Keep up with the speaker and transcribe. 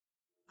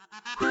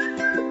Hey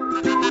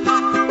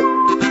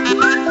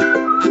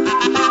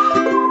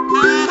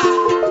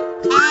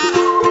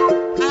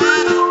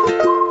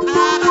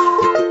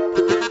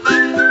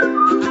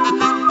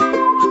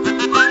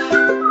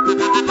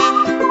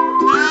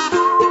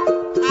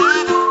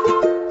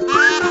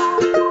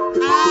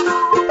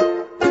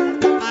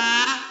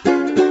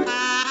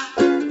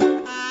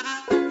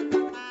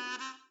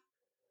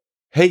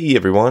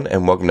everyone,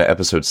 and welcome to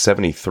episode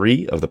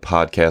 73 of the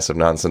podcast of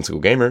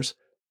Nonsensical Gamers.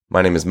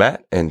 My name is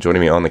Matt, and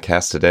joining me on the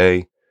cast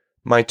today,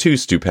 my two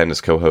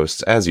stupendous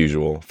co-hosts as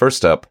usual.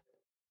 First up,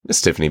 Miss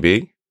Tiffany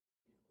B.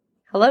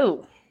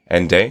 Hello.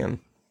 And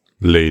Dan.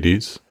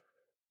 Ladies.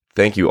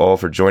 Thank you all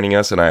for joining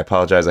us, and I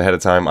apologize ahead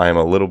of time. I am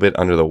a little bit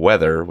under the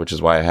weather, which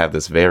is why I have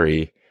this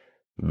very,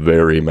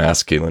 very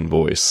masculine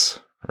voice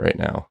right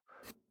now.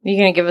 You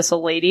gonna give us a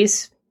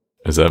ladies?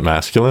 Is that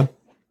masculine?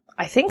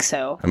 I think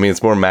so. I mean,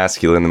 it's more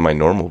masculine than my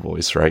normal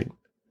voice, right?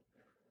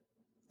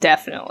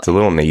 Definitely. It's a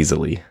little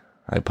nasally.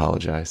 I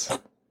apologize.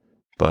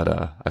 But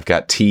I've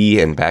got tea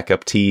and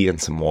backup tea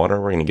and some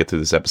water. We're going to get through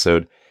this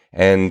episode.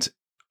 And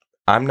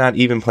I'm not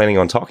even planning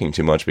on talking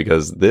too much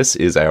because this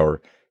is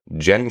our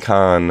Gen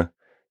Con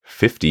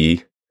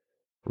 50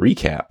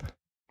 recap.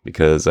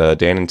 Because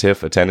Dan and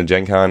Tiff attended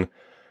Gen Con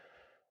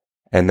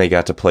and they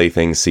got to play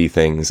things, see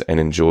things, and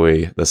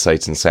enjoy the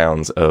sights and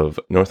sounds of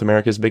North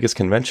America's biggest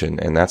convention.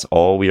 And that's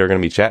all we are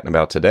going to be chatting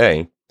about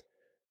today.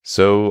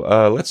 So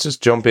let's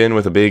just jump in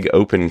with a big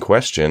open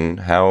question.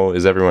 How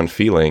is everyone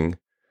feeling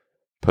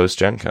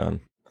post-Gen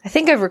Con? I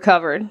think I've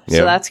recovered,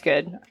 so that's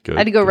good. I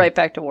had to go right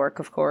back to work,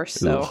 of course.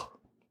 So,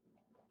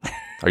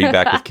 Are you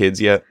back with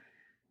kids yet?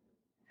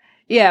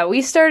 Yeah,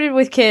 we started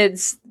with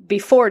kids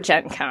before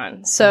Gen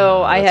Con.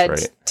 So I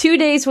had 2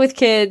 days with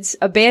kids,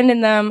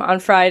 abandoned them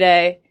on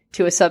Friday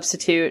to a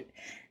substitute,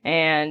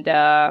 and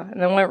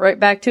then went right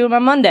back to them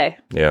on Monday.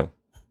 Yeah.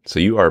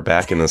 So you are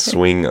back in the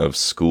swing of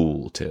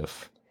school,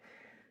 Tiff.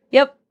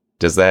 Yep.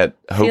 Does that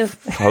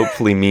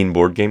hopefully mean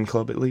board game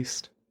club at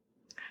least?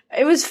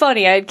 It was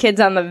funny. I had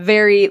kids on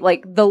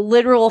the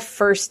literal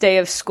first day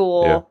of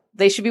school. Yeah.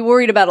 They should be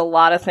worried about a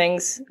lot of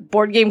things.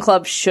 Board game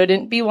club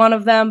shouldn't be one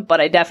of them,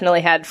 but I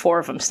definitely had 4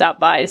 of them stop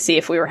by to see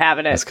if we were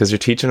having it. That's because you're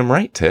teaching them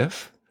right,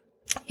 Tiff.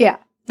 Yeah.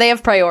 They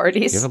have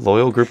priorities. You have a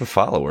loyal group of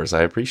followers.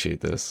 I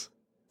appreciate this.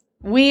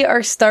 We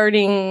are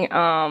starting,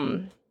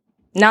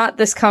 not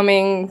this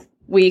coming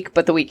week,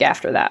 but the week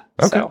after that.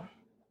 Okay. So,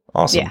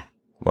 awesome. Yeah.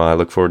 Well, I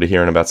look forward to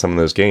hearing about some of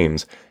those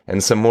games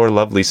and some more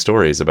lovely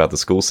stories about the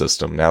school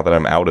system. Now that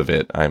I'm out of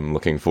it, I'm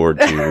looking forward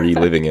to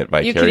reliving it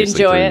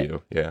vicariously through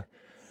you. Yeah.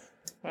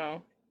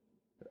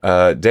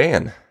 Oh.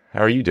 Dan,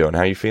 how are you doing?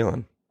 How are you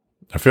feeling?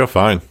 I feel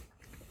fine.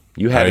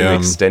 You had an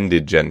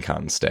extended Gen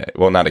Con stay.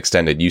 Well, not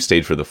extended. You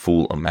stayed for the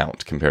full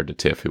amount compared to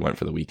Tiff, who went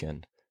for the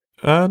weekend.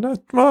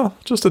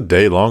 Just a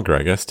day longer,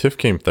 I guess. Tiff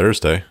came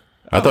Thursday.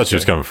 I thought she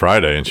was coming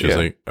Friday, and she was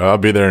like, I'll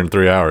be there in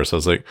 3 hours. I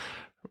was like,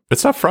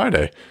 it's not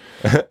Friday.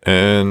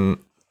 And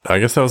I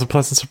guess that was a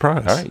pleasant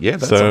surprise. All right. Yeah,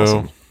 that's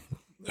awesome.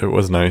 It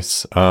was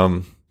nice.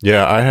 I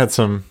had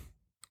some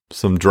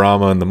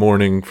drama in the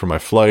morning for my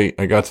flight.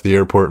 I got to the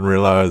airport and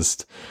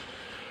realized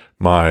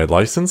my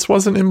license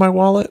wasn't in my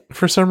wallet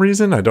for some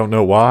reason. I don't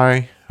know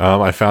why.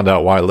 I found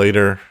out why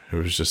later. It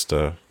was just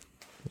a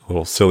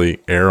little silly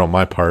error on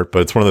my part,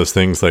 but it's one of those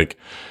things like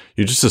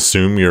you just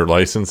assume your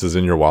license is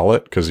in your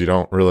wallet because you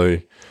don't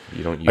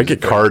use I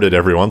get carded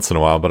every once in a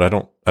while, but I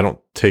don't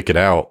take it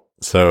out.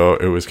 So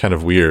it was kind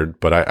of weird,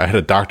 but I had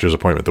a doctor's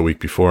appointment the week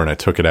before and I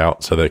took it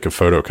out so they could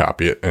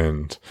photocopy it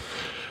and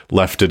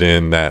left it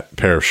in that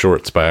pair of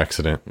shorts by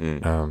accident.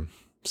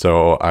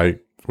 So I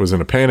was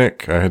in a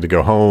panic. I had to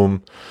go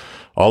home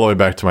all the way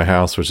back to my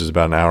house, which is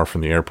about an hour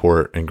from the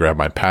airport, and grab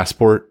my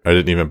passport. I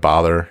didn't even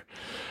bother.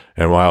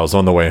 And while I was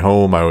on the way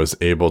home, I was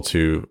able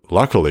to,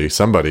 luckily,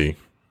 somebody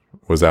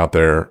was out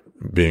there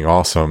being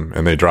awesome,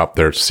 and they dropped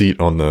their seat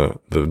on the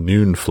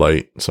noon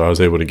flight. So I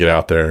was able to get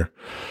out there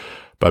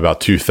by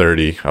about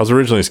 2:30. I was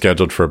originally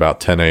scheduled for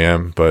about 10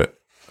 a.m., but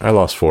I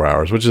lost 4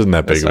 hours, which isn't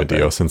that big of a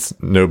deal since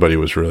nobody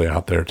was really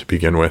out there to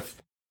begin with.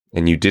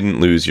 And you didn't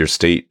lose your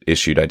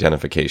state-issued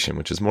identification,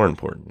 which is more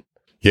important.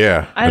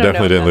 Yeah, I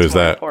definitely didn't lose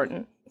that.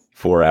 Important.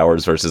 4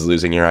 hours versus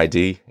losing your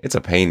ID. It's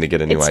a pain to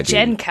get a new ID. It's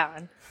Gen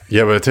Con.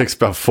 Yeah, but it takes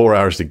about 4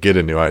 hours to get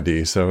a new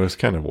ID, so it's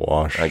kind of a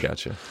wash. I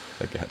gotcha.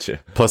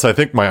 Plus, I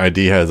think my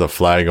ID has a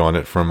flag on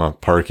it from a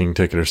parking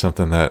ticket or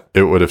something that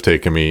it would have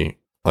taken me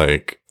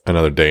like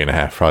another day and a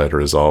half probably to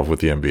resolve with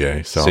the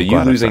MBA. So you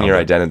losing your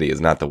identity is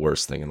not the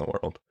worst thing in the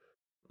world.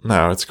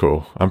 No, it's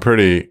cool. I'm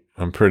pretty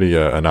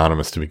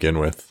anonymous to begin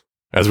with.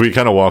 As we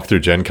kind of walk through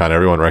Gen Con,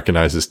 everyone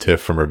recognizes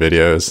Tiff from her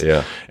videos.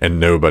 Yeah. And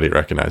nobody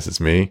recognizes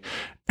me.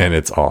 And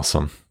it's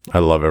awesome. I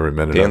love every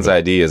minute Dan's of it.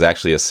 ID is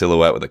actually a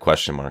silhouette with a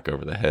question mark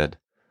over the head.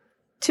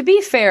 To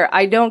be fair,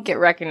 I don't get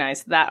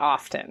recognized that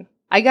often.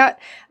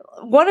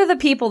 One of the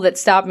people that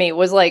stopped me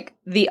was like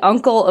the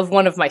uncle of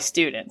one of my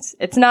students.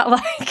 It's not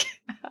like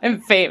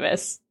I'm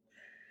famous.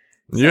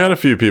 You had a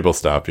few people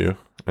stop you,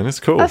 and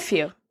it's cool. A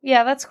few.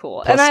 Yeah, that's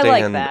cool. Plus, and I Dan,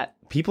 like that.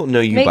 People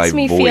know you Makes by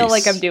me voice, feel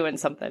like I'm doing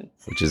something.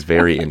 which is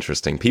very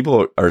interesting.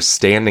 People are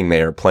standing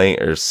there playing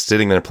or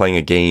sitting there playing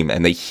a game,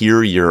 and they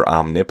hear your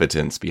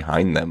omnipotence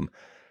behind them,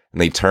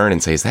 and they turn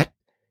and say, "Is that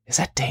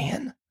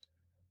Dan?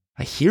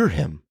 I hear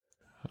him."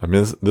 I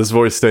mean, this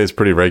voice stays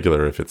pretty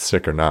regular if it's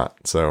sick or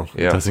not, so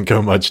it doesn't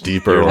go much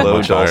deeper Your or low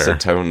much higher. dulcet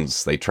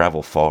tones, they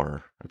travel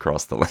far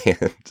across the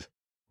land.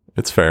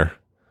 It's fair.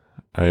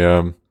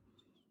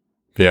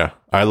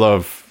 I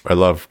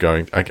love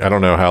going. I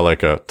don't know how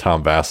like a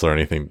Tom Vassell or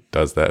anything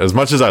does that. As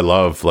much as I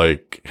love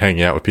like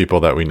hanging out with people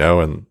that we know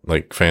and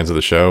like fans of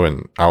the show,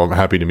 and I'm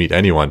happy to meet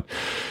anyone.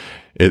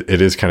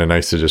 It is kind of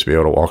nice to just be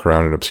able to walk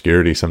around in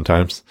obscurity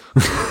sometimes.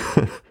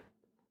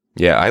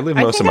 Yeah, I live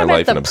most of my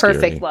life in obscurity.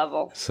 Perfect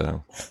level.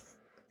 So,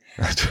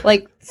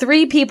 like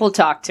 3 people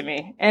talk to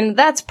me, and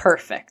that's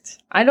perfect.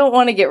 I don't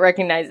want to get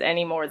recognized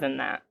any more than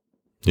that.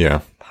 Yeah,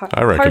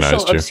 I recognized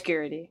partial you.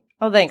 Obscurity.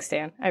 Oh, thanks,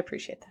 Dan. I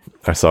appreciate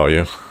that. I saw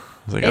you.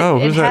 I was like,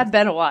 who's it that? had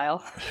been a while.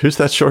 Who's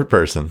that short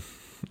person?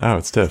 Oh,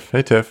 it's Tiff.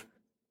 Hey, Tiff.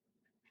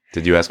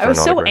 did you ask for I was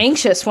an so autograph?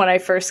 anxious when I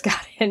first got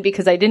in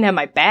because I didn't have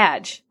my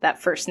badge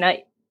that first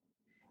night.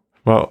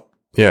 Well,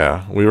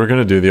 yeah, we were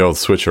going to do the old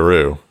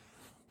switcheroo,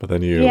 but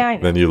then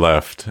you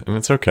left, and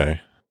it's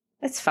okay.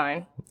 It's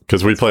fine.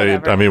 Because we played,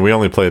 whatever. I mean, we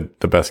only played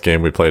the best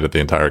game we played at the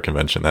entire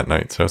convention that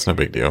night, so it's no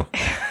big deal.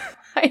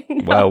 I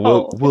know.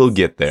 Well, we'll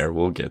get there.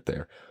 We'll get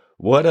there.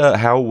 What?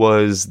 How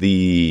was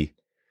the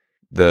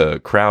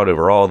crowd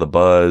overall? The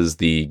buzz,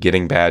 the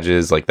getting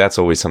badges. Like that's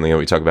always something that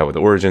we talk about with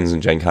Origins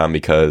and Gen Con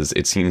because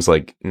it seems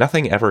like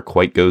nothing ever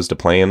quite goes to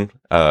plan.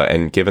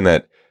 And given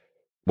that,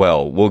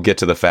 well, we'll get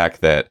to the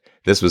fact that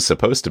this was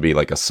supposed to be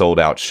like a sold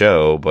out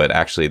show, but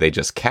actually they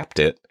just capped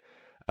it.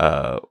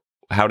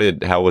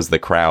 How was the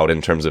crowd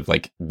in terms of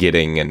like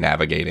getting and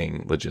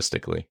navigating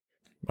logistically?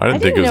 I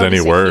didn't think it was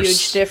any worse.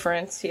 Huge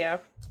difference, yeah.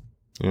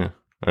 Yeah.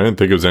 I didn't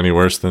think it was any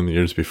worse than the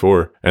years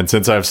before. And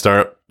since I've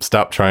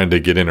stopped trying to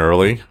get in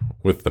early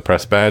with the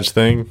press badge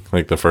thing,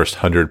 like the first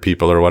 100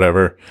 people or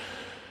whatever,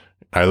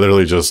 I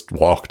literally just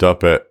walked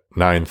up at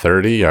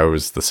 9:30. I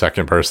was the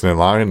second person in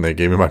line. They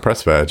gave me my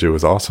press badge. It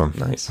was awesome.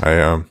 Nice.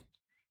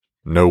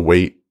 No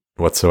wait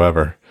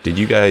whatsoever. Did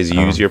you guys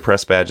use your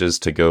press badges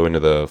to go into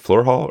the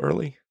floor hall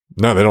early?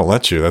 No, they don't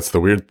let you. That's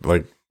the weird,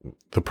 like,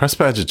 the press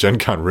badge at Gen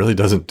Con really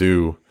doesn't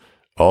do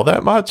all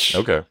that much.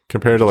 Okay.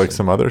 Compared to like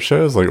some other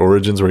shows, like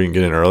Origins, where you can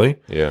get in early.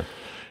 Yeah.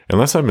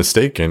 Unless I'm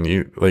mistaken,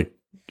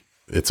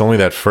 it's only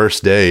that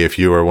first day. If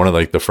you are one of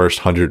like the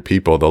first 100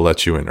 people, they'll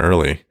let you in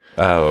early.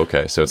 Oh,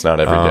 okay. So it's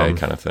not every day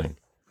kind of thing.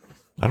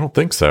 I don't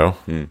think so.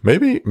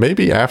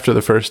 Maybe after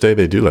the first day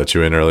they do let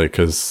you in early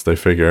because they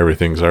figure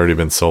everything's already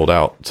been sold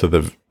out to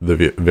the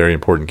very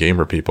important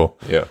gamer people.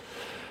 Yeah.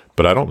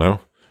 But I don't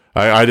know.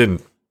 I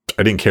didn't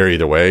care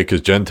either way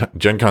because Gen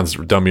Con's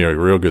done me a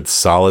real good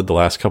solid the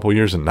last couple of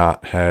years and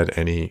not had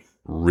any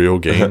real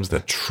games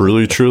that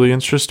truly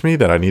interest me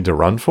that I need to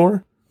run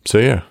for. So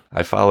yeah.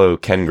 I follow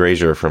Ken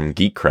Grazier from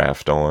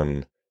Geekcraft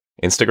on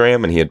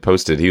Instagram, and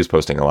he was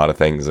posting a lot of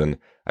things, and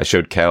I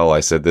showed Kel, I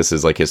said this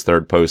is like his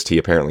third post. He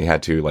apparently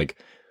had to like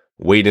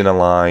wait in a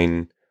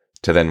line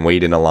to then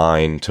wait in a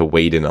line to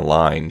wait in a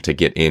line to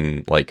get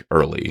in like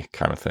early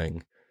kind of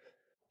thing.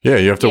 Yeah,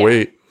 you have to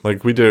wait.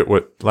 Like we did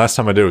last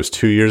time I did was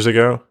 2 years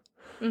ago.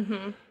 Mm-hmm.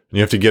 And you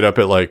have to get up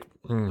at like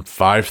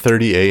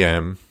 5:30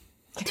 a.m.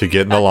 to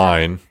get in the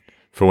line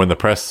for when the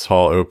press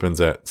hall opens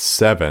at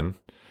 7.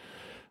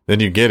 Then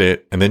you get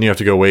it, and then you have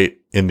to go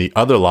wait in the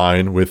other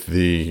line with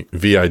the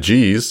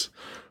VIGs,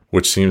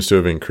 which seems to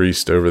have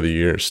increased over the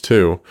years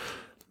too.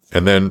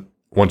 And then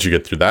once you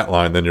get through that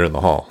line, then you're in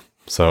the hall.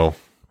 So,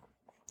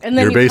 and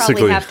then you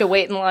probably have to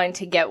wait in line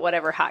to get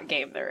whatever hot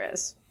game there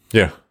is.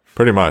 Yeah,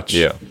 pretty much.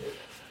 Yeah.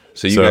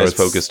 So you guys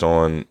focused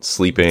on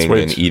sleeping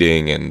and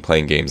eating and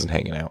playing games and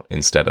hanging out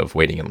instead of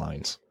waiting in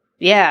lines.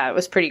 Yeah, it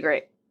was pretty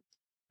great.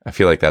 I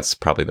feel like that's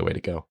probably the way to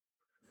go.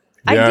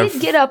 Yeah, I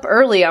did get up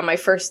early on my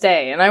first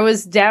day, and I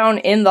was down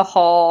in the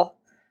hall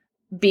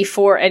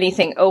before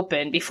anything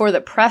opened, before the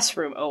press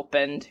room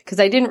opened, because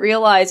I didn't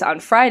realize on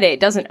Friday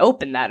it doesn't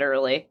open that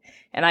early.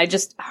 And I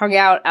just hung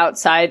out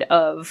outside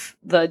of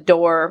the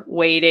door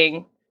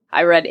waiting.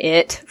 I read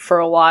It for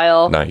a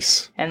while.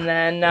 Nice. And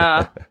then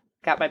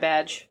got my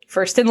badge.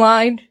 First in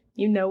line.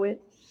 You know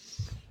it.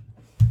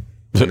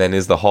 And then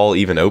is the hall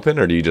even open,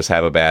 or do you just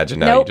have a badge and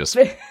now you just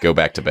go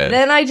back to bed?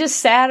 Then I just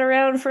sat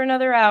around for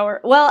another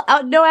hour. Well,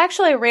 no,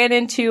 actually I ran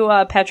into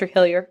Patrick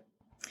Hillier.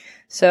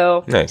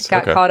 So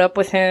got caught up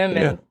with him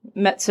and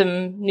met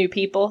some new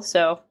people.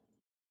 So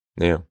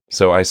yeah.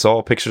 So I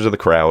saw pictures of the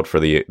crowd for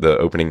the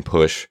opening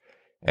push.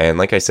 And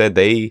like I said,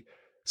 they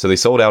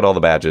sold out all the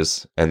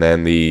badges, and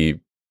then the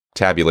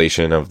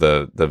tabulation of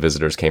the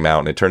visitors came out,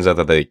 and it turns out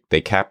that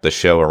they capped the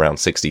show around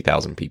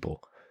 60,000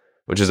 people,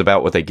 which is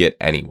about what they get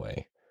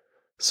anyway.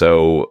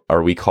 So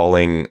are we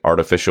calling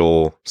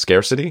artificial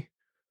scarcity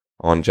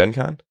on Gen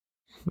Con?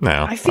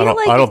 No, I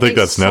don't think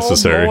that's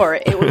necessary. More,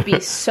 it would be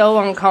so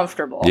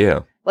uncomfortable.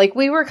 Yeah. Like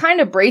we were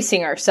kind of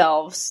bracing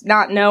ourselves,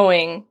 not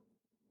knowing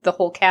the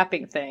whole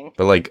capping thing.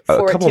 But like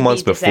a couple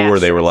months before,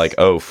 they were like,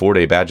 "Oh,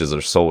 4-day badges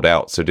are sold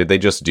out." So did they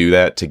just do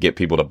that to get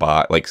people to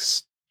buy, like,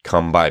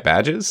 come buy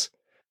badges?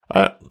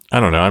 I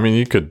don't know. I mean,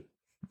 you could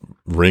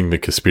ring the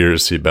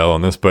conspiracy bell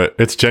on this, but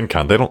it's Gen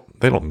Con. They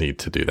don't need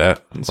to do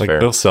that. That's like fair.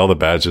 They'll sell the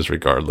badges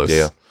regardless.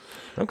 Yeah.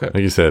 Okay.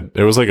 Like you said,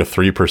 it was like a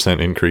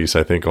 3% increase,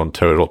 I think, on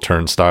total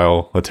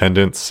turnstile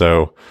attendance.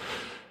 So,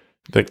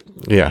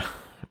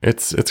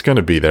 it's going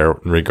to be there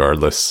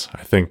regardless.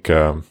 I think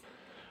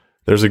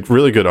there's a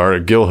really good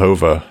article. Gil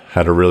Hova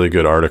had a really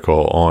good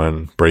article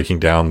on breaking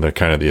down the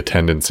kind of the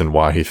attendance and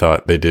why he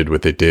thought they did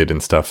what they did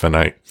and stuff. And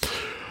I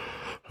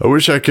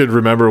wish I could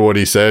remember what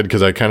he said,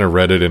 because I kind of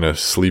read it in a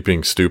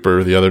sleeping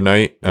stupor the other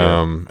night.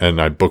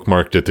 And I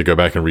bookmarked it to go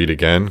back and read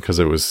again because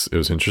it was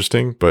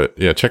interesting. But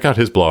yeah, check out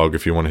his blog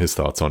if you want his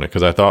thoughts on it,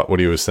 because I thought what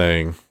he was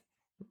saying,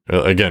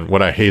 again,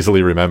 what I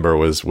hazily remember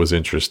was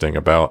interesting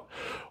about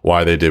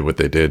why they did what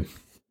they did.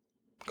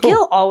 Cool.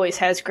 Gil always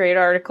has great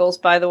articles,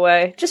 by the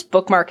way. Just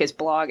bookmark his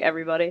blog,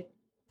 everybody.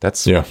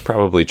 That's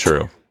probably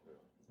true.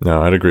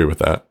 No, I'd agree with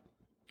that.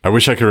 I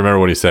wish I could remember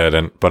what he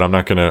said, but I'm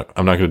not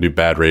gonna do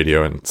bad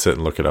radio and sit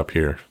and look it up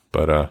here.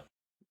 But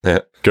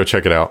go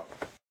check it out.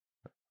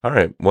 All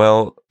right.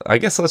 Well, I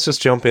guess let's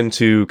just jump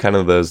into kind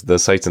of the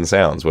sights and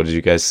sounds. What did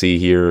you guys see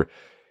here?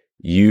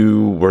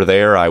 You were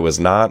there. I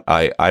was not.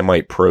 I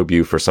might probe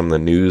you for some of the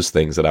news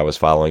things that I was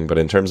following, but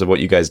in terms of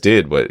what you guys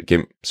did,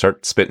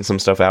 start spitting some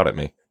stuff out at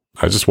me.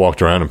 I just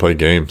walked around and played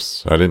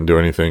games. I didn't do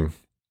anything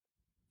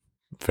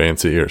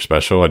fancy or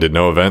special. I did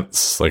no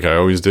events like I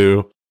always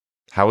do.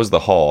 How was the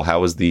hall? How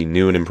was the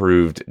new and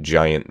improved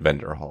giant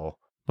vendor hall?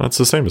 Well, it's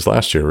the same as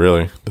last year,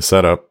 really. The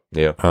setup.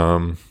 Yeah.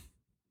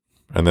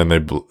 And then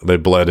they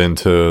bled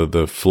into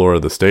the floor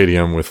of the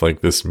stadium with like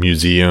this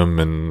museum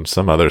and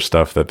some other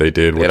stuff that they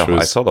did.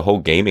 I saw the whole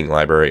gaming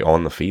library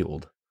on the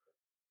field.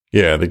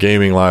 Yeah, the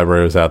gaming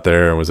library was out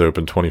there and was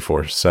open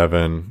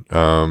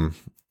 24/7.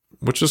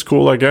 Which is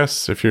cool, I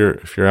guess, if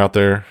you're out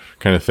there,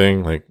 kind of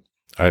thing. Like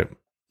I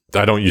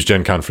don't use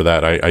Gen Con for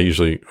that. I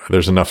usually,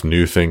 there's enough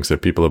new things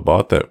that people have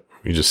bought that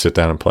you just sit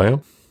down and play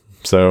them.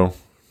 So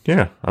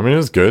yeah, I mean, it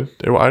was good.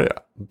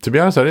 To be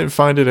honest, I didn't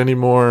find it any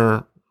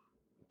more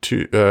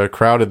too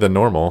crowded than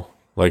normal.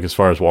 Like as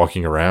far as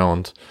walking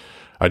around,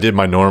 I did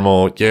my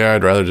normal. Yeah,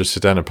 I'd rather just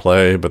sit down and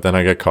play, but then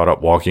I got caught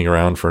up walking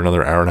around for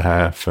another hour and a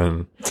half,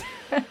 and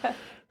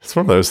it's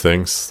one of those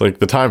things. Like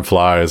the time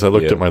flies. I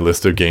looked at my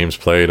list of games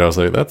played. I was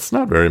like, that's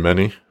not very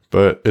many,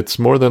 but it's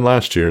more than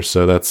last year,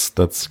 so that's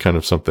kind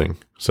of something.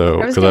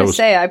 So I was going to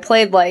say I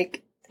played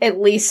like at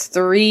least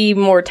 3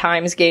 more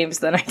times games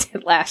than I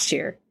did last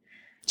year.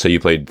 So you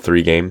played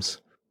 3 games?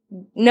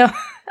 No.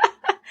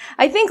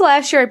 I think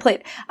last year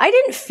I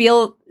didn't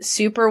feel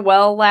super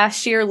well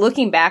last year.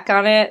 Looking back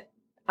on it,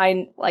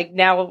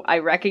 now I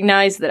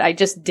recognize that I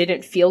just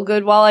didn't feel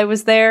good while I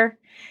was there.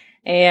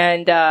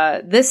 And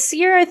this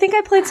year, I think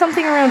I played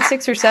something around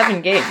 6 or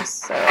 7 games,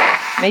 so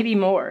maybe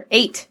more.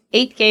 8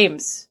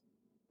 games.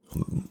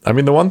 I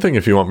mean, the one thing,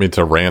 if you want me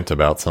to rant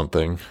about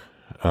something,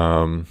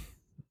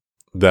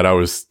 that I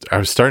was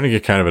starting to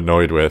get kind of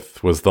annoyed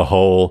with was the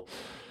whole,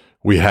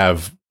 we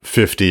have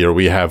 50 or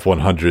we have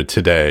 100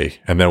 today,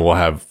 and then we'll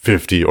have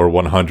 50 or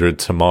 100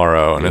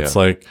 tomorrow, and it's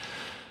like,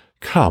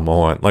 come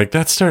on, like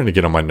that's starting to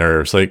get on my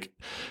nerves. Like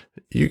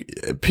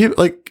people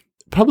like.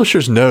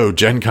 Publishers know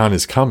Gen Con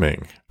is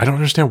coming. I don't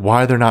understand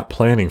why they're not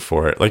planning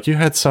for it. Like you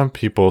had some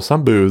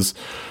booths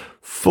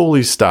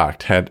fully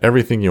stocked, had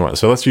everything you want.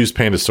 So let's use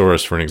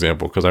Pandasaurus for an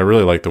example, because I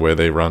really like the way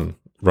they run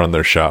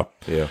their shop.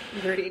 Yeah.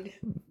 Agreed.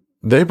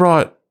 They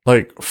brought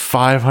like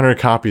 500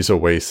 copies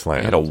of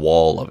Wasteland. They had a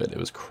wall of it. It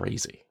was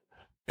crazy.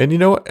 And you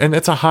know what? And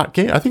it's a hot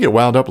game. I think it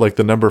wound up like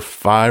the number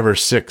 5 or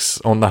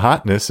 6 on the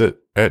hotness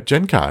at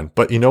Gen Con.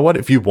 But you know what?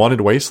 If you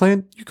wanted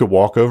Wasteland, you could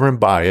walk over and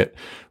buy it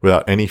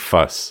without any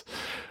fuss.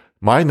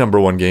 My number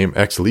 1 game,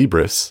 Ex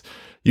Libris,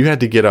 you had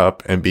to get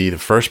up and be the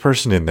first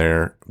person in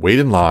there, wait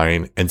in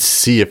line, and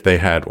see if they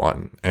had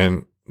one.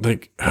 And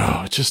like,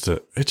 it just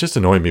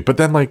annoyed me. But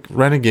then like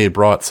Renegade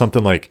brought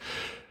something like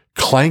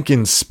Clank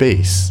in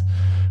Space,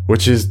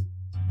 which is,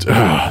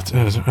 I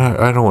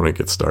don't want to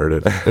get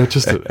started. It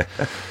just, and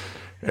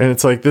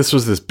it's like, this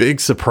was this big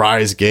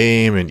surprise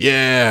game, and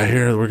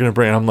here we're gonna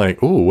bring. I'm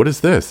like, ooh, what is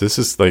this? This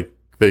is like.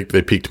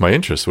 They piqued my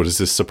interest. What is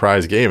this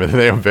surprise game? And then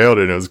they unveiled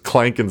it, and it was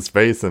Clank in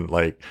Space, and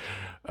like,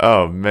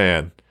 oh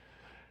man,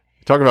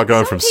 talking about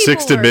going from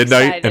 6 to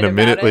midnight and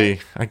immediately,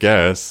 I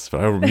guess,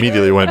 I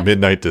immediately went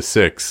midnight to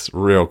 6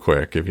 real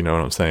quick, if you know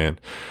what I'm saying.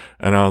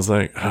 And I was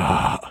like,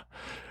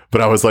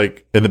 but I was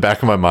like, in the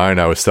back of my mind,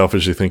 I was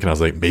selfishly thinking, I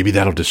was like, maybe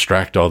that'll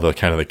distract all the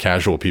kind of the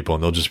casual people,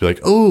 and they'll just be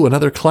like, oh,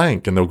 another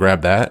Clank, and they'll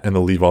grab that, and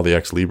they'll leave all the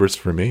Ex Libris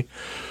for me.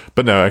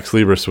 But no, Ex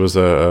Libris was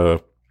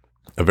a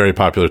very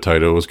popular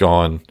title. It was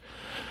gone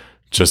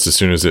just as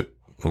soon as it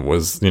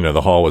was,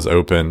 the hall was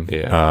open.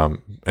 Yeah.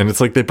 And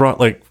it's like they brought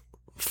like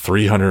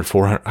 300,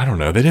 400, I don't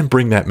know. They didn't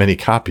bring that many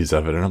copies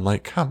of it. And I'm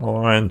like, come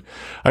on.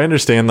 I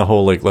understand the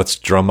whole, like, let's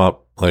drum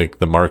up like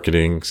the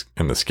marketing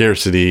and the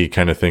scarcity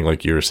kind of thing,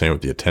 like you were saying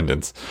with the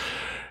attendance.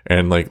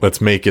 And like,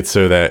 let's make it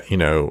so that,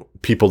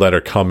 people that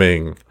are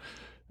coming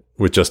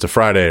with just a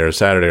Friday or a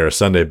Saturday or a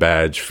Sunday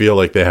badge feel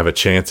like they have a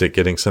chance at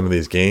getting some of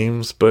these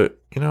games. But,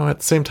 at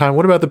the same time,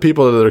 what about the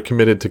people that are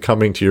committed to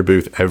coming to your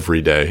booth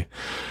every day?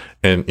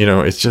 And,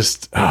 it's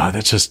just,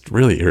 that just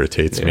really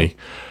irritates me.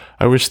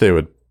 I wish they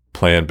would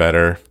plan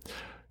better.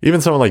 Even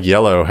someone like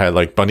Yellow had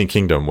like Bunny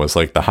Kingdom was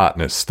like the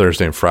hotness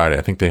Thursday and Friday.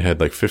 I think they had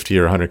like 50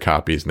 or 100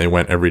 copies and they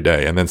went every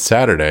day. And then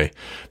Saturday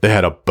they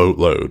had a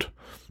boatload.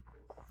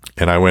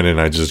 And I went in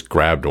and I just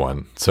grabbed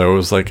one. So it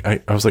was like, I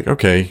was like,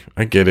 okay,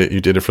 I get it. You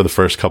did it for the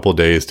first couple of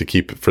days to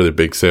keep it for the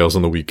big sales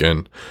on the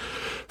weekend.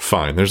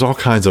 Fine. There's all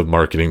kinds of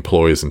marketing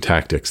ploys and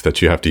tactics that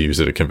you have to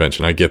use at a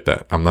convention. I get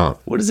that.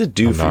 What does it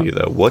do for you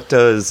though? What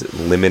does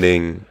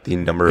limiting the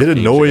number of games it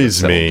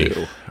annoys me.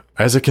 Do?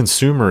 As a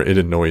consumer, it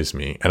annoys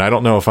me. And I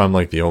don't know if I'm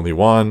like the only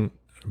one,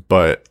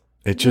 but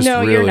it just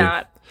really, you're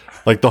not.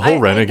 Like the whole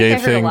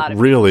Renegade thing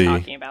really,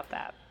 talking about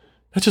that.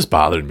 That just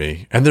bothered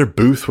me. And their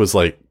booth was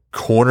like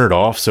cornered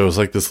off. So it was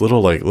like this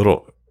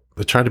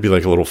they tried to be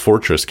like a little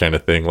fortress kind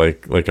of thing,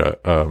 like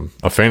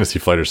a Fantasy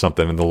Flight or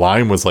something. And the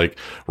line was like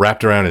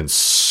wrapped around in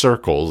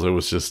circles. It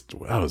was just,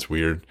 that was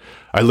weird.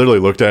 I literally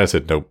looked at it and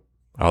said, nope,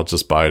 I'll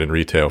just buy it in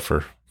retail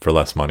for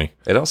less money.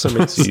 It also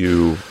makes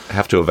you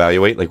have to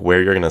evaluate like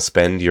where you're going to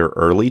spend your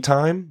early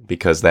time,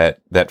 because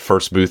that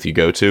first booth you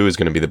go to is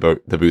going to be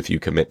the booth you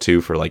commit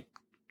to for like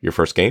your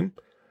first game.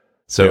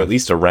 So at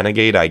least a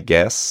Renegade, I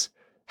guess,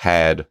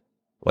 had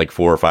like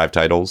 4 or 5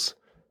 titles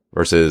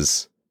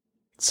versus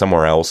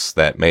somewhere else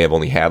that may have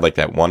only had like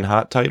that one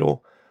hot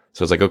title.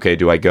 So it's like, okay,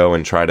 do I go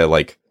and try to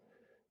like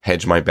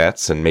hedge my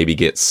bets and maybe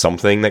get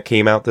something that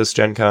came out this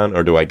Gen Con,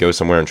 or do I go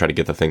somewhere and try to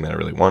get the thing that I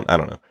really want? I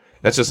don't know.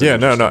 That's just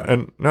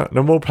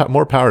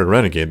more power to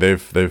Renegade.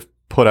 They've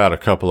put out a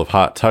couple of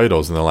hot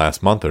titles in the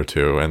last month or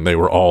two, and they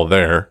were all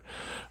there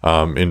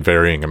in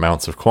varying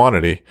amounts of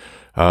quantity.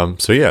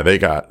 So yeah, they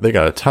got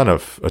a ton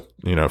of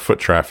foot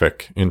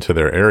traffic into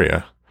their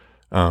area.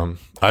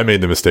 I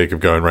made the mistake of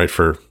going right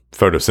for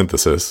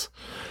photosynthesis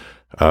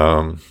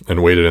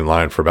and waited in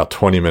line for about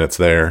 20 minutes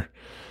there,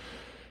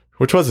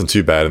 which wasn't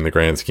too bad in the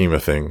grand scheme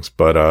of things.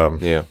 But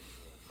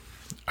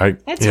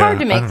it's hard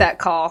to make that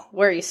call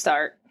where you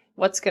start.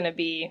 What's going to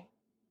be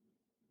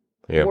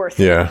worth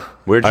it? Yeah.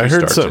 Where'd you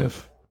start,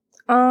 Tiff?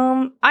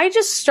 I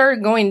just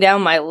started going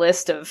down my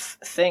list of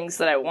things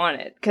that I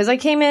wanted, because I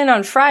came in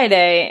on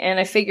Friday and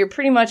I figured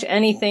pretty much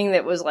anything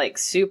that was like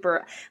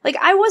super, like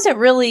I wasn't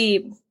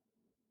really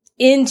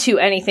into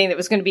anything that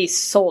was going to be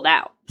sold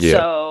out. Yeah.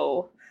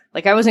 So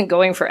like I wasn't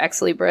going for Ex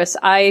Libris.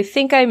 I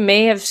think I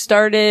may have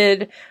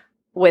started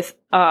with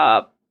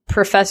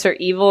Professor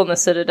Evil in the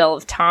Citadel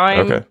of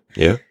Time. Okay.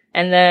 Yeah.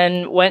 And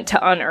then went to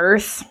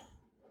Unearth.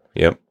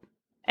 Yep.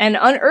 And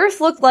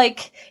Unearth looked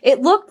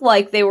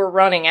like they were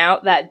running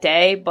out that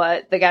day,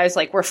 but the guy's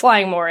like, we're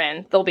flying more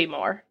in. There'll be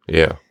more.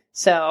 Yeah.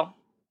 So.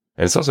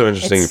 And it's also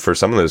interesting for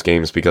some of those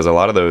games, because a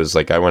lot of those,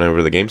 like I went over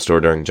to the game store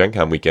during Gen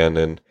Con weekend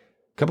and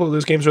a couple of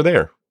those games were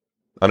there.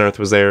 Unearth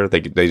was there. They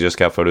just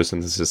got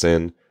photosynthesis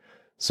in.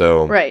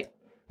 So. Right.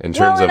 In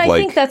terms of I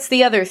think that's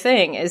the other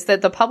thing, is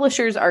that the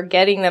publishers are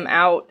getting them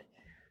out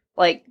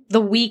like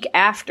the week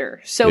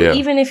after. So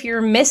even if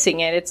you're missing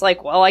it, it's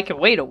like, well, I can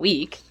wait a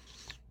week.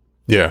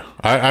 Yeah,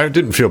 I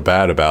didn't feel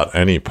bad about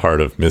any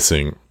part of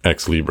missing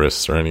Ex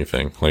Libris or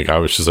anything. Like, I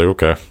was just like,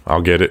 okay,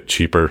 I'll get it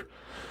cheaper,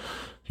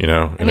 in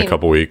a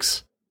couple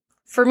weeks.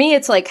 For me,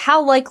 it's like,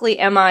 how likely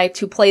am I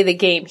to play the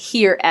game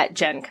here at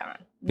Gen Con?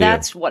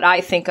 That's what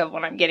I think of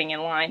when I'm getting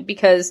in line,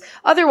 because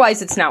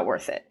otherwise it's not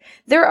worth it.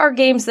 There are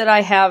games that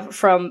I have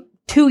from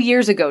 2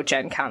 years ago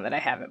Gen Con that I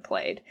haven't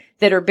played,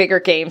 that are bigger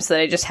games that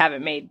I just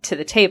haven't made to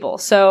the table.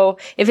 So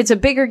if it's a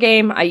bigger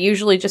game, I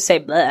usually just say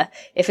bleh.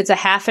 If it's a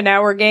half an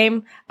hour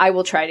game, I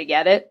will try to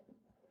get it,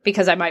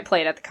 because I might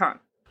play it at the con.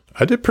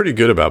 I did pretty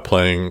good about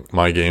playing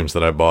my games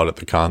that I bought at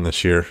the con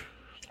this year.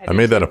 I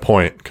made that a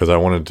point, because I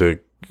wanted to,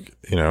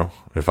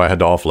 if I had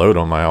to offload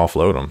them, I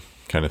offload them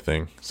kind of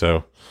thing.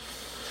 So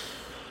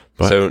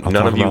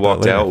none of you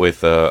walked out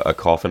with a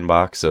coffin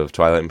box of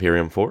Twilight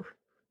Imperium 4?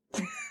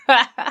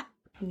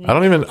 I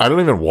don't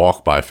even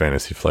walk by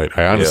Fantasy Flight.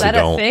 I honestly don't.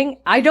 Is that a thing?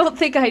 I don't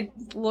think I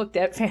looked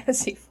at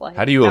Fantasy Flight.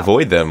 How do you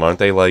avoid them? Aren't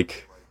they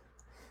like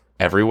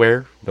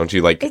everywhere? Don't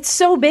you like? It's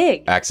so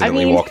big.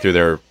 Accidentally walk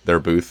through their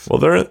booth. Well,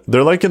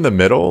 they're like in the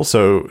middle.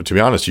 So to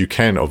be honest, you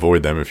can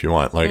avoid them if you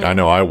want. Like I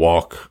know I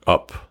walk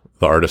up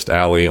the artist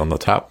alley on the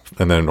top,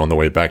 and then on the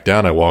way back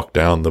down, I walk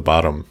down the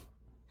bottom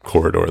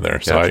corridor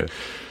there. So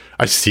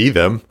I see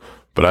them,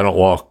 but I don't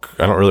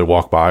really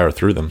walk by or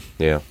through them.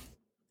 Yeah.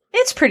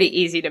 It's pretty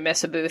easy to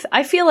miss a booth.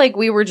 I feel like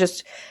we were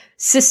just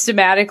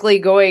systematically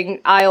going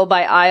aisle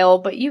by aisle,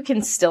 but you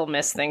can still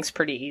miss things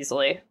pretty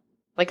easily.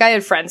 Like I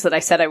had friends that I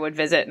said I would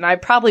visit, and I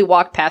probably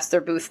walked past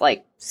their booth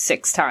like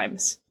 6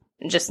 times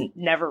and just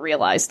never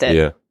realized it.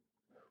 Yeah.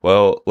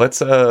 Well, let's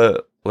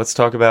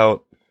talk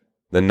about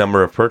the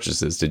number of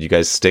purchases. Did you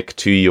guys stick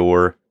to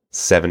your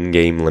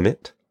 7-game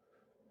limit?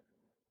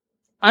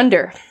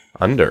 Under.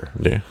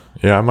 Yeah.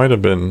 Yeah, I might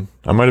have been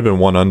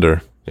one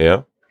under.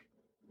 Yeah.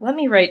 Let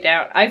me write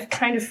down. I've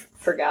kind of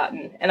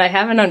forgotten, and I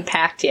haven't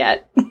unpacked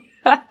yet.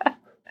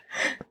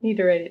 Need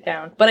to write it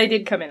down. But I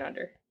did come in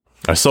under.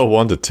 I sold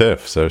one to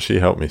Tiff, so she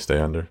helped me stay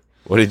under.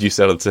 What did you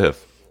sell to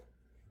Tiff?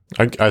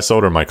 I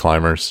sold her my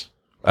climbers.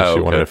 Oh,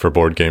 she wanted it for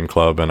Board Game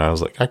Club, and I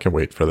was like, I can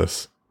wait for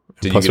this.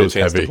 Did you get a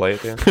chance to play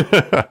it then?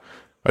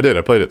 I did.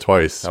 I played it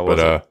twice. How was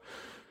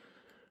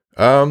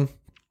it?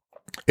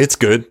 It's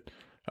good.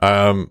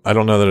 I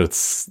don't know that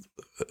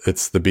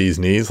it's the bee's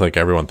knees like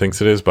everyone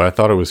thinks it is, but I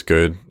thought it was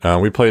good.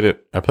 I played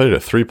it at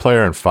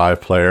 3-player and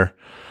 5-player.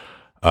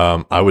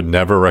 I would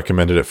never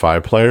recommend it at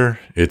 5-player.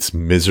 It's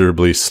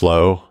miserably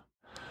slow.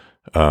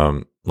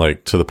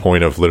 Like to the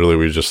point of literally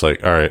we were just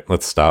like, all right,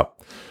 let's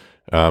stop.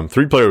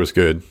 3-player was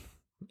good.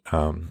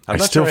 I'm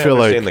not sure I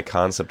understand the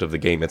concept of the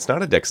game. It's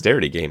not a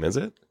dexterity game, is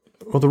it?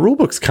 Well, the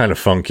rulebook's kind of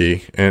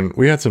funky, and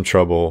we had some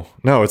trouble.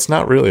 No, it's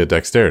not really a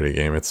dexterity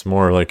game. It's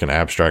more like an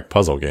abstract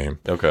puzzle game.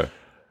 Okay.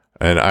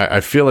 And I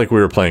feel like we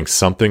were playing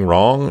something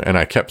wrong, and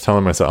I kept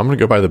telling myself, I'm going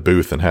to go by the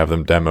booth and have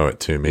them demo it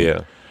to me.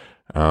 Yeah.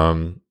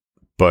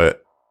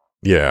 But,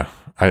 yeah,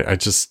 I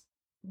just...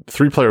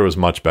 3-player was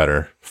much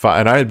better.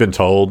 And I had been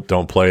told,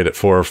 don't play it at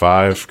 4 or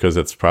 5, because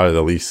it's probably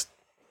the least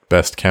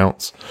best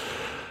counts.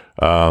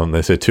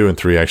 They say 2 and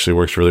 3 actually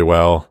works really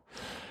well.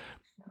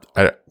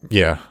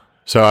 Yeah.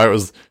 So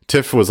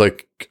Tiff was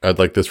like, I'd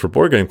like this for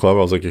Board Game Club.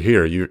 I was like,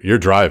 here, you're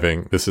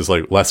driving. This is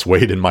like less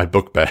weight in my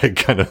book bag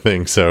kind of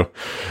thing. So,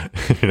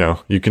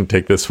 you can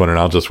take this one and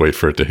I'll just wait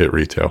for it to hit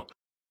retail.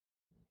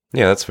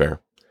 Yeah, that's fair.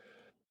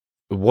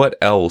 What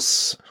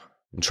else?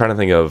 I'm trying to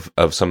think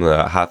of some of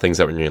the hot things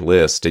that were on your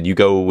list. Did you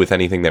go with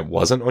anything that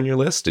wasn't on your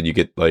list? Did you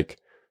get like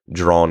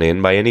drawn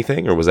in by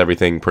anything, or was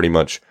everything pretty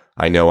much,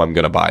 I know I'm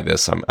going to buy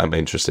this. I'm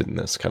interested in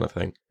this kind of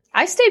thing?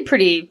 I stayed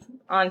pretty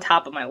on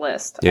top of my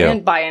list. Yeah. I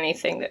didn't buy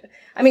anything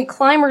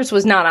Climbers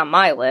was not on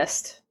my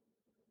list,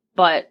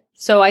 but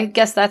so I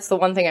guess that's the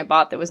one thing I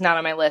bought that was not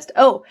on my list.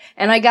 Oh,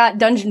 and I got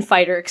Dungeon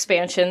Fighter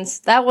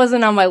expansions. That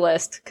wasn't on my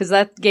list because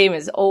that game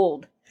is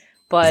old.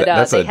 But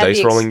that's a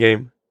dice rolling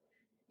game.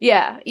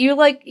 Yeah,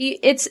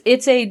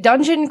 it's a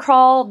dungeon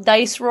crawl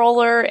dice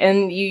roller,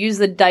 and you use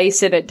the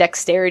dice in a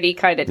dexterity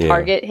kind of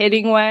target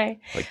hitting way.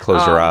 Like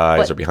close your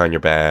eyes or behind your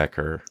back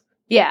or.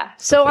 Yeah.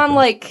 So on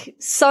like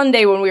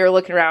Sunday when we were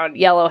looking around,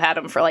 Yellow had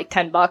them for like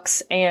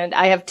 $10, and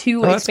I have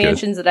 2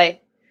 expansions that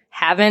I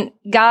haven't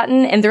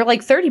gotten, and they're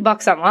like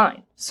 $30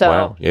 online. So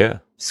wow, yeah.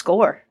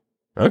 Score.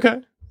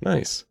 Okay.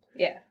 Nice.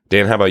 Yeah.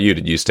 Dan, how about you?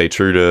 Did you stay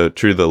true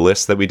to the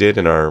list that we did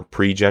in our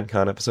pre-Gen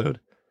Con episode?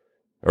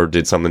 Or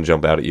did something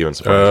jump out at you and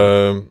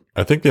surprise you?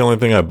 I think the only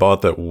thing I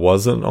bought that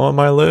wasn't on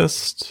my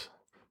list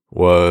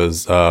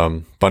was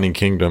Bunny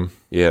Kingdom.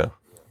 Yeah.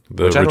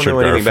 Which I don't know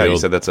anything about. You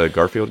said that's a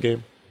Garfield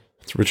game?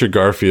 It's Richard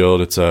Garfield.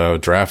 It's a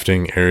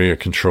drafting area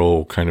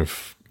control kind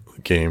of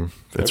game.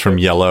 It's from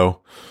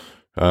Yellow.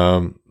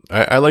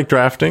 I like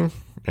drafting,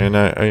 and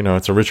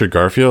it's a Richard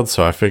Garfield,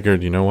 so I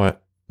figured, you know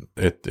what,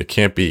 it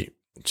can't be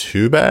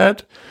too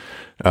bad.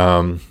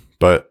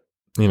 But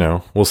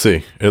we'll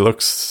see. It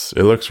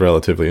looks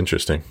relatively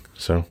interesting.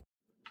 So, all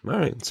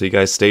right. So you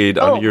guys stayed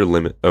under your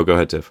limit. Oh, go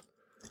ahead, Tiff.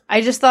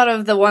 I just thought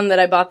of the one that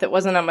I bought that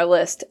wasn't on my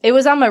list. It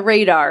was on my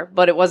radar,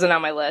 but it wasn't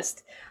on my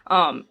list.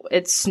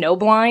 It's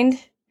Snowblind.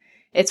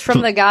 It's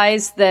from the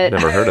guys that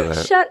never heard of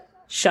that.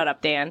 Shut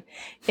up, Dan.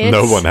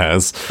 No one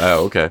has.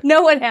 Oh, okay.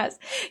 No one has.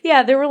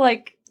 Yeah, there were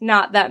like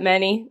not that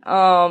many.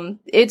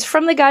 It's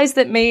from the guys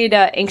that made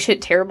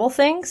Ancient Terrible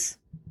Things.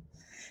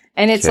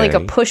 And it's like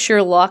a push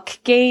your luck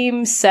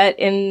game set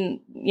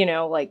in,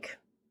 like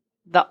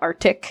the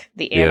Arctic,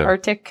 the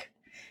Antarctic.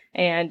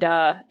 And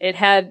it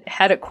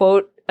had a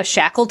quote, a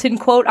Shackleton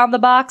quote on the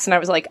box, and I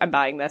was like, I'm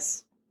buying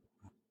this.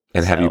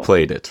 And have you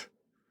played it?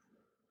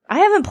 I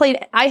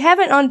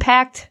haven't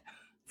unpacked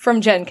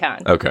from Gen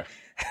Con. Okay.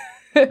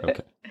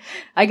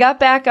 I got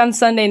back on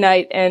Sunday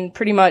night and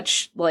pretty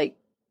much like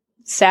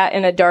sat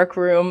in a dark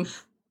room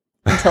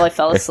until I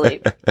fell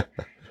asleep.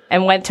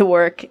 And went to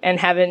work and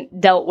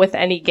haven't dealt with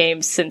any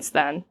games since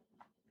then.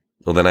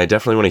 Well, then I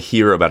definitely want to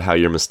hear about how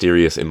your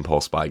mysterious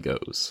impulse buy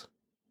goes.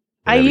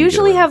 I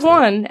usually have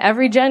one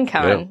every Gen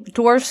Con. Yeah.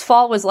 Dwarf's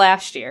Fall was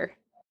last year.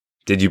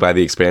 Did you buy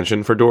the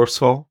expansion for Dwarf's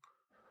Fall?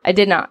 I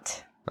did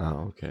not.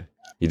 Oh, okay.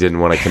 You didn't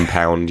want to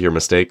compound your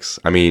mistakes?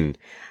 I mean,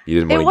 you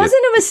didn't want to. It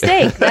wasn't a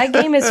mistake. That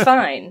game is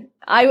fine.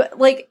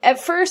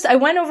 At first, I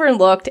went over and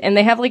looked, and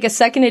they have like a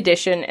second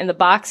edition, and the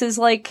box is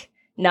like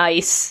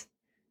nice.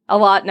 A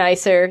lot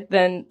nicer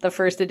than the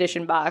first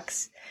edition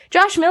box.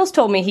 Josh Mills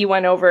told me he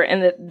went over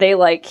and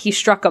that he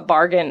struck a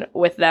bargain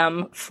with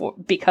them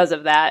because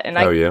of that. And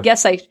I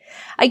guess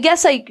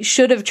I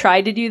should have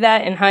tried to do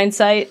that in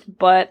hindsight,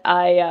 but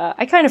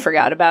I kind of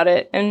forgot about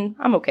it, and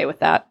I'm okay with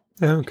that.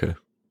 Yeah, okay.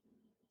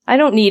 I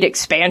don't need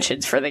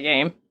expansions for the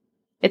game.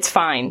 It's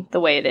fine the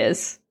way it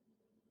is.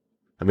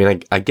 I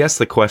mean, I guess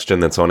the question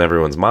that's on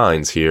everyone's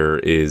minds here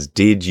is,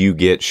 did you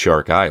get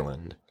Shark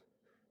Island?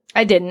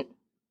 I didn't.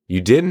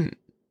 You didn't?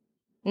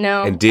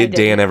 No. And did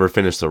Dan ever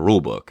finish the rule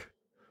book?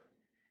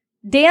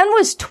 Dan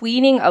was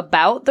tweeting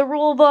about the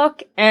rule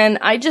book, and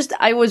I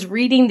was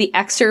reading the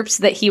excerpts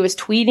that he was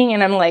tweeting,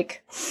 and I'm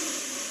like,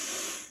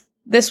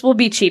 this will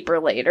be cheaper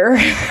later.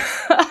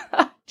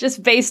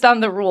 Just based on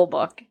the rule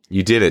book.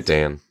 You did it,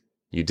 Dan.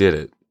 You did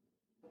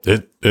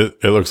it.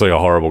 It looks like a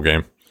horrible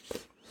game.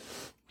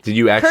 Did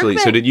you actually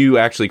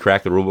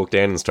crack the rulebook,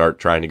 Dan, and start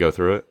trying to go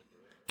through it?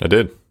 I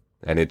did.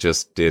 And it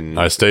just didn't...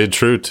 I stayed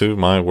true to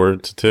my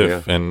word to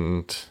Tiff,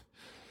 and...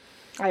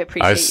 I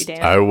appreciate you,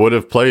 Dan. I would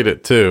have played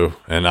it, too,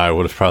 and I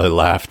would have probably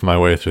laughed my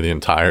way through the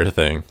entire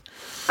thing.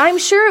 I'm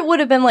sure it would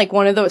have been like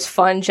one of those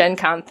fun Gen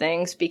Con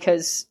things,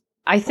 because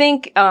I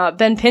think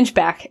Ben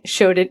Pinchback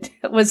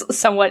was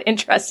somewhat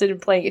interested in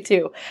playing it,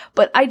 too.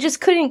 But I just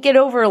couldn't get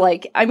over,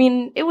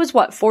 it was,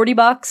 what,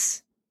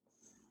 $40?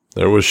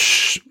 There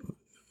was...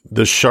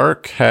 The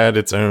shark had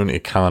its own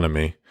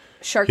economy.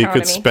 He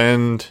could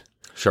spend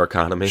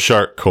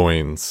shark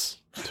coins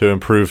to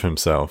improve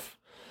himself.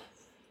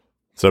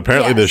 So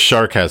apparently the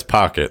shark has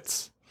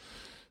pockets.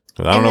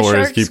 I don't know where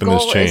he's keeping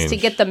this change. The shark's goal is to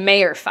get the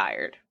mayor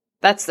fired.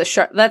 That's the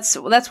shark. That's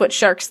what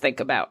sharks think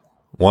about.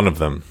 One of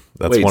them.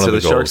 That's one of the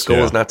goals. So the shark's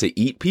goal is not to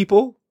eat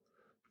people?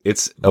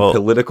 It's a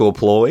political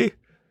ploy?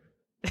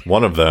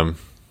 One of them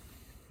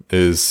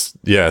is,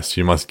 yes,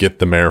 you must get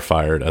the mayor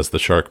fired as the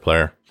shark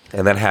player.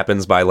 And that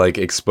happens by,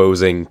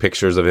 exposing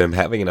pictures of him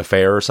having an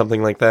affair or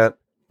something like that?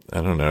 I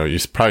don't know. You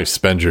probably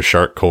spend your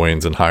shark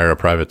coins and hire a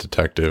private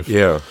detective.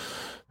 Yeah.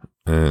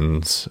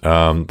 And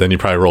then you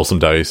probably roll some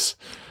dice,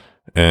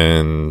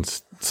 and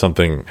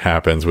something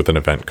happens with an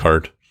event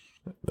card.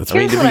 To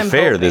be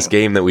fair, this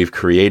game that we've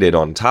created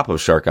on top of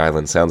Shark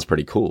Island sounds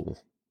pretty cool.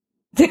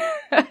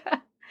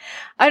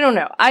 I don't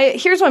know.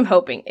 Here's what I'm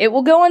hoping. It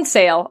will go on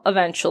sale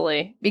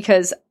eventually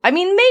because,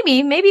 maybe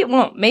it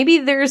won't. Maybe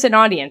there's an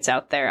audience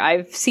out there.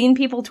 I've seen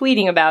people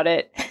tweeting about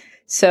it.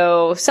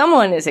 So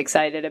someone is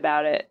excited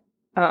about it.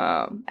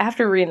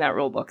 After reading that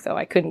rule book, though,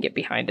 I couldn't get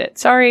behind it.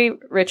 Sorry,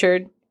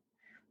 Richard.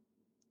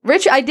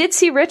 I did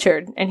see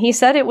Richard, and he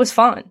said it was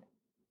fun.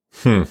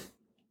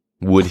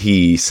 Would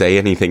he say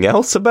anything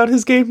else about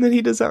his game that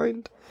he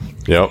designed?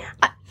 Yep.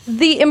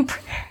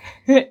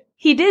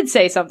 He did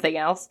say something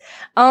else.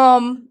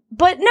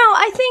 But no,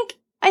 I think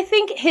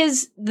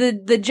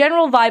the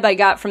general vibe I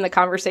got from the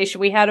conversation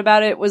we had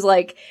about it was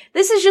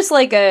this is just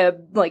a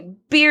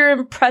beer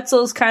and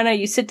pretzels kind of,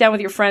 you sit down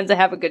with your friends and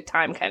have a good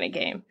time kind of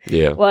game.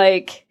 Yeah.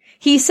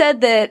 He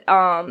said that,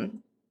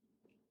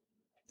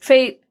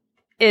 Fate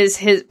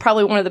is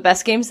probably one of the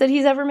best games that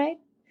he's ever made.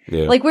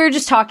 Yeah. We were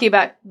just talking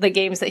about the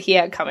games that he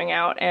had coming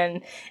out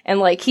and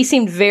he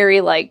seemed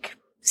very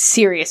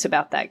serious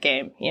about that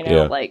game,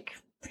 Yeah.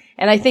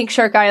 And I think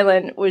Shark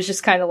Island was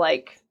just kind of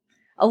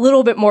a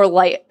little bit more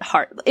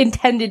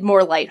intended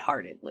more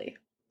lightheartedly.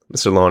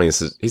 Mr. Lonnie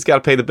says he's got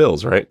to pay the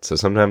bills, right? So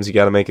sometimes you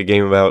got to make a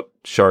game about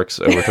sharks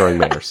overthrowing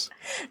mayors.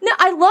 No,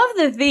 I love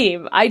the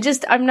theme.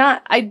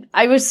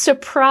 I was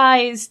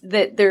surprised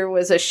that there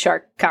was a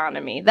shark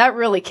economy. That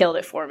really killed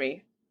it for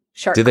me.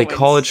 Shark Did they coins.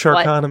 call it shark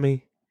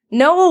economy?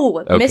 No,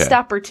 Okay. Missed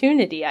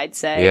opportunity, I'd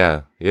say.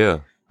 Yeah.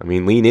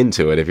 Lean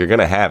into it. If you're going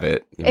to have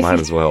it, you might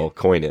as well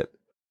coin it.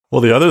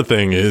 Well, the other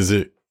thing is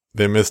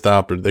they missed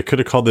they could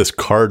have called this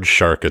card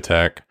shark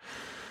attack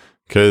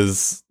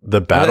because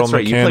the battle that's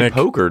right. mechanic. You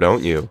play poker,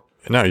 don't you?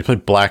 No, you play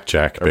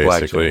blackjack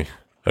basically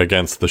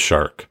against the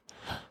shark.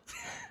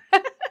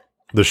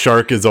 The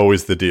shark is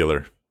always the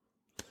dealer.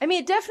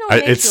 It definitely.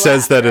 It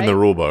says that in the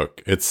rule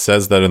book. It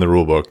says that in the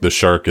rule book. The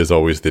shark is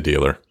always the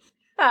dealer.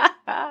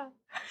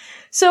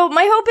 So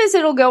my hope is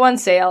it'll go on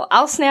sale.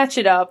 I'll snatch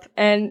it up,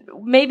 and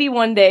maybe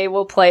one day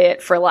we'll play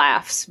it for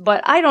laughs.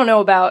 But I don't know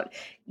about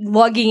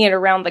lugging it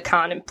around the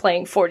con and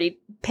paying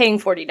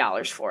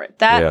 $40 for it.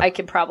 That I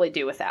could probably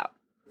do without.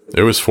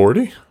 It was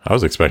 40? I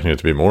was expecting it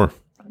to be more.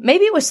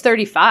 Maybe it was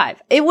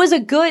 35. It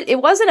wasn't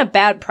a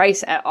bad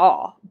price at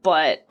all.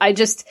 But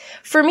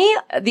for me,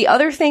 the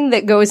other thing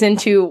that goes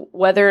into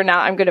whether or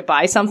not I'm going to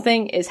buy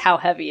something is how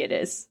heavy it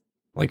is.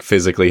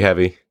 Physically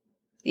heavy?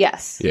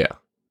 Yes. Yeah.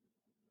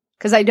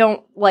 Because I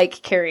don't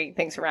like carrying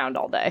things around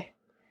all day.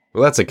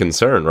 Well, that's a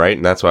concern, right?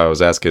 And that's why I was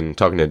talking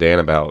to Dan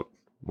about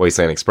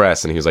Wasteland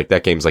Express, and he was like,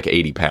 that game's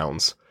 80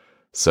 pounds.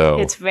 So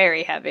it's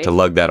very heavy. To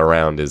lug that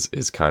around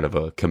is kind of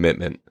a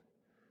commitment.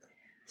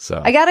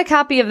 So I got a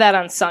copy of that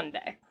on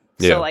Sunday.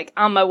 So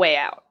on my way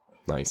out.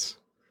 Nice.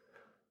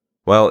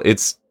 Well,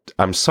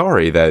 I'm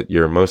sorry that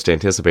your most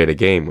anticipated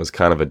game was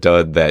kind of a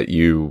dud that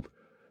you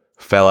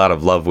fell out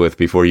of love with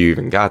before you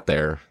even got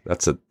there.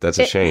 That's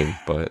a shame,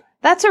 but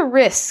that's a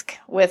risk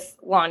with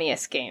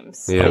Lanius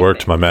games. Yeah. I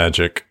worked my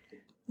magic.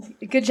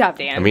 Good job,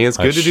 Dan. It's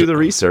good to do the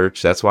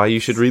research. That's why you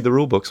should read the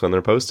rule books when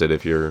they're posted.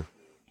 If you're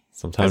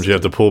sometimes you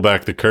have to pull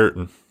back the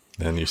curtain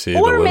and you see the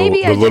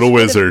the little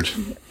wizard.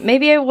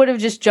 Maybe I would have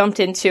just jumped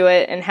into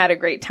it and had a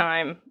great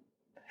time.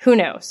 Who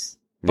knows?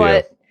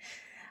 But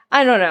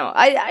I don't know.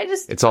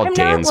 It's all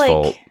Dan's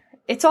fault.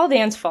 It's all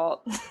Dan's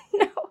fault.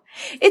 No,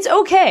 it's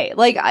okay.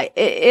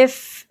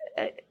 If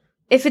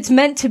it's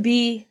meant to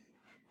be,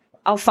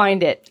 I'll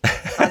find it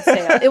on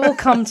sale. It will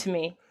come to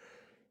me.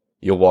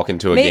 You'll walk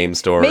into a game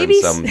store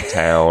in some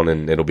town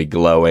and it'll be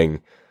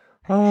glowing.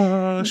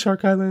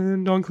 Shark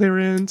Island on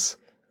clearance.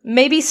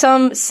 Maybe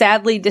some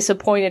sadly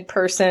disappointed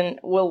person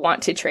will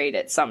want to trade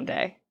it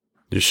someday.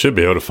 You should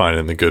be able to find it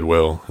in the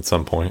Goodwill at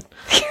some point.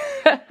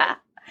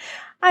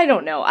 I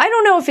don't know. I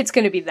don't know if it's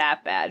going to be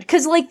that bad.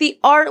 Because, like, the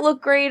art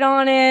looked great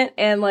on it,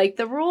 and, like,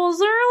 the rules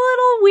are a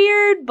little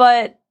weird,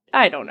 but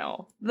I don't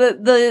know.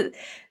 The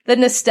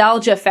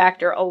nostalgia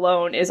factor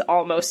alone is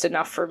almost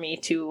enough for me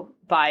to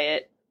buy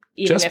it.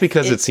 Just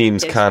because it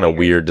seems kind of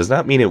weird does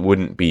not mean it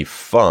wouldn't be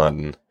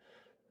fun.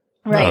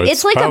 Right. No,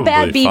 it's like a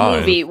bad B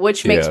movie,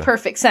 which makes Yeah.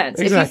 perfect sense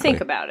if you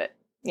think about it.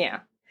 Yeah.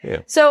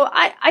 Yeah. So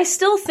I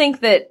still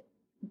think that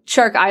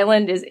Shark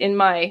Island is in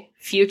my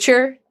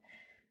future.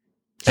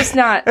 Just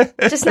not at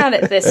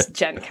this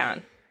Gen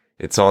Con.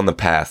 It's on the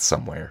path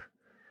somewhere.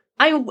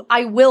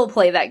 I will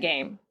play that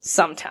game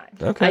sometime.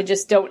 Okay. I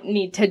just don't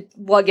need to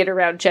lug it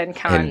around Gen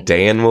Con. And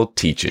Dan will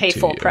teach it pay to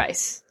full you.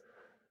 Price.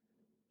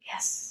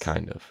 Yes.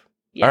 Kind of.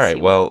 Yes, All right,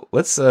 he well,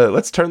 let's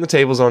turn the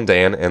tables on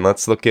Dan, and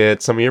let's look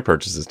at some of your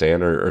purchases,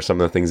 Dan, or some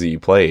of the things that you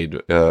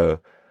played. I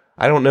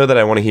don't know that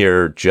I want to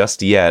hear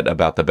just yet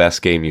about the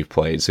best game you've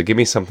played, so give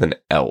me something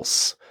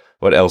else.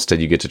 What else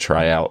did you get to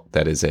try out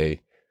that is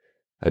a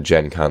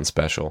Gen Con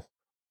special?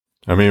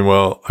 I mean,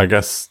 well, I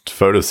guess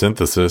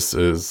photosynthesis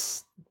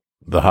is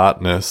the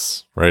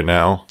hotness right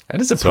now.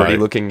 That is a pretty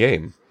looking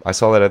game. I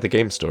saw that at the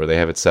game store. They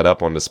have it set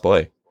up on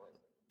display.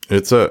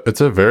 It's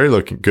a very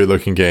good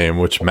looking game,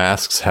 which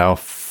masks how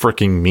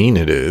freaking mean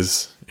it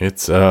is.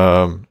 It's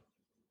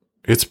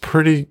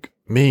pretty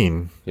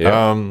mean.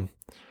 Yeah.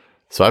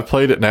 So I've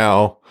played it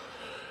now,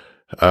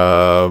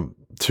 2,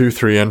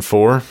 3, and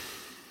 4.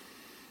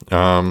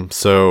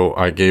 So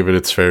I gave it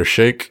its fair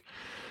shake.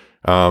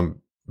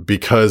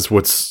 Because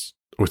what's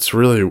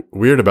really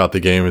weird about the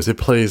game is it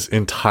plays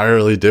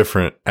entirely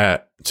different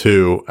at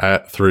 2,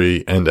 at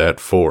 3, and at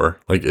 4.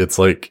 Like, it's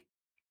like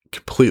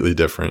completely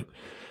different.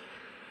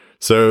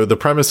 So the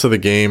premise of the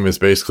game is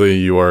basically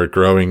you are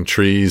growing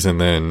trees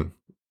and then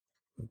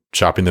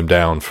chopping them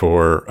down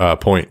for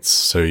points.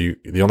 So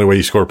the only way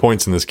you score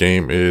points in this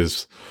game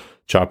is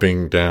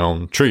chopping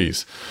down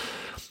trees.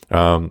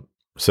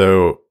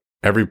 So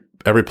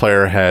every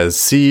player has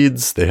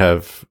seeds,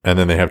 and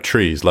then they have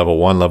trees, level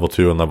 1, level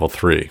 2, and level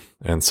 3.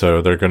 And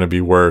so they're going to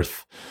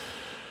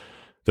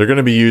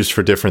be used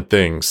for different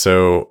things.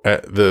 So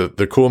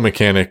the cool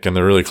mechanic and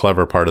the really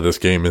clever part of this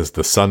game is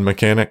the sun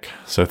mechanic.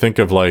 So think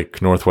of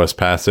like Northwest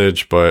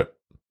Passage, but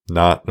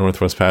not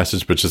Northwest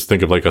Passage, but just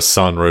think of like a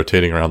sun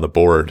rotating around the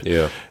board.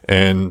 Yeah.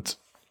 And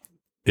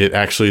it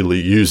actually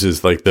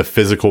uses like the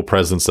physical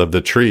presence of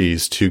the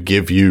trees to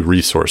give you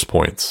resource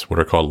points, what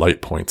are called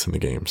light points in the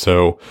game.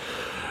 So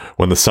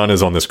when the sun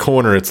is on this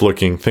corner, it's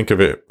looking, think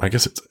of it, I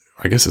guess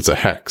it's a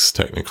hex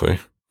technically.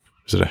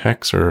 Is it a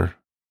hex or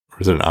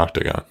is it an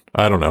octagon?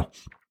 I don't know.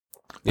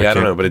 Yeah, I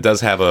don't know, but it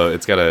does have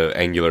it's got an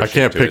angular I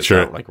can't picture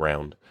it. It's not like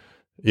round.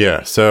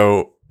 Yeah,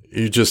 so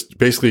you just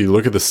basically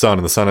look at the sun,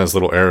 and the sun has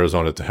little arrows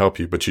on it to help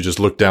you, but you just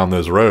look down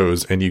those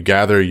rows and you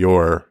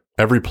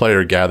every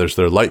player gathers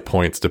their light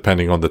points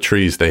depending on the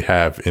trees they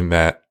have in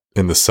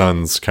the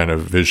sun's kind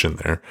of vision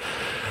there.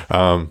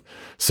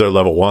 So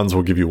level 1s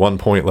will give you 1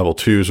 point, level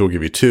 2s will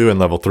give you 2, and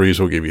level 3s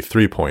will give you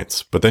 3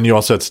 points. But then you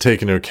also have to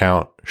take into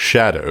account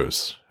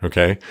shadows,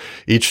 okay?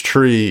 Each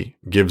tree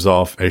gives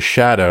off a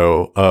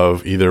shadow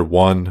of either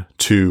 1,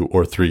 2,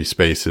 or 3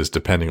 spaces,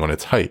 depending on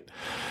its height.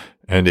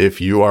 And if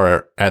you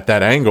are at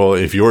that angle,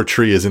 if your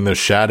tree is in the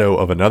shadow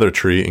of another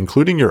tree,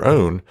 including your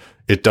own,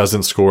 it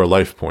doesn't score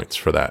life points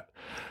for that.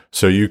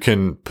 So you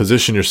can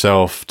position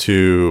yourself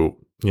to,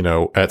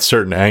 at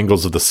certain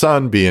angles of the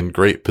sun, be in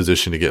great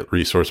position to get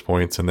resource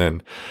points. And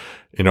then,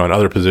 in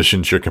other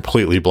positions, you're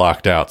completely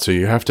blocked out. So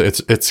you have to,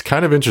 it's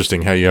kind of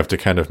interesting how you have to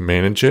kind of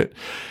manage it.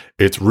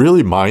 It's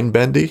really mind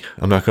bendy.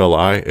 I'm not going to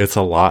lie. It's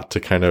a lot to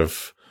kind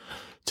of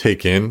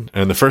take in.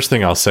 And the first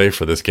thing I'll say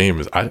for this game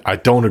is I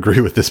don't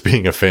agree with this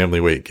being a family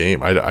weight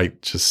game. I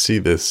just see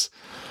this,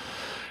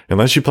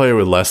 unless you play it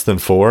with less than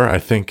 4, I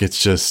think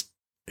it's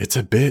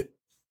a bit,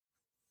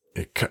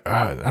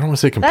 I don't want to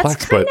say complex,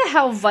 that's kind but of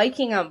how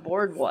Viking on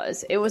Board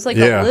was. It was like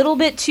a little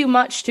bit too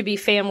much to be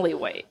family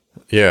weight.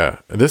 Yeah,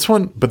 this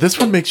one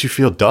makes you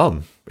feel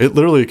dumb. It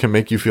literally can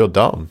make you feel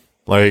dumb.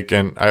 Like,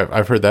 and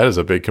I've heard that as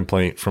a big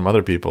complaint from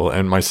other people,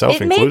 and myself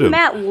included. It made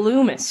Matt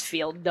Loomis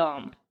feel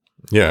dumb.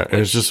 Yeah, it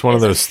was just one of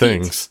those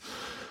things.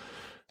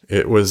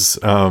 It was,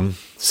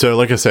 so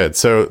like I said,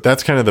 so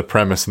that's kind of the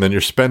premise, and then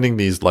you're spending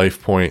these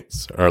life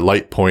points or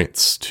light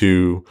points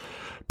to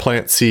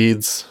plant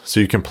seeds. So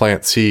you can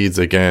plant seeds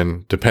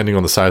again, depending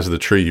on the size of the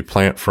tree you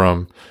plant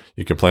from.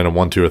 You can plant them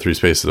 1, 2, or 3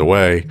 spaces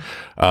away.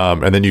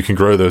 And then you can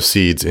grow those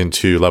seeds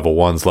into level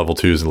 1s, level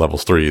 2s, and level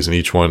 3s. And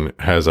each one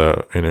has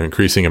an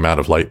increasing amount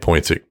of light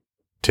points it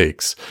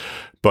takes.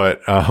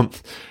 But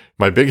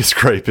my biggest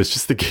gripe is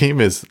just the game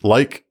is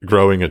like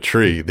growing a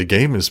tree. The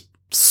game is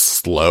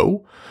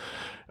slow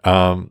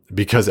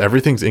because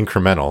everything's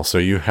incremental. So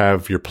you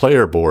have your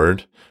player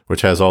board,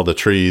 which has all the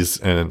trees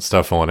and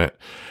stuff on it.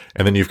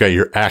 And then you've got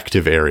your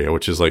active area,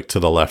 which is like to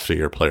the left of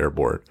your player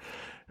board.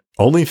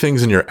 Only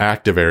things in your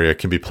active area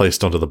can be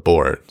placed onto the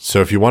board.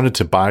 So if you wanted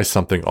to buy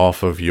something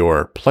off of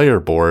your player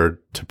board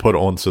to put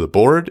onto the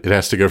board, it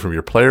has to go from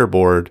your player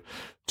board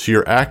to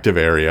your active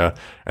area,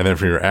 and then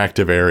from your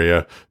active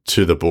area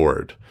to the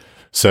board.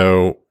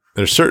 So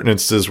there's certain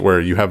instances where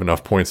you have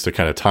enough points to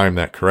kind of time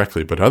that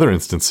correctly, but other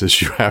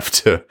instances you have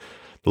to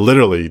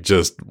literally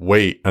just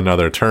wait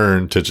another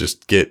turn to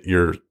just get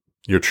your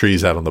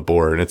trees out on the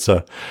board. And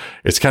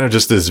it's kind of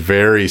just this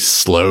very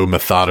slow,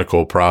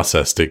 methodical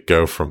process to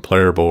go from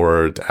player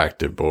board to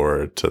active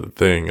board to the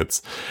thing.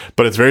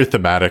 But it's very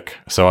thematic.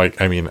 So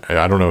I mean,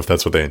 I don't know if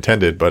that's what they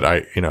intended, but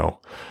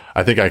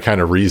I think I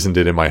kind of reasoned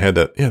it in my head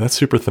that, yeah, that's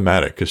super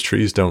thematic because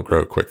trees don't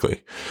grow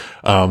quickly.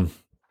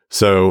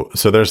 So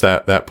there's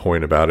that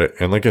point about it.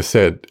 And like I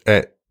said,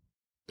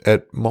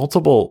 at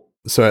multiple,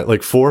 so at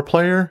like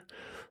 4-player,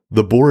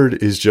 the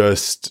board is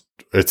just,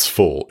 it's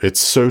full. It's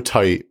so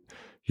tight.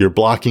 You're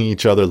blocking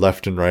each other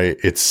left and right.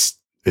 It's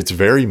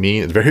very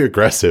mean. It's very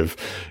aggressive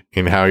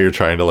in how you're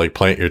trying to like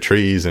plant your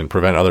trees and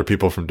prevent other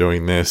people from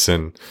doing this.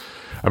 And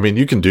I mean,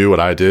 you can do what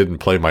I did and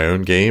play my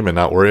own game and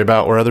not worry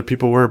about where other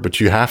people were, but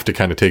you have to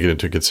kind of take it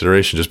into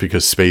consideration just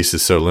because space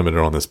is so limited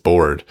on this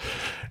board.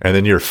 And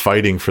then you're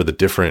fighting for the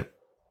different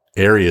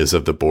areas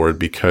of the board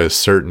because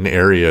certain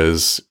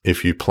areas,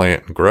 if you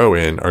plant and grow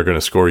in, are going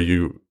to score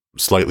you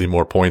slightly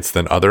more points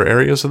than other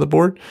areas of the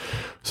board.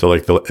 So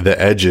like the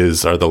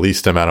edges are the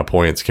least amount of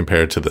points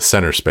compared to the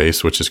center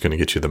space, which is going to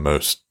get you the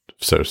most.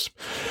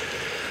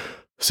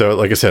 So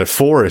like I said, at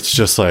 4, it's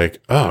just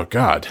like, oh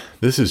God,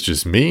 this is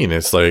just mean.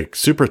 It's like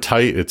super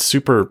tight. It's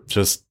super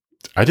just,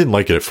 I didn't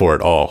like it at 4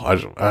 at all.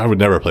 I would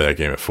never play that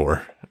game at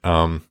 4.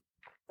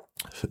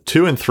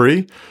 2 and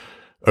 3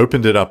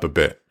 opened it up a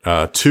bit.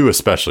 2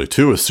 especially.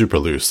 2 was super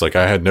loose. Like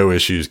I had no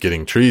issues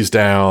getting trees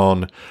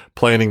down,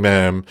 planting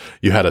them.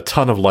 You had a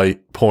ton of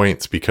light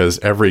points because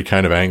every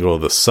kind of angle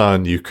of the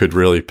sun, you could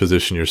really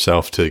position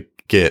yourself to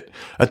get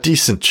a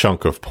decent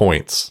chunk of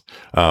points.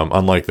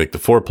 Unlike like the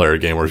 4-player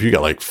game where if you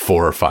got like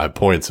 4 or 5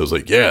 points, it was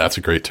like, yeah, that's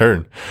a great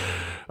turn.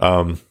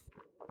 And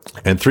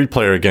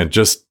 3-player again,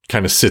 just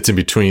kind of sits in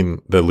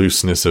between the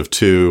looseness of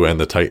 2 and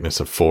the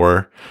tightness of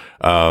 4.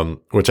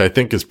 Which I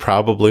think is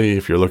probably,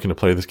 if you're looking to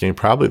play this game,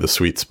 probably the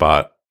sweet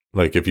spot.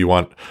 Like if you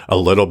want a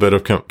little bit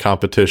of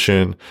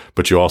competition,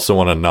 but you also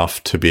want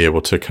enough to be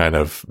able to kind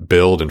of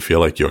build and feel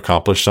like you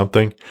accomplished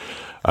something.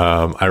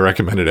 I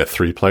recommend it at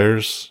 3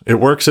 players. It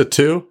works at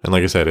 2. And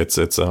like I said,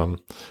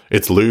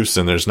 it's loose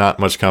and there's not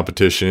much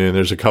competition.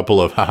 There's a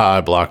couple of, haha,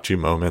 I blocked you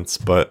moments,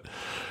 but,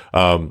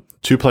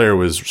 2-player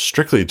was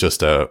strictly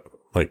just a,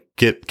 like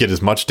get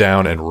as much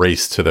down and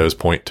race to those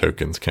point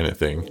tokens kind of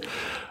thing.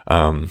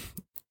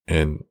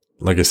 And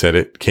like I said,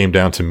 it came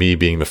down to me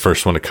being the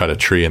first one to cut a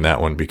tree in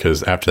that one,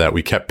 because after that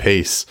we kept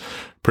pace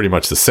pretty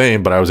much the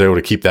same, but I was able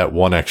to keep that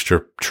one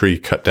extra tree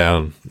cut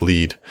down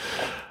lead,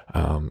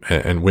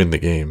 and win the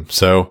game.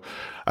 So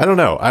I don't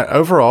know.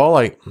 Overall,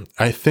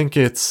 I think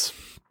it's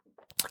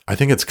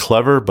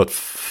clever, but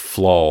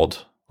flawed.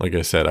 Like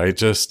I said, it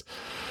just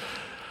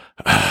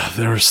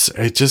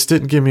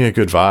didn't give me a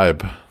good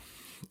vibe.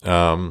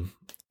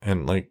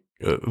 And like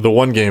the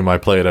one game I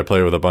played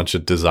with a bunch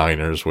of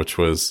designers, which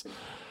was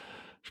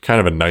kind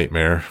of a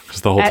nightmare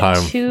because the whole time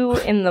at 2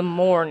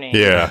 a.m.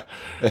 Yeah.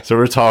 So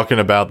we're talking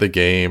about the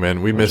game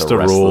and we missed a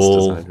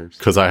rule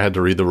because I had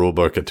to read the rule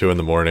book at 2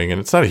 a.m. and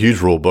it's not a huge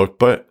rule book,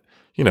 but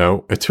you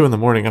know, at 2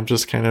 a.m, I'm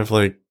just kind of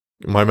like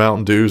my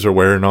Mountain Dews are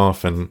wearing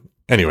off. And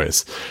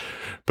anyways,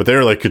 but they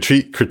were like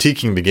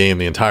critiquing the game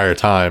the entire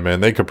time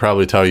and they could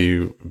probably tell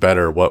you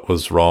better what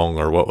was wrong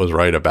or what was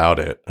right about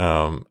it.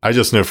 I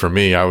just know for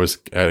me, I was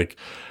like,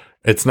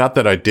 it's not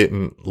that I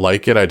didn't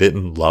like it. I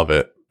didn't love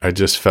it. I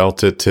just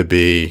felt it to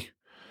be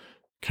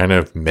kind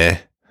of meh.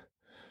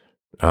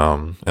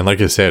 And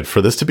like I said,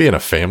 for this to be in a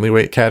family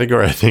weight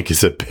category, I think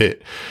is a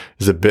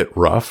bit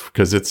rough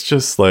because it's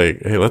just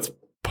like, hey, let's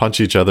punch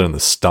each other in the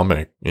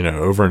stomach, you know,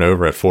 over and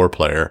over at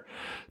 4-player,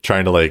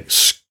 trying to like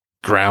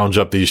scrounge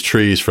up these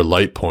trees for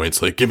light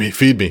points. Like,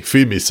 feed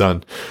me,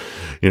 son.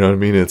 You know what I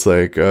mean? It's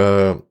like,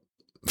 so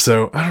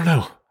I don't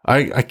know.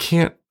 I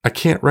can't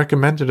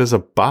recommend it as a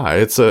buy.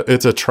 It's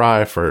a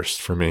try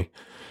first for me.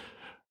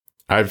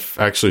 I've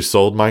actually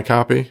sold my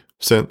copy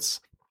since,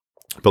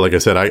 but like I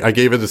said, I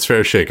gave it its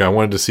fair shake. I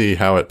wanted to see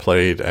how it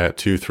played at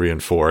 2, 3,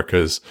 and 4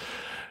 because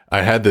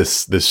I had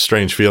this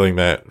strange feeling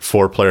that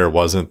 4-player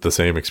wasn't the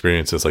same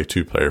experience as like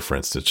 2-player, for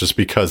instance, just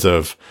because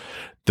of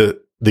the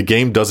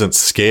game doesn't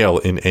scale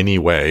in any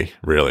way,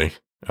 really.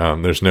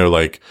 There's no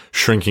like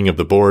shrinking of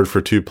the board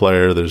for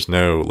 2-player. There's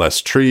no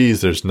less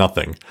trees. There's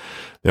nothing.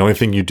 The only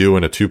thing you do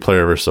in a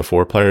 2-player versus a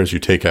 4-player is you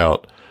take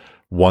out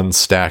one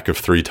stack of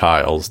 3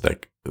 tiles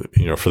that,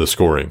 you know, for the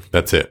scoring.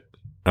 That's it.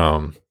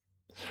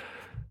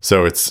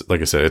 So it's,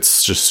 like I said,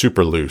 it's just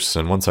super loose.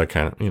 And once I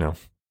kind of, you know,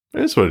 it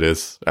is what it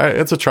is.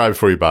 It's a try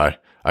before you buy.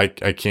 I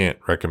can't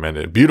recommend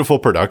it. Beautiful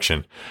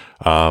production.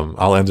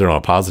 I'll end it on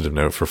a positive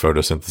note for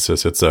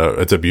Photosynthesis.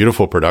 It's a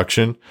beautiful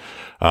production.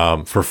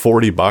 For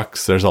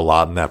 $40, there's a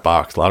lot in that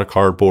box, a lot of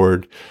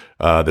cardboard.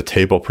 The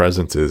table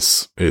presence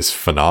is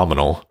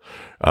phenomenal.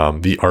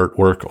 The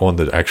artwork on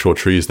the actual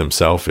trees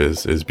themselves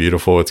is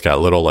beautiful. It's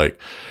got little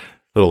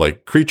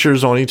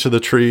creatures on each of the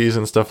trees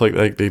and stuff like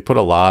that. They put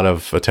a lot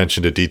of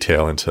attention to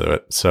detail into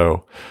it.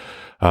 So,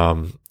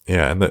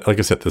 Yeah, and like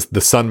I said,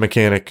 the sun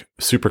mechanic,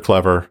 super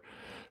clever.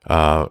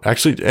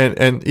 Actually,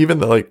 and even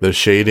the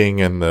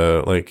shading and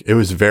it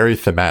was very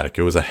thematic.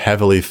 It was a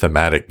heavily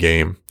thematic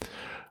game.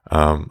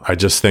 I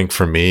just think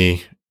for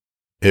me,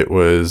 it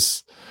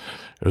was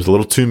a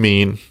little too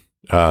mean,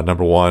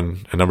 number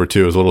one, and number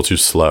two, it was a little too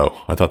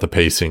slow. I thought the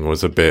pacing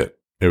was it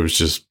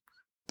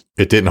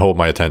didn't hold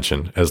my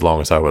attention as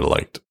long as I would have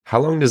liked. How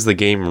long does the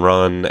game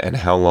run, and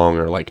how long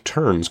are like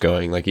turns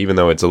going? Like, even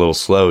though it's a little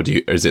slow,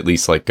 is it at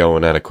least like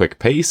going at a quick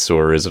pace,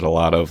 or is it a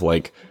lot of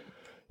like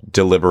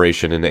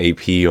deliberation in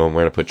AP on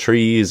where to put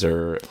trees,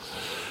 or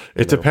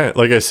it depends.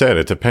 Like I said,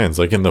 it depends.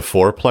 Like in the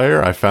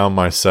 4-player, I found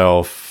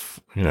myself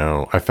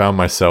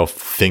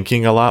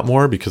thinking a lot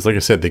more because, like I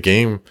said, the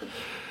game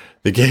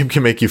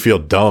can make you feel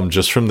dumb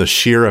just from the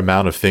sheer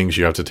amount of things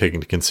you have to take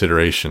into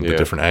consideration. The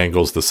different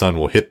angles the sun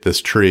will hit this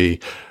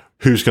tree,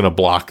 who's going to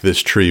block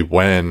this tree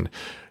when,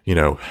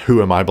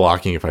 who am I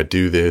blocking if I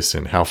do this,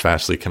 and how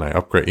fastly can I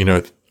upgrade?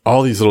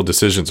 All these little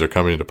decisions are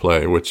coming into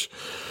play, which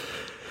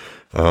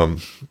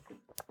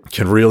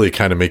can really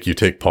kind of make you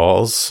take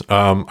pause.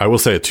 I will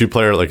say a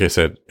 2-player, like I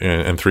said,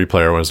 and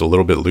 3-player was a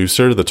little bit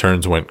looser. The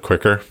turns went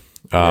quicker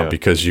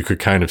because you could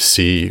kind of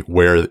see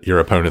where your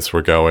opponents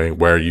were going,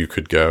 where you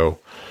could go.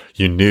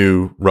 You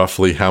knew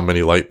roughly how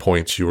many light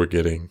points you were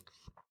getting.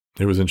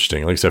 It was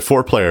interesting. Like I said,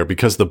 4-player,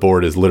 because the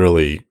board is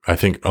literally, I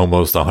think,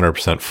 almost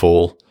 100%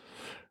 full.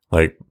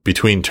 Like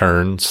between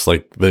turns,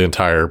 like the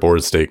entire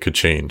board state could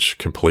change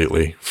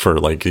completely for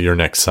like your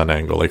next sun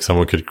angle. Like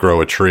someone could grow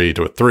a tree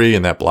to a 3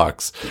 and that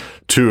blocks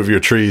 2 of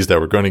your trees that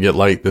were going to get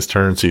light this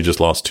turn. So you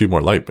just lost 2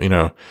 more light,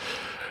 Yeah.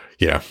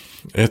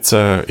 It's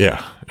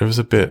it was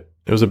a bit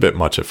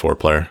much at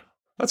 4-player.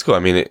 That's cool. I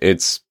mean,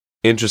 it's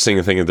interesting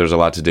to think that there's a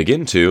lot to dig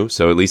into.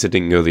 So at least it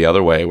didn't go the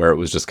other way where it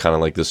was just kind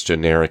of like this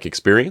generic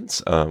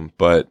experience.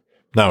 But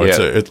no, like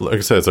I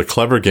said, it's a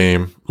clever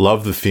game.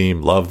 Love the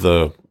theme, love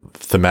the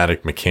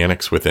thematic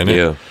mechanics within it.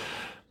 Yeah.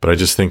 But I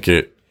just think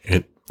it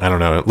I don't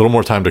know, a little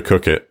more time to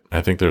cook it.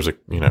 I think there's it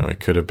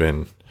could have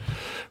been,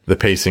 the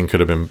pacing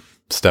could have been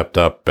stepped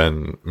up,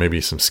 and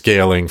maybe some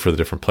scaling for the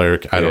different player.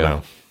 I don't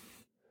know.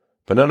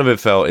 But none of it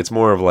felt, it's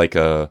more of like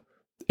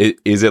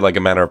is it like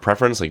a matter of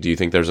preference? Like, do you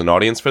think there's an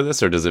audience for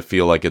this, or does it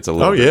feel like it's a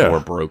little bit more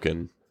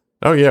broken?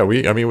 Oh yeah.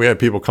 We had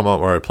people come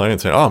up where I played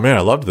and say, "Oh man,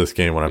 I loved this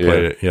game when I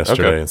played it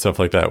yesterday," and stuff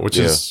like that, which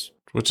is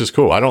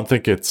cool. I don't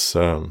think it's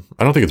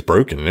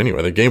broken in any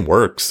way. The game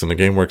works, and the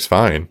game works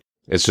fine.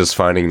 It's just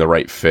finding the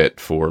right fit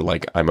for,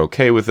 like, I'm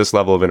okay with this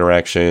level of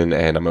interaction,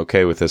 and I'm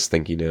okay with this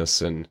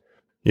thinkiness, and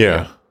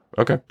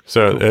okay.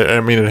 So cool.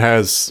 I mean,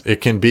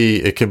 it can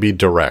be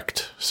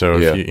direct. So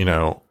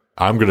if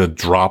I'm gonna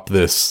drop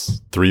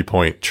this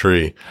 3-point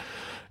tree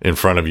in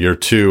front of your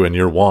 2 and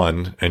your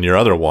 1 and your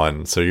other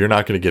 1. So you're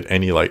not going to get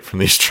any light from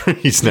these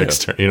trees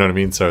next turn. You know what I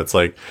mean? So it's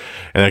like,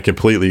 and that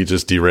completely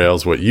just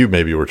derails what you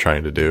maybe were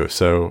trying to do.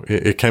 So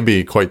it can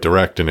be quite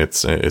direct in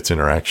its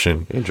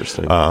interaction.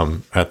 Interesting.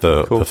 At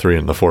the 3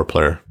 and the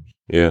 4-player.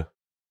 Yeah.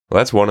 Well,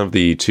 that's one of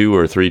the 2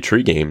 or 3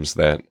 tree games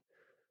that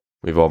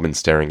we've all been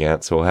staring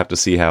at. So we'll have to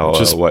see how,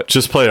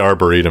 just play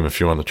Arboretum if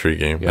you want the tree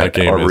game. That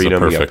game Arboretum, is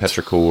perfect. You got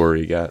Petrichor,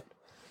 you got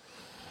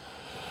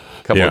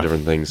a couple of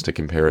different things to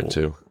compare it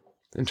to.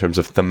 In terms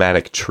of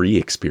thematic tree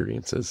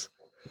experiences.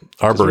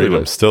 Arboretum,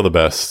 really still the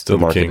best. Still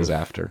the king. Is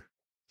after.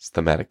 It's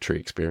thematic tree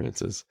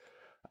experiences.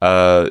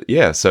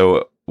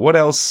 So what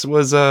else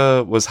was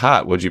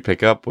hot? What'd you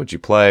pick up? What'd you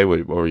play?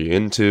 What were you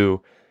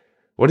into?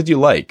 What did you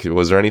like?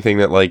 Was there anything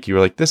that, like, you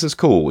were like, this is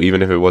cool,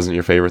 even if it wasn't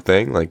your favorite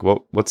thing? Like,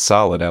 what's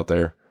solid out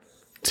there?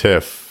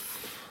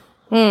 Tiff.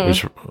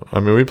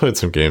 We played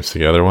some games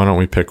together. Why don't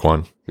we pick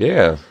one?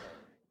 Yeah.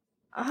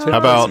 How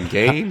about some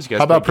games?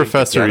 How about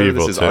Professor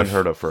Evil? This is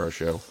unheard of for our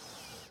show.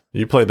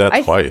 You played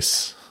that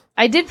twice.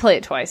 I did play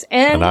it twice.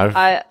 And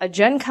a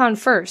Gen Con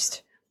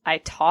first, I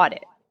taught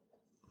it.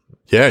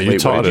 Yeah, you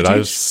taught it. I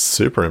was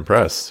super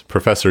impressed.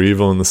 Professor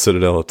Evil in the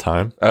Citadel of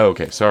Time. Oh,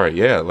 okay. Sorry.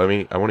 Yeah,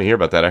 I want to hear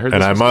about that. I heard.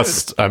 And I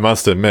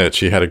must admit,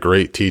 she had a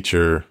great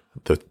teacher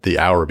the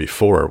hour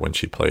before when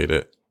she played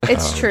it.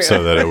 It's true.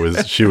 So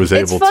that she was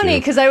able to. It's funny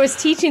because I was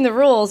teaching the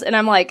rules, and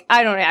I'm like,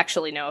 I don't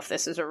actually know if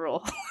this is a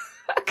rule.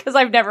 Because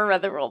I've never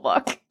read the rule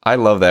book. I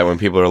love that when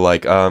people are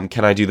like,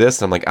 can I do this?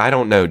 And I'm like, I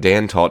don't know.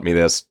 Dan taught me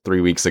this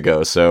 3 weeks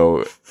ago,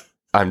 so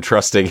I'm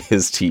trusting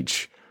his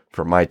teach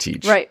for my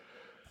teach. Right.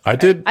 I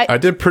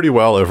did pretty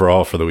well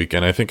overall for the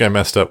weekend. I think I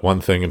messed up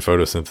one thing in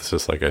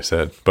photosynthesis, like I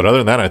said. But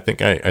other than that, I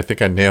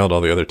think I nailed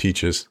all the other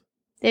teaches.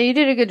 Yeah, you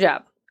did a good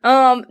job.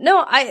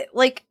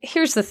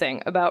 Here's the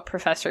thing about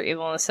Professor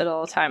Evil in the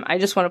Citadel of Time. I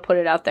just want to put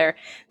it out there.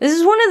 This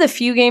is one of the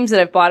few games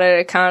that I've bought at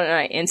a con and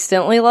I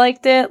instantly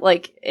liked it.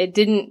 Like, it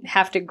didn't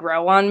have to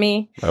grow on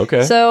me.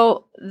 Okay.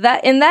 So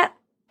that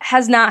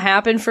has not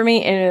happened for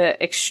me in an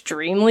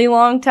extremely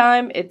long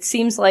time. It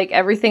seems like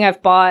everything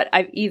I've bought,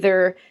 I've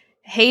either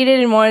hated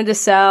and wanted to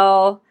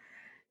sell,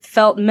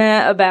 felt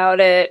meh about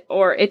it,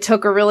 or it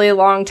took a really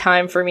long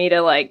time for me to,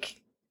 like,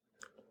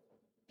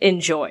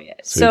 enjoy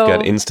it. So you've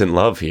got instant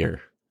love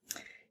here.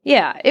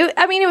 Yeah,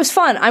 it was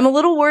fun. I'm a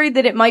little worried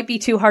that it might be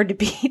too hard to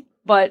beat,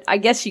 but I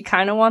guess you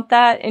kind of want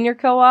that in your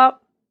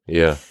co-op.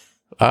 Yeah.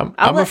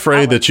 I'm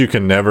afraid that you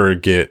can never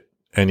get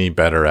any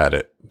better at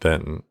it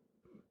than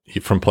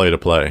from play to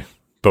play.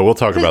 But we'll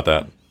talk about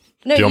that.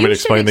 No, do you want me to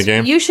explain the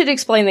game? You should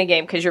explain the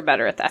game because you're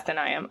better at that than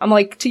I am. I'm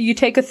like, you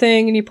take a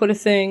thing and you put a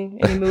thing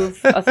and you move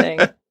a thing.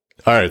 All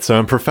right, so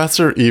in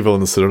Professor Evil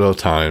in the Citadel of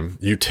Time,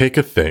 you take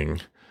a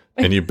thing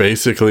and you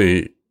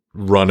basically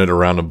run it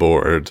around a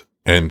board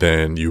and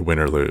then you win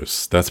or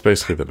lose. That's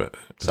basically the bit.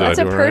 That's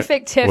a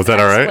perfect tip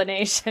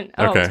explanation.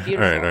 Right? Oh, okay, it's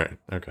beautiful. all right.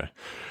 Okay.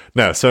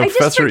 No, so I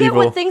Professor just forget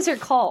Evil, what things are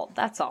called.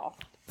 That's all.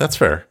 That's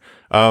fair.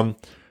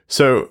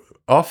 So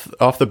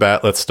off the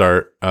bat, let's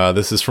start.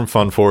 This is from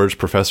FunForge,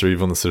 Professor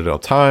Evil in the Citadel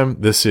of Time.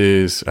 This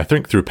is, I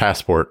think, through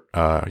Passport.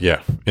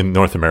 In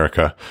North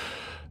America.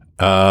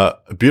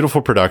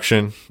 Beautiful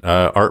production.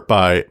 Art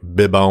by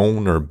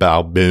Baboon.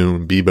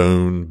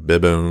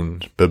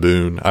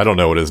 I don't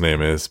know what his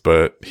name is,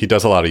 but he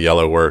does a lot of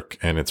yellow work,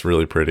 and it's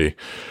really pretty.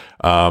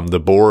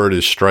 The board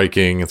is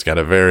striking. It's got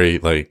a very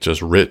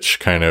just rich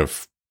kind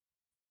of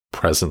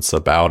presence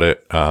about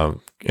it.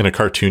 In a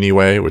cartoony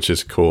way, which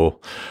is cool.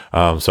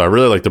 So I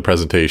really like the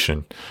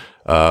presentation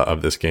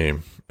of this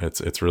game.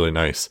 It's really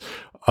nice.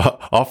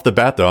 Off the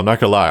bat, though, I'm not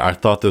gonna lie. I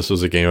thought this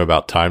was a game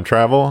about time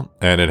travel,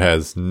 and it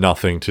has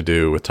nothing to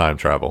do with time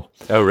travel.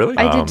 Oh, really?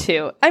 I did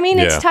too. I mean,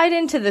 it's tied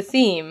into the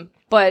theme,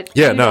 but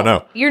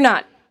no. You're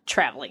not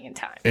traveling in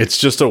time. It's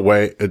just a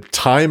way.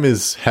 Time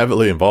is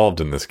heavily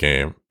involved in this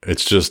game.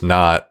 It's just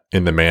not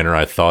in the manner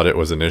I thought it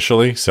was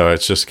initially. So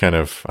it's just kind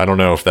of, I don't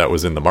know if that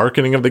was in the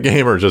marketing of the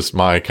game or just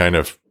my kind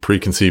of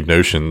preconceived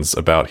notions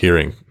about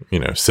hearing,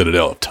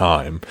 Citadel of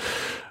Time,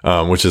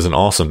 which is an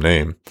awesome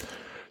name.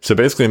 So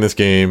basically in this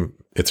game,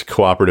 it's a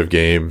cooperative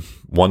game,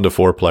 1 to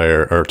 4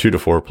 player or 2 to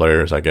 4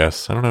 players, I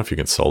guess. I don't know if you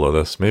can solo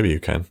this. Maybe you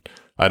can.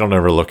 I don't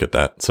ever look at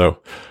that. So,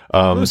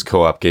 most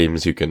co-op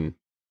games, you can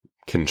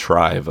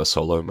contrive a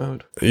solo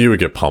mode. You would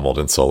get pummeled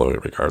in solo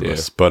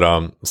regardless. Yeah.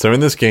 But, so in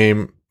this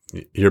game,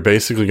 you're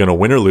basically going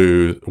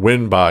to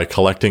win by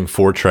collecting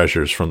 4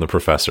 treasures from the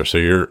professor. So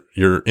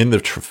you're in the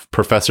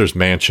professor's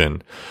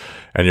mansion,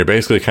 and you're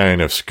basically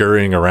kind of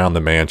scurrying around the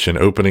mansion,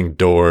 opening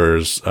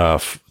doors,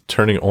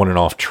 turning on and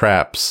off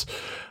traps,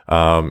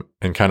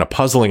 and kind of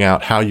puzzling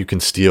out how you can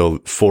steal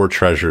 4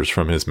 treasures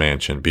from his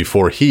mansion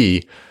before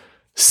he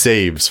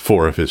saves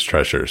 4 of his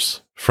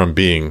treasures from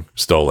being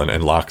stolen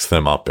and locks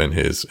them up in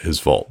his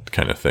vault,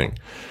 kind of thing.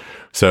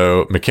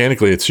 So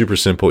mechanically, it's super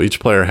simple.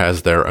 Each player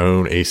has their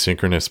own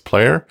asynchronous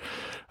player.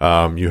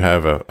 You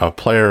have a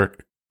player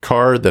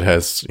card that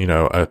has,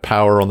 a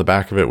power on the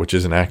back of it, which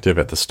isn't active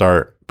at the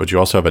start, but you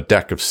also have a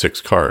deck of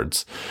 6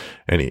 cards,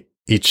 and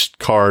each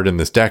card in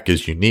this deck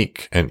is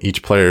unique, and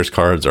each player's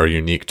cards are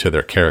unique to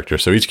their character.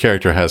 So each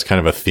character has kind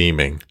of a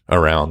theming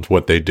around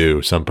what they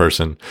do. Some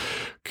person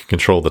can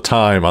control the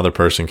time, other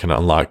person can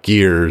unlock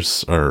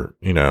gears, or,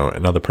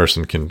 another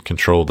person can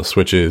control the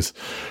switches,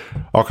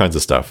 all kinds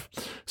of stuff.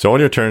 So on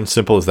your turn,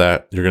 simple as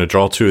that, you're going to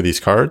draw 2 of these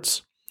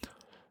cards,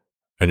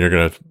 and you're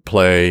going to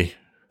play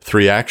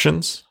 3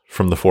 actions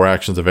from the 4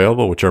 actions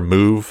available, which are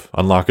move,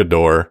 unlock a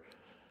door,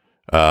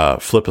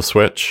 flip a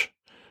switch,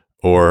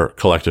 or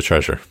collect a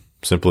treasure.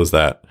 Simple as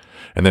that.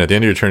 And then at the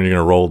end of your turn, you're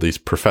going to roll these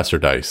professor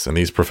dice. And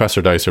these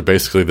professor dice are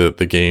basically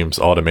the game's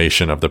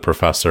automation of the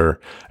professor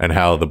and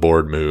how the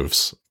board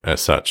moves as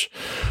such.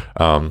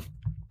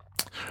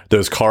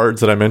 Those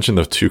cards that I mentioned,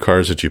 the 2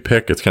 cards that you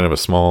pick, it's kind of a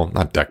small,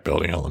 not deck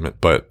building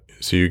element, but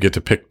so you get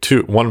to pick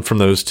 1 from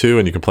those 2,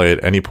 and you can play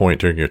at any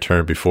point during your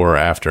turn before or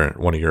after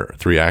one of your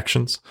 3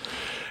 actions.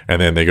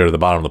 And then they go to the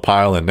bottom of the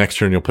pile, and next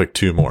turn you'll pick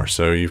 2 more.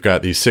 So you've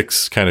got these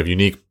 6 kind of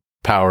unique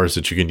powers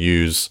that you can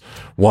use,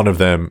 one of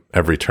them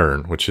every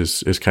turn, which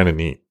is kind of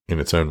neat in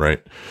its own right.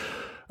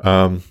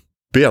 But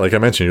yeah, like I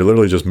mentioned, you're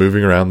literally just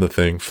moving around the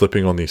thing,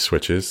 flipping on these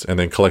switches, and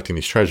then collecting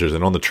these treasures.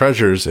 And on the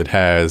treasures,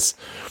 there's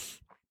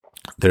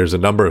a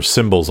number of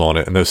symbols on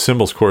it, and those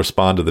symbols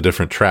correspond to the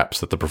different traps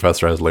that the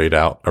professor has laid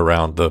out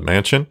around the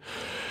mansion.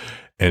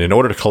 And in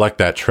order to collect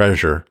that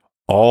treasure,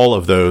 all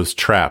of those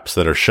traps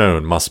that are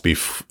shown must be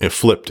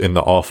flipped in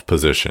the off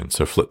position,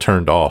 so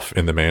turned off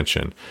in the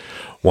mansion.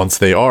 Once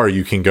they are,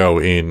 you can go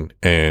in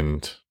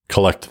and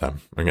collect them.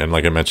 Again,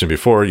 like I mentioned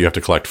before, you have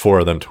to collect 4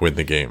 of them to win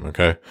the game,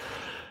 okay?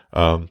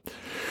 So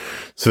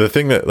the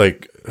thing that,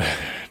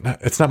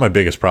 it's not my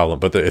biggest problem,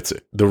 but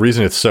the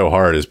reason it's so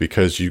hard is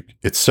because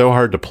it's so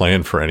hard to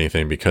plan for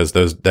anything because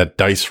that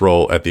dice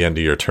roll at the end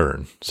of your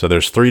turn. So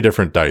there's 3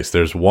 different dice.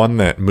 There's one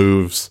that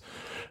moves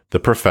the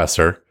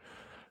professor,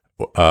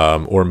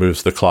 or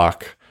moves the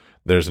clock.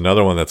 There's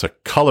another one that's a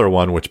color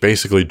one, which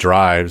basically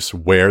drives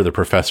where the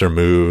professor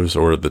moves,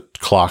 or the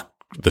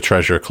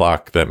treasure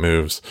clock that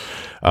moves.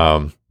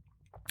 And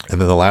then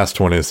the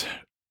last one is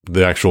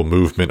the actual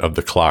movement of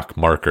the clock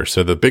marker.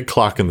 So the big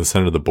clock in the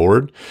center of the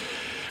board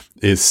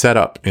is set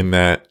up in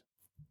that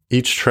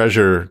each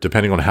treasure,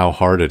 depending on how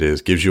hard it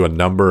is, gives you a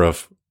number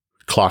of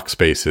clock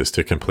spaces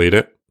to complete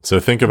it. So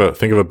think of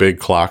a big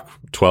clock,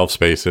 12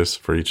 spaces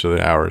for each of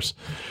the hours.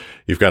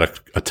 You've got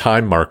a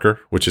time marker,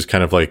 which is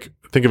kind of like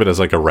think of it as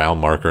like a round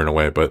marker in a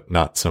way, but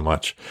not so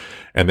much.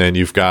 And then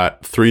you've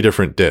got 3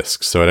 different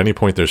discs. So at any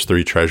point, there's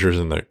 3 treasures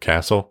in the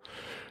castle.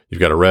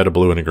 You've got a red, a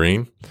blue, and a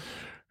green.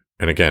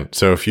 And again,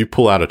 so if you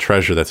pull out a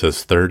treasure that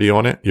says 30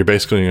 on it, you're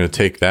basically going to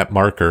take that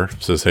marker,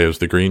 so say it was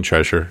the green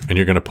treasure, and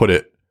you're going to put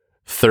it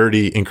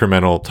 30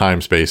 incremental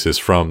time spaces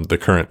from the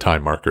current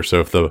time marker. So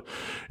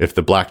if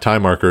the black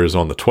time marker is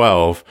on the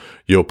 12,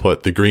 you'll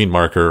put the green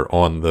marker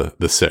on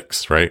the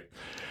 6, right?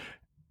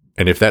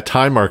 And if that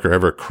time marker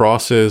ever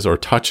crosses or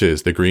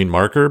touches the green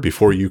marker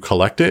before you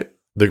collect it,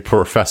 the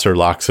professor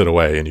locks it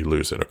away and you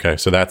lose it. Okay.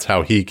 So that's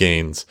how he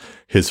gains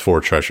his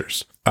 4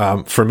 treasures.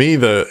 For me,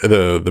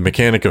 the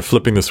mechanic of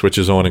flipping the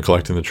switches on and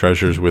collecting the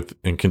treasures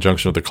in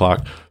conjunction with the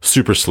clock,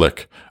 super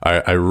slick.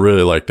 I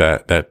really like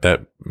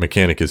that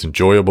mechanic is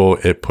enjoyable.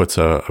 It puts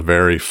a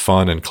very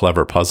fun and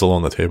clever puzzle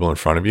on the table in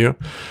front of you.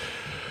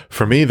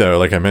 For me, though,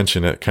 like I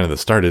mentioned at kind of the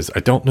start, is I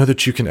don't know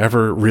that you can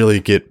ever really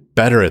get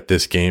better at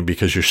this game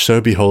because you're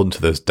so beholden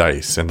to those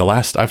dice. And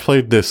I've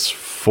played this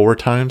 4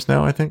 times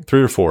now, I think,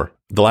 3 or 4.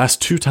 The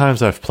last 2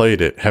 times I've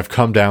played it have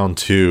come down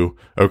to,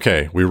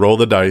 okay, we roll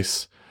the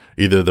dice.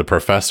 Either the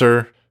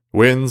professor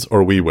wins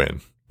or we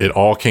win. It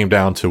all came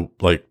down to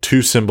like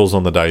 2 symbols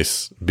on the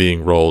dice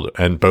being rolled.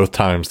 And both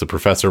times the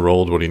professor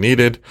rolled what he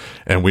needed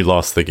and we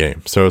lost the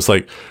game. So it's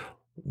like,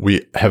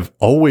 we have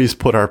always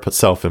put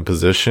ourselves in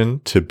position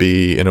to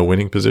be in a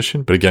winning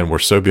position. But again, we're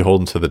so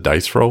beholden to the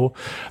dice roll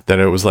that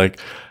it was like,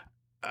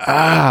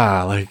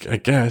 I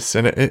guess.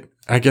 And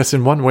I guess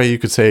in one way you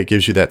could say it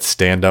gives you that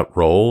stand up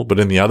roll, but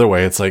in the other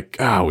way, it's like,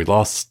 we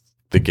lost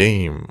the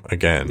game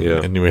again.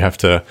 Yeah. And we have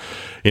to,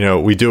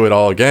 we do it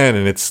all again.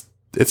 And it's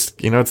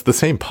the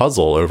same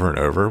puzzle over and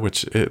over,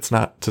 which it's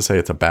not to say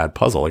it's a bad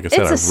puzzle. Like I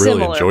said, I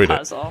really enjoyed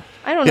puzzle. it.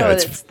 I don't know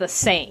that it's the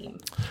same.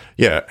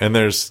 Yeah. And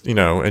there's,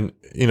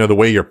 the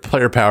way your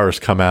player powers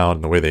come out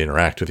and the way they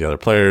interact with the other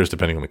players,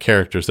 depending on the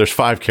characters. There's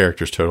 5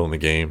 characters total in the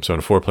game. So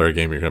in a 4-player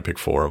game, you're going to pick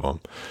 4 of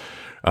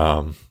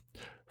them.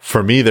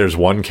 For me, there's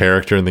one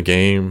character in the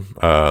game,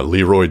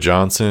 Leroy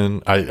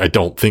Johnson. I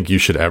don't think you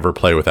should ever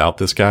play without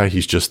this guy.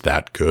 He's just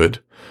that good.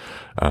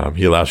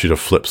 He allows you to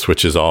flip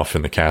switches off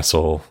in the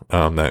castle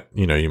that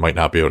you might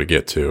not be able to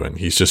get to, and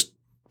he's just,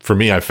 for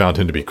me, I found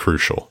him to be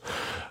crucial.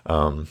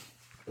 And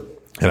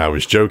I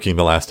was joking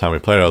the last time we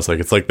played. I was like,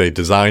 it's like they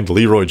designed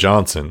Leroy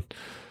Johnson,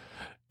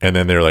 and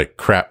then they're like,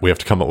 crap, we have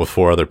to come up with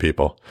 4 other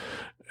people.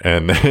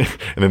 And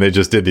then they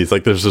just did these.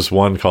 Like, there's this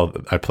one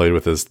called I played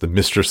with as the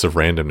Mistress of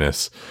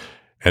Randomness.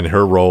 And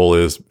her role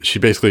is she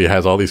basically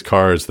has all these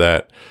cards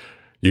that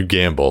you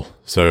gamble.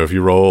 So if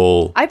you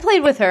roll, I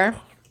played with her.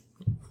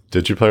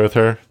 Did you play with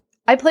her?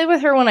 I played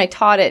with her when I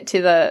taught it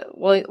to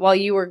while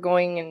you were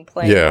going and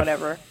playing or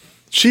whatever.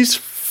 She's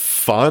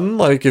fun.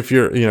 Like if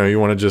you're, you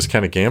want to just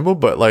kind of gamble,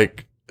 but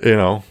like,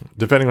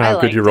 depending on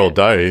how good you roll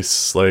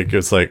dice, like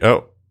it's like,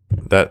 oh,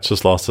 that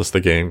just lost us the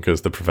game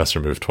because the professor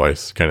moved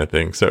twice kind of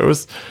thing. So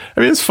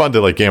it's fun to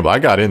like gamble. I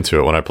got into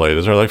it when I played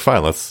it. They're like,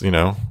 fine, let's,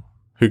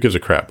 who gives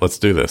a crap? Let's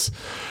do this.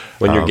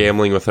 When you're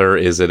gambling with her,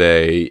 is it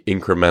a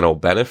incremental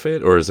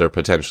benefit or is there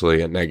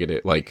potentially a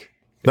negative?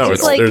 No,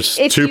 there's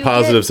 2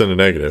 positives and a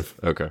negative.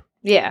 Okay.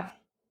 Yeah.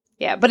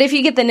 Yeah. But if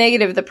you get the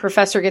negative, the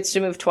professor gets to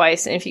move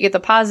twice. And if you get the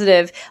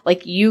positive,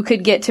 like you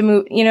could get to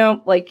move,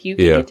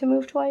 get to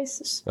move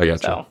twice. I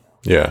gotcha. So.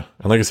 Yeah.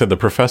 And like I said, the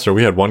professor,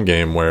 we had one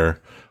game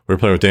where we were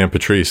playing with Dan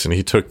Patrice and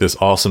he took this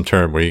awesome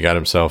turn where he got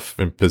himself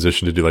in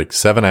position to do like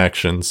 7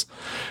 actions.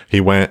 He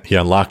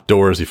unlocked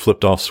doors, he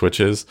flipped off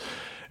switches.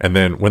 And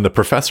then when the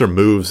professor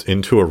moves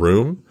into a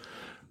room,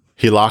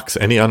 he locks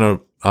any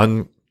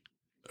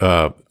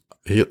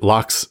he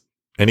locks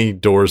any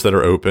doors that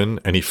are open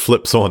and he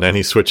flips on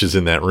any switches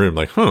in that room.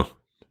 Like,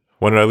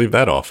 when did I leave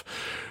that off?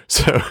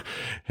 So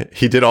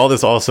he did all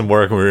this awesome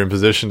work and we were in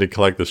position to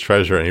collect this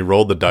treasure and he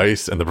rolled the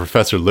dice and the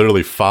professor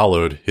literally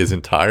followed his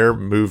entire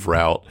move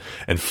route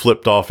and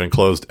flipped off and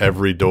closed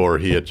every door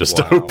he had just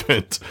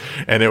opened.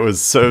 And it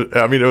was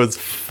it was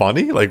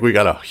funny. Like we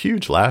got a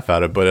huge laugh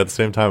at it, but at the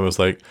same time it was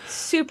like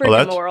super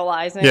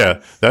demoralizing.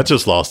 Yeah. That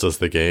just lost us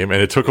the game.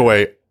 And it took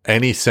away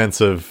any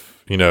sense of,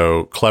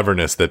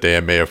 cleverness that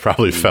Dan may have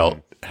probably felt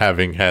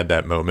having had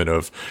that moment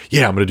of,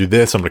 I'm going to do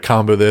this. I'm going to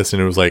combo this.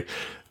 And it was like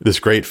this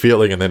great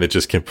feeling. And then it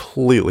just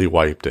completely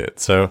wiped it.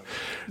 So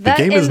the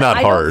game is not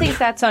hard. I don't think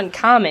that's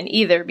uncommon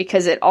either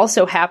because it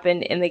also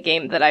happened in the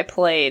game that I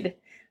played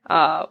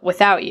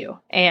without you.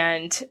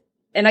 And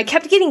I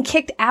kept getting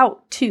kicked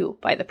out too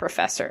by the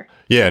professor.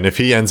 Yeah. And if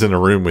he ends in a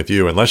room with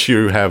you, unless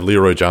you have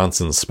Leroy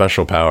Johnson's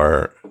special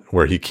power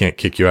where he can't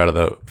kick you out of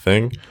the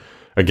thing,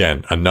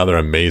 again, another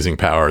amazing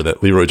power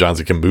that Leroy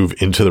Johnson can move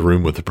into the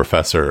room with the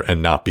professor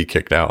and not be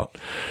kicked out.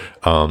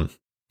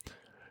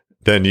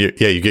 Then you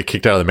get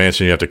kicked out of the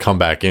mansion. You have to come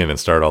back in and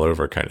start all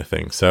over, kind of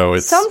thing. So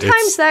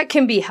sometimes that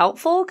can be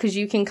helpful because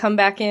you can come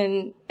back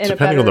in depending a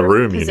better on the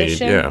room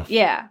position. You need.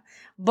 Yeah.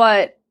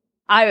 But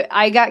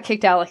I got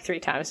kicked out like 3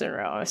 times in a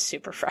row. I was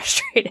super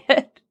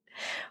frustrated.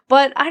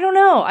 But I don't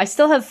know. I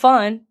still have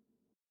fun.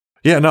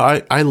 Yeah, no,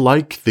 I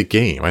like the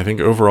game. I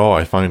think overall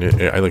I find it,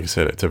 like I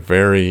said,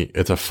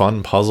 it's a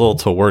fun puzzle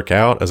to work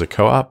out as a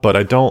co-op, but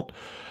I don't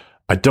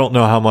I don't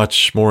know how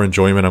much more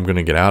enjoyment I'm going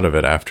to get out of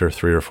it after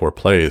 3 or 4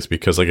 plays,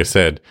 because like I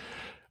said,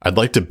 I'd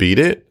like to beat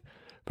it,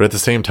 but at the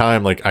same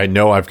time, like I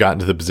know I've gotten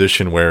to the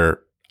position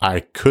where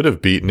I could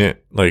have beaten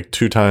it like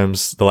 2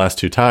 times the last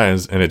 2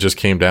 times, and it just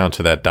came down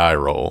to that die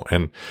roll.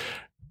 And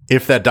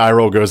if that die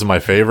roll goes in my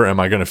favor, am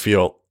I going to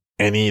feel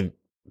any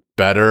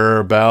better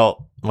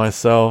about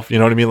myself? You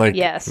know what I mean? Like,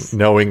 yes,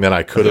 knowing that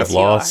I could have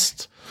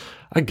lost,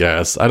 I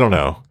guess. I don't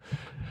know.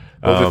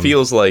 Well, if it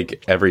feels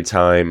like every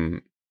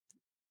time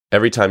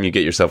you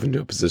get yourself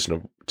into a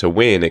position to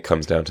win, it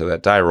comes down to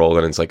that die roll,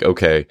 and it's like,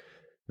 okay,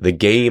 the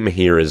game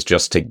here is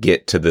just to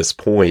get to this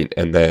point,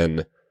 and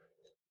then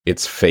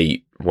it's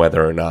fate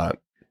whether or not.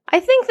 I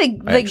think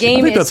the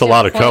game is that's a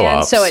lot of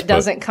co-ops, so it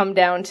doesn't come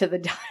down to the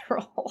die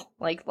roll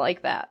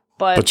like that.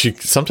 But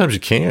sometimes you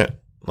can't.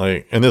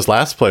 Like in this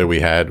last play we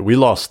had, we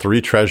lost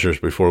 3 treasures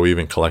before we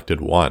even collected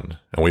 1,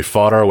 and we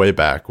fought our way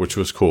back, which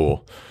was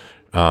cool.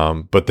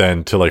 But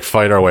then to like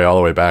fight our way all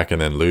the way back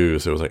and then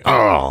lose, it was like,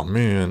 oh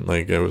man,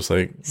 like it was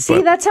like.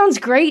 See, that sounds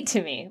great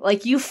to me.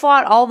 Like you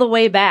fought all the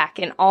way back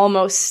and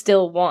almost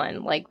still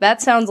won. Like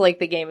that sounds like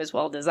the game is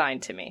well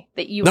designed to me.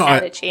 That you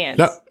had a chance.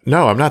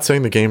 No, I'm not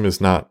saying the game is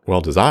not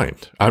well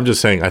designed. I'm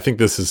just saying I think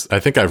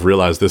I've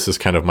realized this is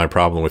kind of my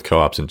problem with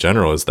co-ops in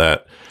general, is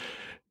that,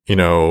 you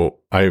know,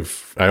 I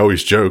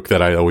always joke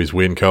that I always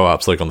win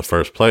co-ops like on the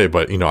first play,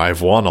 but you know,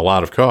 I've won a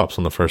lot of co-ops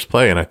on the first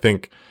play, and I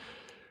think.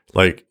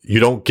 Like, you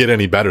don't get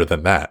any better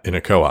than that in a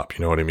co-op,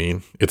 you know what I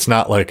mean? It's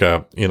not like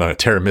a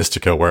Terra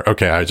Mystica where,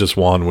 okay, I just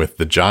won with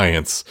the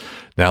giants.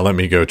 Now let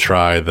me go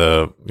try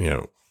the,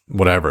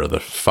 whatever, the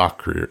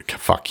fakir,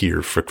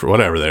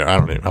 whatever they are. I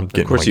don't know. I'm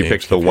getting. Of course, you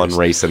picked the one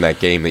race in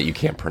that game that you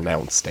can't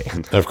pronounce,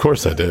 Stan. Of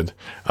course I did.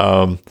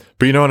 But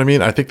you know what I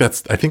mean? I think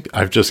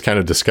I've just kind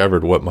of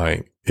discovered what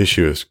my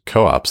issue is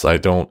co-ops. I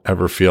don't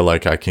ever feel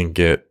like I can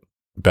get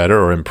better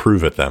or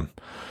improve at them.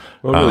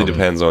 Well, it really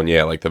depends on,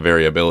 like the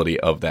variability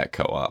of that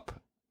co-op.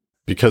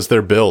 Because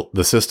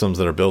the systems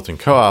that are built in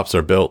co-ops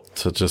are built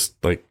to just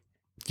like,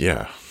 they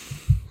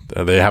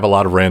have a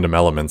lot of random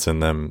elements in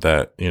them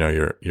that,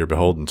 you're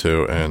beholden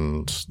to,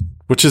 and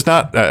which is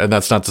not, and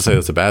that's not to say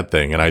that's a bad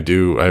thing. And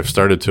I've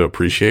started to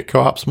appreciate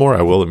co-ops more.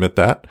 I will admit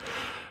that.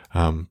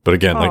 But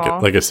again,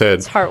 like I said,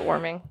 it's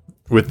heartwarming.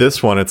 With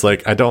this one, it's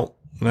like, I don't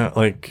know,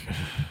 like,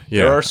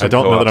 I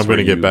don't know that I'm going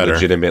to get better.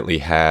 Legitimately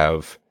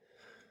have.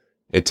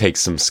 It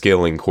takes some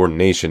skill and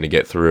coordination to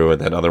get through,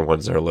 and then other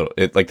ones are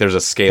there's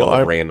a scale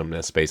of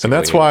randomness, basically. And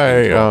that's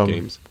why,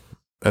 games.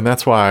 And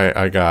that's why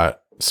I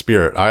got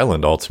Spirit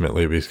Island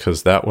ultimately,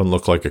 because that one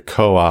looked like a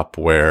co-op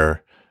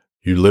where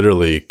you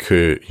literally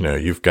could,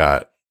 you've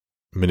got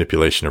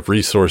manipulation of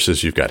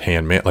resources, you've got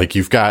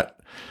you've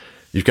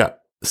got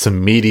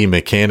some meaty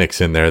mechanics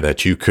in there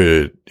that you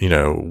could,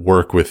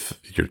 work with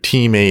your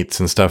teammates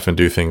and stuff and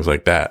do things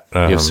like that.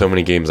 You have so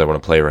many games I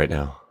want to play right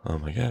now. Oh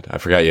my God. I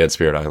forgot you had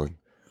Spirit Island.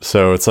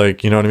 So it's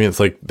like, you know what I mean? It's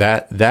like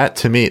that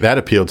to me, that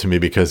appealed to me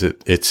because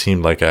it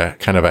seemed like a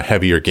kind of a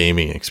heavier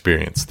gaming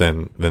experience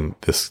than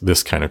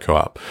this kind of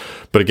co-op.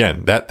 But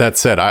again, that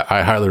said,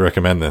 I highly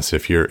recommend this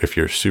if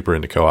you're super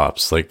into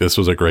co-ops. Like this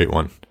was a great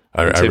one.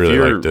 I really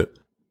liked it.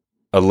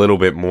 A little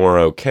bit more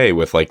okay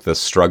with like the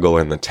struggle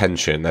and the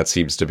tension. That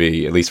seems to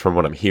be, at least from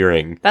what I'm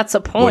hearing, that's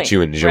a point. What you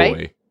enjoy.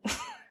 Right?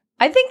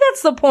 I think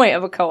that's the point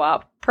of a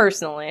co-op,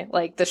 personally,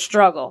 like the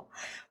struggle.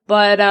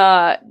 But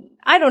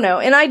I don't know.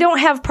 And I don't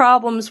have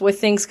problems with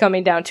things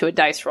coming down to a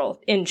dice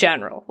roll in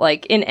general,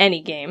 like in any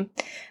game.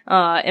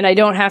 And I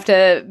don't have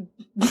to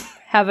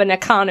have an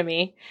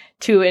economy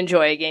to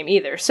enjoy a game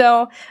either.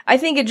 So I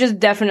think it just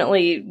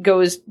definitely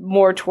goes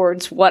more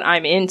towards what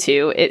I'm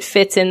into. It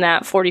fits in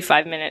that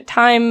 45-minute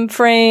time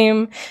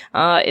frame.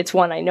 It's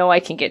one I know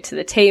I can get to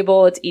the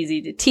table. It's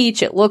easy to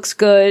teach. It looks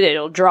good.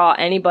 It'll draw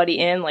anybody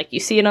in. Like you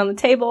see it on the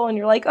table and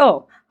you're like,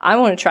 oh, I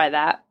want to try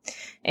that.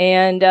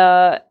 And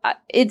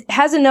it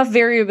has enough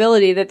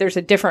variability that there's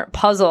a different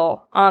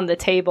puzzle on the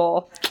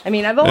table. I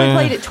mean, I've only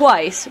played it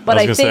twice, but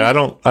I think I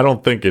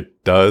don't think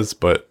it does,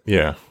 but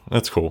yeah,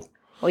 that's cool.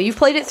 Well, you've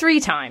played it 3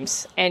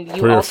 times, and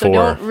you also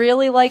don't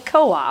really like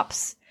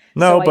co-ops.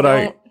 No, so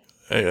but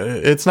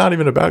it's not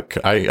even about.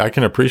 I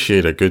can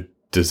appreciate a good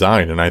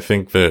design, and I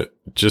think that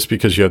just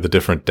because you have the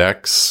different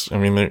decks, I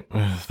mean,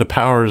 the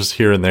powers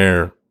here and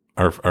there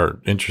are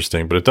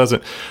interesting, but it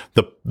doesn't.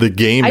 The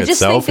game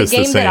itself is the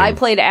same. I just think the game that I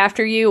played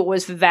after you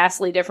was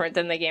vastly different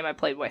than the game I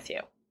played with you.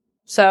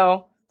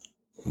 So,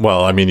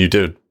 well, I mean, you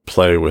did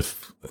play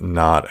with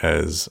not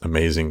as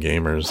amazing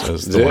gamers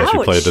as the ones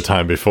you played the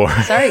time before.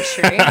 Sorry,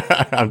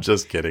 Sheree. I'm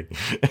just kidding.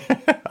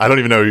 I don't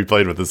even know who you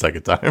played with the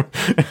second time.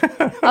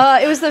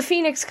 It was the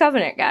Phoenix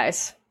Covenant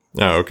guys.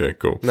 Oh, okay,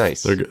 cool.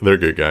 Nice. They're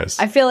good guys.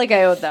 I feel like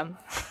I owed them.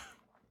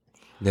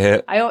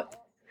 Yeah.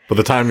 But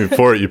the time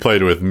before it, you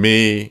played with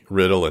me,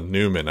 Riddle, and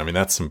Newman. I mean,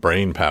 that's some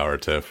brain power,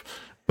 Tiff.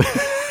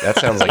 That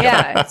sounds like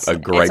a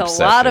gripe session. It's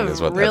a lot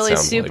of really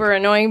super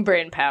annoying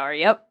brain power.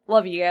 Yep.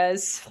 Love you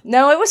guys.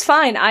 No, it was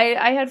fine.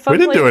 I had fun. We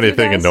didn't do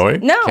anything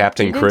annoying. No.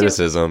 Captain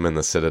Criticism in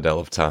the Citadel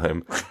of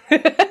Time.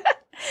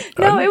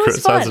 No, it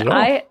was fun.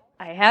 I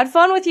had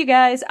fun with you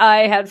guys.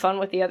 I had fun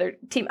with the other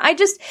team.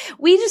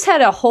 We just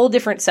had a whole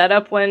different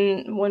setup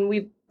when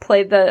I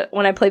played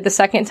the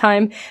second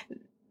time.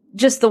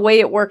 Just the way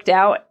it worked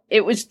out,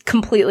 it was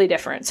completely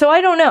different. So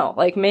I don't know.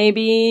 Like,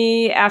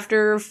 maybe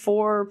after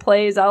 4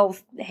 plays, I'll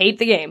hate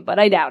the game, but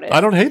I doubt it. I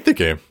don't hate the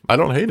game. I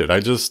don't hate it.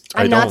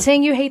 I'm not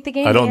saying you hate the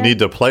game. I don't need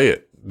to play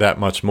it that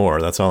much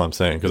more. That's all I'm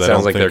saying. Because it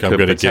sounds like there could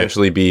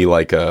potentially be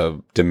like a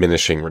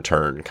diminishing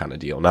return kind of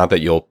deal. Not that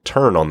you'll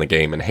turn on the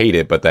game and hate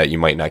it, but that you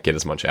might not get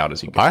as much out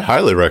as you get. I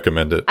highly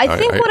recommend it. I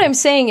think what I'm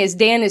saying is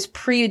Dan is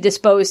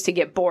predisposed to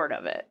get bored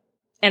of it,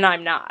 and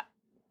I'm not.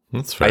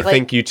 That's fair. I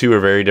think you two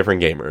are very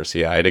different gamers.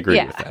 Yeah, I'd agree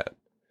with that.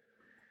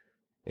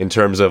 In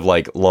terms of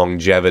like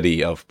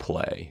longevity of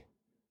play.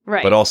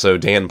 Right. But also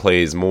Dan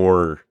plays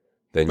more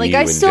than you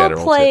in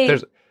general.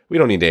 We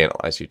don't need to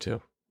analyze you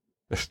two.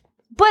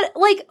 But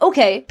like,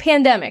 okay,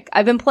 Pandemic.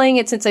 I've been playing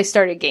it since I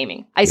started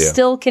gaming. I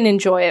still can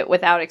enjoy it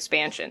without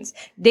expansions.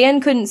 Dan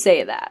couldn't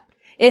say that.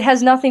 It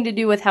has nothing to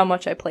do with how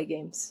much I play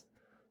games.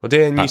 Well,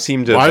 Dan, you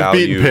seem to I've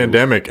beaten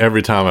Pandemic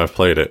every time I've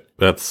played it.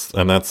 That's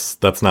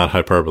not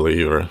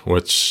hyperbole either,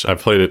 which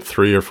I've played it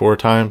 3 or 4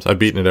 times. I've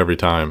beaten it every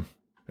time.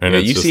 And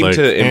you seem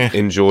to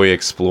enjoy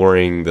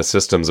exploring the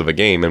systems of a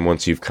game, and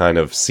once you've kind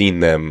of seen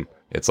them,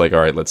 it's like,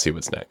 all right, let's see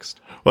what's next.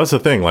 Well, that's the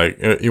thing. Like,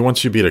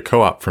 once you beat a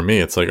co-op, for me,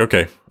 it's like,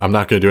 okay, I'm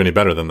not going to do any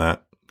better than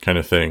that kind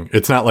of thing.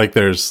 It's not like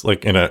there's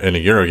like in a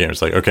Euro game,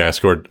 it's like, okay, I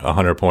scored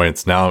 100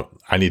 points. Now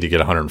I need to get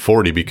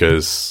 140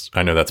 because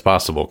I know that's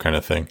possible kind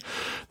of thing.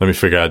 Let me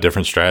figure out a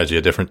different strategy,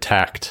 a different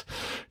tact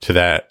to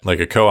that. Like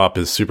a co-op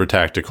is super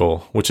tactical,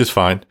 which is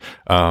fine.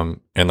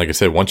 And like I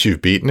said, once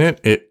you've beaten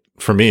it,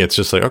 for me, it's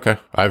just like, okay,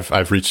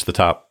 I've reached the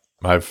top.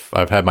 I've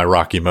had my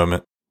Rocky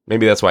moment.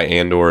 Maybe that's why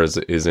Andor is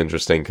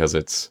interesting, because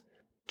it's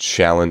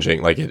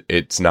challenging. Like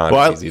it's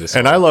not easy to solve.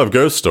 And I love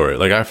Ghost Story.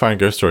 Like I find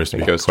Ghost Stories to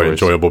be quite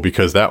enjoyable,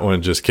 because that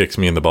one just kicks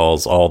me in the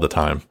balls all the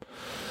time.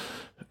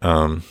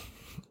 And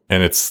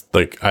it's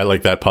like, I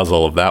like that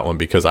puzzle of that one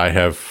because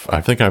I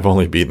think I've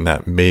only beaten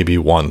that maybe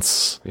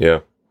once. Yeah.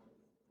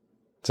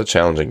 It's a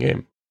challenging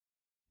game.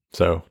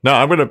 So no,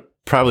 I'm going to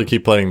probably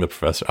keep playing The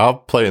Professor. I'll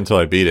play it until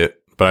I beat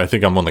it, but I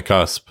think I'm on the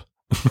cusp.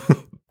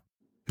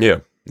 Yeah.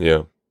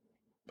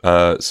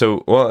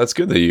 So, well, it's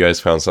good that you guys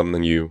found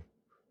something you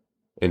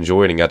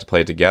enjoyed and got to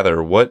play it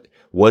together. What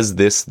was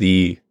this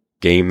the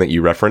game that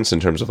you referenced in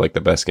terms of like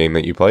the best game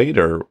that you played,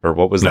 or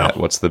what was that?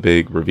 What's the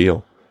big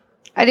reveal?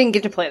 I didn't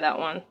get to play that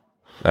one.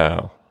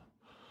 Oh.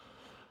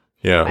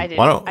 Yeah.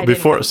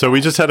 So we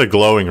just had a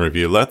glowing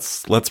review.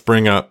 Let's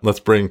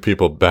bring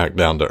people back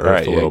down to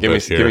earth a little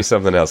bit here. Give me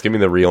something else. Give me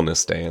the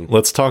realness, Dan.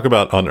 Let's talk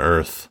about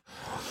Unearth,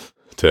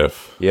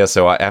 Tiff. Yeah,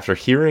 so after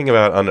hearing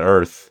about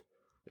Unearth,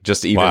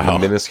 just even the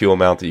minuscule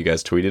amount that you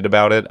guys tweeted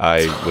about it,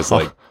 I was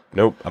like,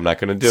 nope, I'm not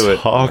going to do it.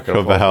 Talk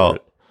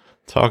about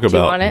do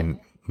you want it?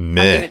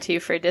 Meh. I'll give it to you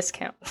for a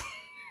discount.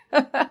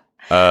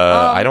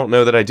 I don't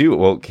know that I do.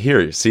 Well,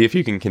 here, see if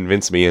you can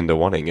convince me into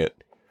wanting it.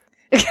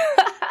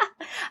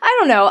 I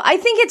don't know. I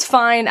think it's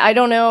fine. I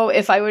don't know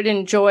if I would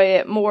enjoy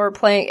it more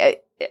playing.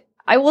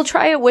 I will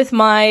try it with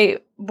my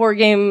board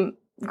game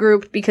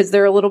group because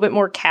they're a little bit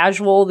more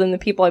casual than the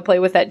people I play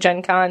with at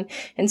Gen Con.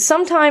 And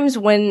sometimes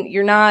when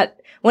you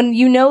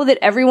know that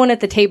everyone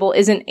at the table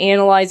isn't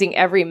analyzing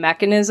every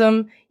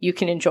mechanism, you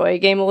can enjoy a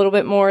game a little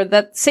bit more.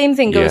 That same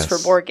thing goes for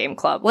Board Game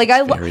Club. Like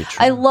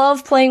I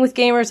love playing with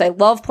gamers. I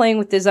love playing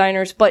with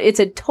designers, but it's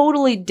a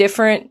totally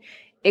different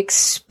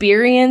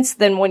experience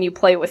than when you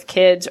play with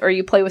kids or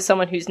you play with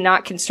someone who's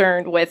not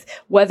concerned with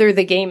whether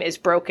the game is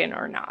broken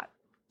or not.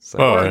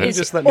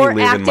 Just let me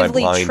live in my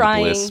blind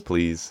bliss,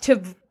 please.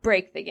 To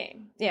break the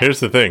game. Yeah.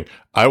 Here's the thing.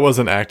 I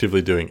wasn't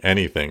actively doing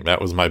anything.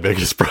 That was my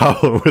biggest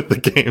problem with the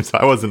games.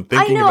 I wasn't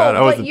thinking about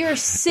it. But you're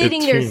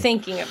sitting there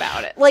thinking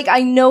about it. Like,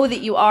 I know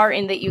that you are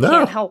and that you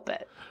can't help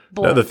it.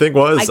 Bull. No, the thing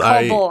was,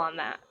 I call bull on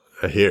that.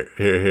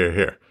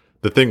 Here.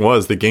 The thing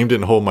was, the game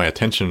didn't hold my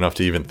attention enough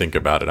to even think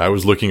about it. I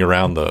was looking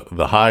around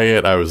the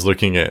Hyatt. I was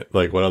looking at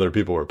like what other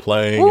people were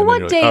playing. Well,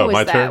 what day was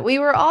that? Turn? We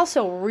were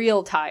also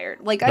real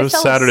tired. Like I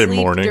fell Saturday asleep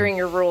morning during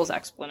your rules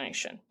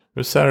explanation. It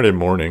was Saturday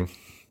morning.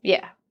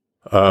 Yeah.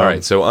 All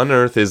right. So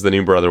Unearth is the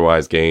new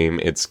Brotherwise game.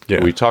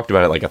 We've talked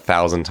about it like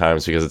 1,000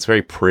 times because it's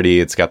very pretty.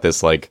 It's got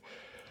this like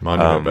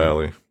Monument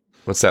Valley.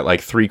 What's that?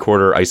 Like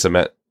 3/4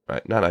 isometric?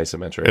 Not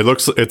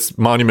isometric. It's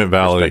Monument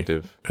Valley.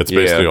 It's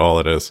basically all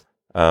it is.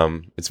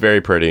 It's very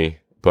pretty,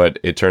 but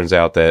it turns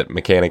out that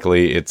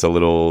mechanically it's a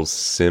little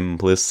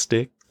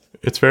simplistic.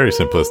 It's very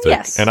simplistic.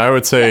 Yes. And I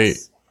would say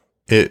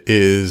it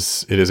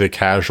is a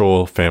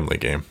casual family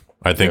game.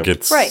 I think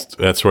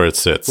that's where it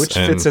sits. Which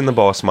fits in the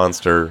Boss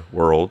Monster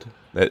world.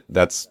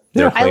 That's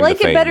their claim I like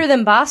to fame. It better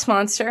than Boss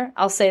Monster.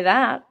 I'll say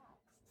that.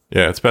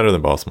 Yeah, it's better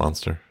than Boss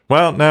Monster.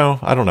 Well, no,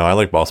 I don't know. I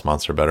like Boss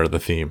Monster better, the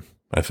theme,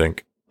 I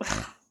think.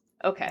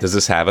 Okay. Does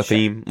this have a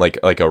theme? Like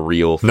a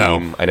real theme?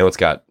 No. I know it's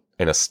got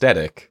an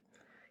aesthetic.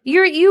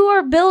 You're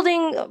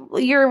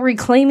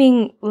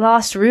reclaiming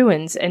lost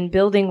ruins and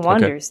building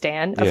wonders,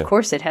 Dan. Of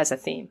course it has a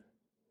theme.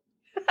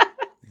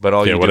 But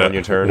all you do on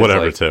your turn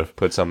is like,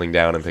 put something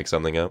down and pick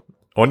something up?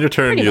 On your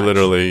turn, you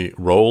literally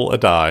roll a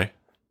die,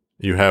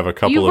 you have a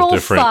couple you of roll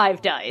different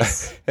 5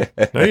 dice.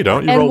 No, you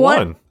don't. You And roll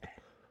one.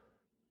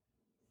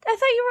 I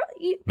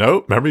thought you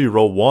No, remember you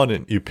roll one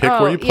and you pick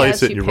where you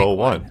place it and you roll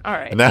one. All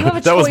right. And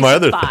that was my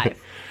other thing.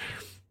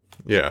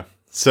 Yeah.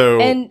 So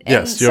and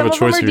yes, you have a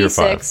choice of your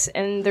 5.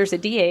 And there's a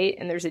D8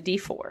 and there's a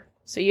D4.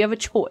 So you have a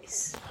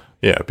choice.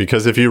 Yeah,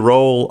 because if you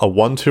roll a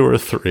 1, 2, or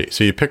 3,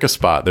 so you pick a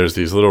spot. There's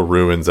these little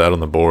ruins out on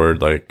the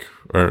board,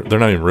 or they're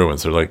not even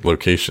ruins. They're like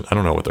location. I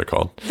don't know what they're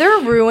called. They're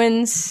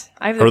ruins.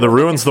 Are the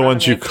ruins the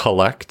ones you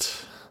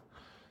collect?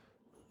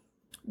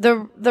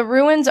 The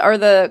ruins are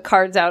the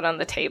cards out on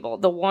the table.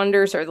 The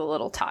wonders are the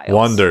little tiles.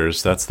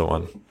 Wonders, that's the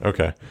one.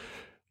 Okay.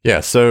 Yeah,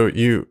 so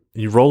you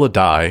roll a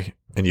die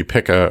and you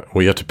pick you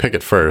have to pick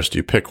it first.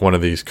 You pick one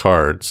of these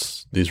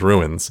cards, these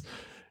ruins,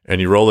 and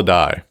you roll a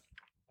die.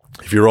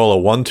 If you roll a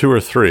 1, 2,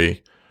 or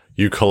 3,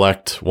 you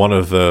collect one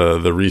of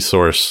the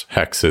resource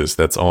hexes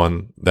that's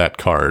on that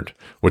card,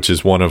 which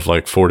is one of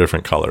like 4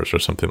 different colors or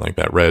something like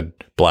that. Red,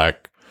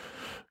 black,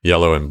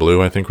 yellow, and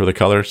blue, I think were the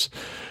colors.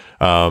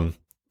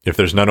 If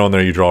there's none on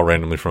there, you draw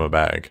randomly from a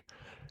bag.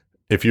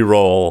 If you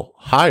roll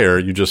higher,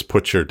 you just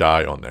put your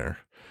die on there.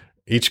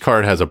 Each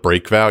card has a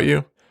break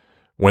value.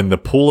 When the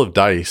pool of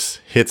dice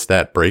hits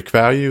that break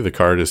value, the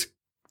card is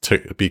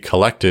to be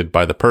collected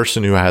by the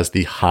person who has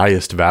the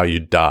highest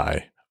valued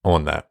die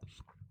on that.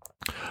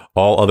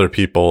 All other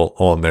people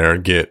on there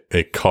get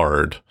a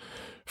card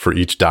for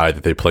each die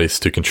that they place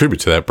to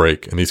contribute to that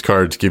break. And these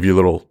cards give you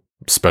little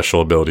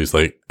special abilities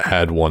like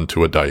add 1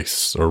 to a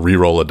dice or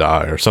re-roll a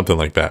die or something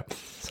like that.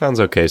 Sounds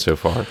okay so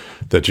far.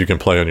 That you can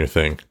play on your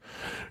thing.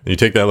 And you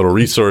take that little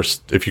resource.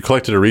 If you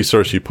collected a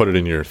resource, you put it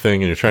in your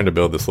thing, and you're trying to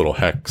build this little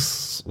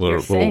hex,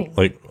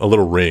 like a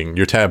little ring,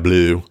 your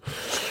tableau.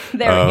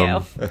 There we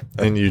go.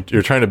 And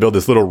you're trying to build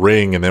this little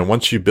ring, and then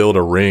once you build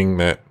a ring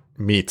that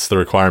meets the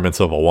requirements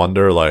of a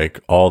wonder, like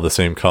all the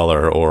same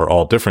color or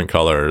all different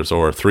colors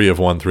or 3 of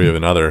one, 3 of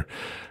another,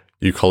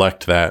 you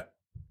collect that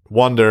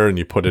wonder and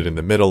you put it in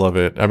the middle of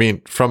it. I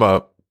mean, from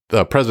a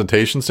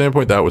presentation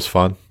standpoint, that was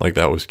fun. Like,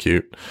 that was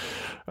cute.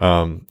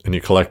 And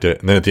you collect it.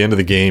 And then at the end of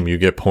the game, you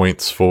get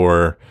points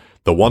for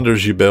the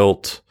wonders you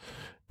built,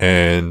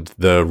 and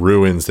the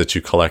ruins that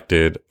you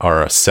collected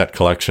are a set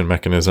collection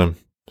mechanism.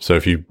 So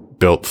if you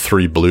built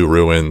 3 blue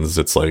ruins,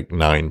 it's like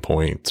 9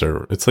 points,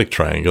 or it's like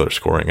triangular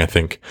scoring, I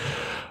think.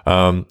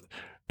 And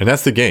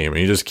that's the game. And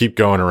you just keep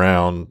going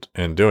around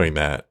and doing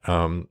that.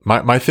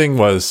 My thing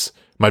was,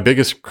 my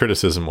biggest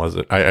criticism was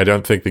that I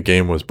don't think the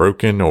game was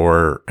broken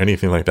or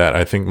anything like that.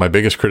 I think my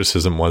biggest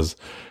criticism was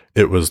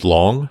it was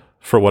long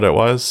for what it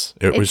was.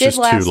 It was just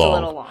too long. A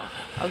little long.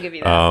 I'll give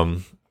you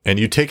that. And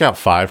you take out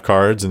 5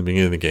 cards in the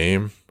beginning of the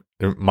game.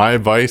 My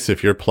advice,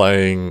 if you're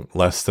playing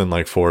less than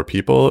like 4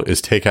 people,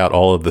 is take out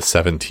all of the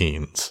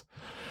 17s,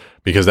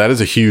 because that is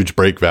a huge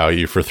break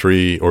value for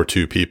 3 or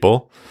 2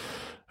 people.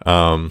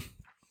 And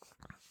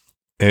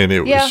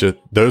it was just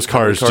those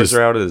cards. How many cards just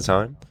are out at a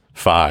time?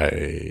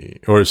 5,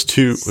 or it's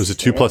 2. Was it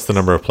 2 plus the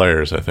number of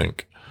players? I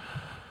think.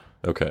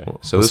 Okay,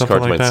 so those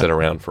cards might sit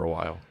around for a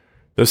while.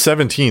 Those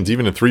 17s,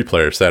 even in 3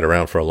 players, sat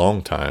around for a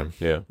long time.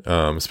 Yeah.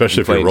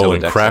 Especially if you're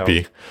rolling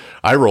crappy.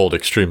 I rolled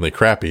extremely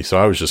crappy, so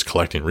I was just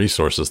collecting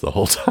resources the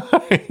whole time.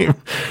 I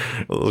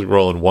was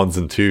rolling 1s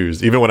and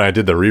 2s. Even when I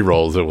did the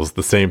re-rolls, it was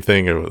the same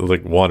thing. It was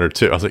like 1 or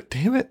 2. I was like,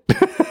 damn it.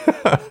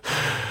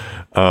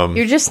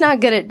 You're just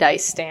not good at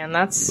dice, Stan.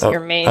 That's your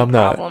main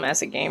problem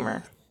as a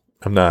gamer.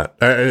 I'm not.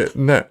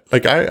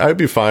 I'd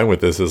be fine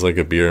with this as like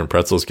a beer and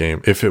pretzels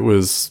game if it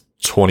was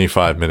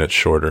 25 minutes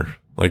shorter.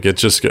 Like,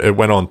 it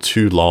went on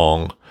too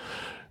long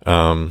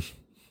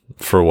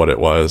for what it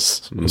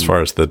was as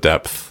far as the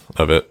depth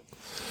of it.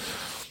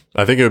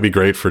 I think it would be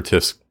great for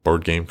TIFF's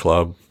board game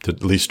club to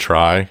at least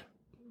try.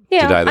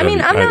 Yeah, I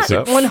mean, I'm not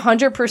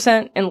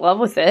 100% in love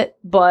with it,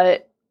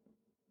 but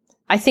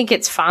I think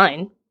it's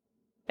fine.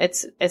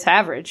 It's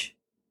average.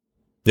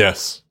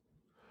 Yes.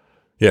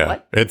 Yeah.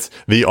 What? It's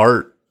the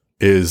art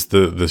is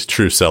the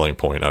true selling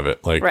point of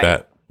it. Like,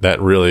 right. That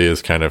really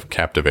is kind of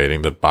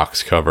captivating, the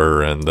box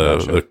cover and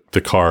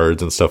the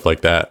cards and stuff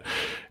like that.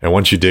 And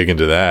once you dig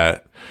into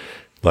that,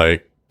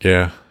 like,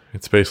 yeah,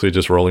 it's basically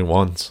just rolling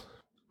ones.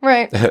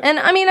 Right. And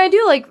I mean, I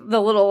do like the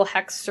little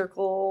hex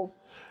circle.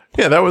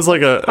 Yeah, that was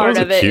like a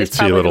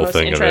cutesy little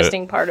thing.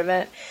 Interesting part of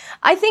it.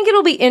 I think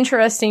it'll be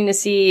interesting to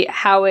see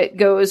how it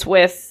goes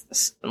with,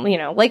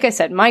 like I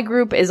said, my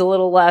group is a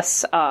little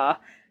less,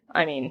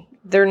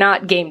 they're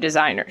not game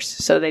designers,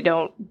 so they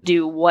don't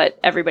do what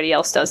everybody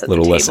else does at the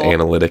table. A little less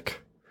analytic.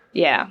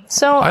 Yeah.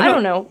 So I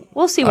don't know.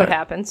 We'll see what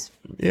happens.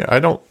 Yeah, I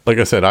don't, like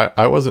I said,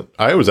 I was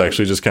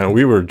actually just kind of,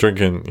 we were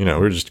drinking, we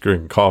were just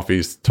drinking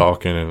coffees,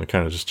 talking, and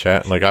kind of just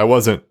chatting. Like, I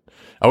wasn't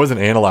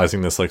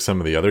analyzing this like some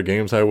of the other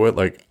games I would.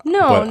 Like, no.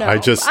 I'm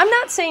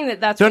not saying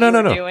that's what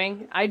you're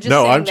doing.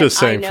 I'm just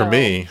saying for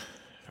me,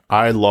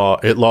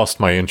 it lost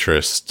my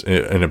interest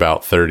in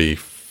about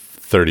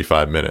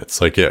 35 minutes.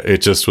 Like,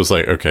 it just was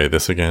like, okay,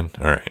 this again.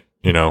 All right.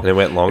 And it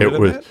went longer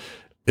than that?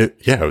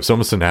 It was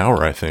almost an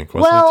hour, I think.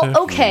 Wasn't it?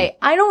 Okay.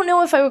 I don't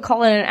know if I would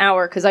call it an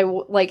hour, because I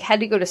had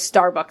to go to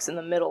Starbucks in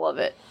the middle of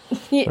it.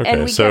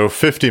 Okay, so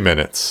 50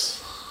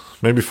 minutes.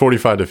 maybe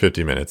 45 to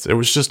 50 minutes. It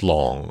was just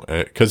long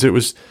because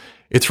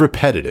it's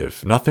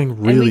repetitive. Nothing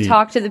really And we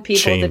talked to the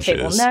people changes. at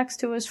the table next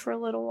to us for a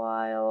little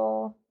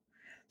while.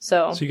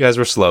 So you guys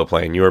were slow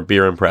playing. You were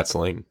beer and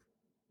pretzeling.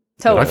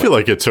 Totally. I feel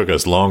like it took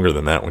us longer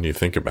than that when you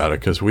think about it,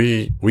 because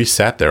we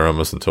sat there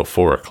almost until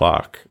 4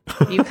 o'clock.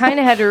 You kind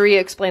of had to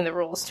re-explain the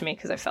rules to me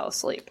because I fell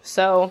asleep.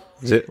 So,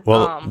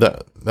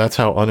 that's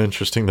how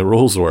uninteresting the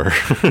rules were.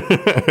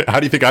 How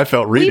do you think I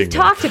felt reading we've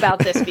them? talked about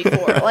this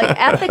before. Like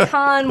at the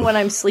con, when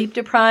I'm sleep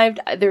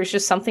deprived, there's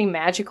just something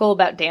magical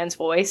about Dan's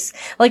voice.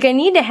 Like I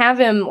need to have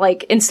him,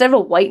 like instead of a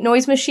white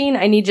noise machine,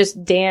 I need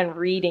just Dan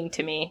reading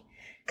to me.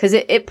 Because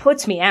it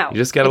puts me out. You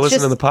just got to listen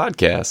to the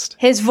podcast.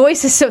 His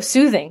voice is so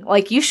soothing.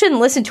 Like, you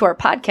shouldn't listen to our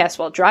podcast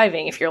while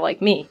driving if you're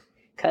like me.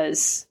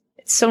 Because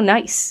it's so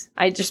nice.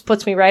 It just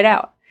puts me right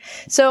out.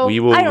 So, we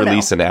will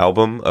release an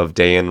album of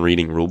Dan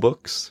reading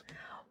rulebooks.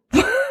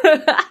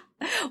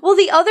 Well,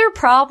 the other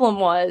problem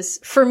was,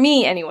 for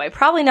me anyway,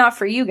 probably not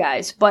for you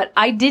guys, but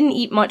I didn't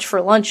eat much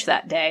for lunch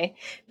that day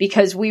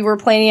because we were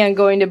planning on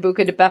going to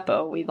Buca di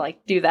Beppo. We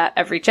do that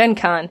every Gen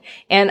Con.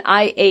 And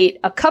I ate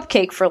a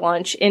cupcake for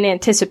lunch in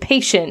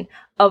anticipation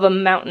of a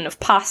mountain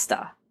of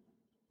pasta.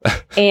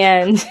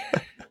 And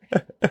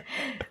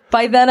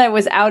by then I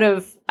was out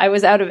of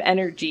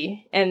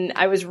energy and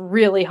I was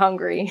really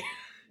hungry.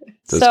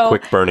 Those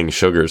quick burning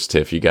sugars,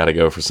 Tiff. You got to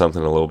go for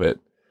something a little bit.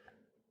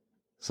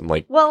 Some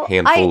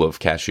handful of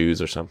cashews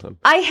or something.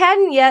 I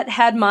hadn't yet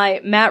had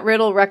my Matt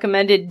Riddle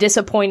recommended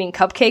disappointing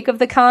cupcake of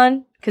the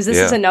con, because this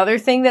is another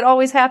thing that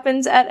always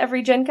happens at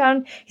every Gen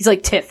Con. He's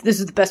like, Tiff, this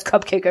is the best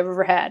cupcake I've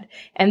ever had.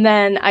 And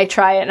then I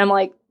try it and I'm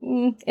like,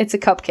 it's a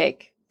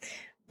cupcake.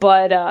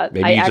 But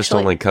maybe you just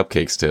don't like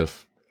cupcakes,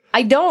 Tiff.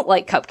 I don't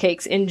like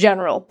cupcakes in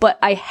general, but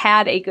I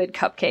had a good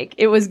cupcake.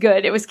 It was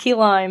good. It was key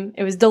lime.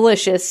 It was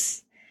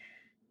delicious.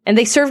 And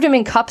they served them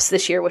in cups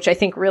this year, which I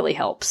think really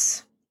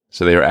helps.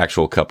 So they were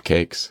actual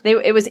cupcakes.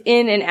 It was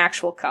in an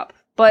actual cup.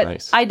 But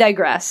nice. I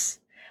digress.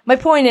 My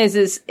point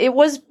is it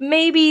was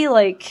maybe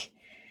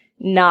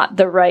not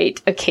the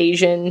right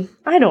occasion.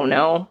 I don't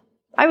know.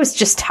 I was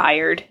just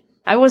tired.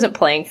 I wasn't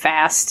playing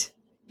fast.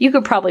 You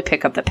could probably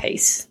pick up the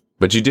pace.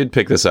 But you did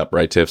pick this up,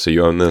 right, Tiff? So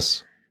you own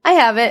this? I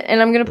have it,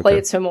 and I'm going to play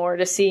it some more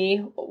to see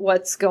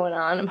what's going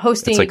on. I'm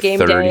hosting a game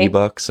day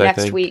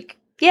next week.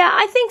 Yeah,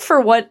 I think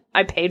for what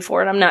I paid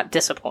for it, I'm not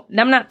disappointed.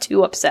 I'm not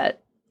too upset.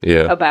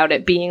 About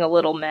it being a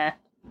little meh.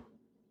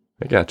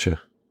 I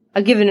gotcha.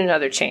 I'll give it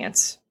another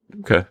chance.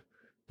 Okay.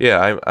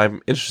 Yeah,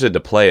 I'm interested to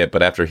play it,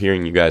 but after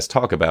hearing you guys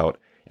talk about,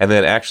 and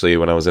then actually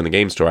when I was in the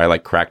game store, I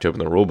cracked open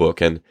the rulebook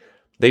and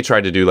they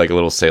tried to do a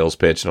little sales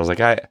pitch, and I was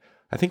like,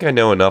 I think I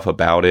know enough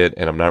about it,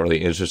 and I'm not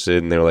really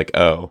interested. And they were like,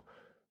 oh,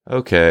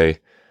 okay.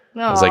 Aww.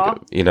 I was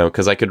like,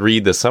 because I could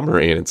read the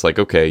summary, and it's like,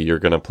 okay, you're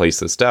gonna place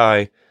this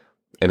die,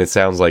 and it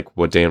sounds like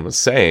what Dan was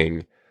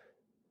saying.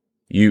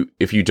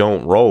 If you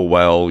don't roll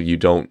well, you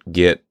don't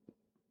get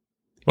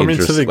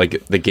interest.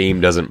 The game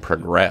doesn't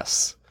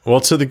progress.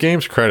 Well, to the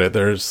game's credit,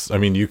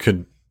 you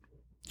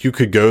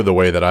could go the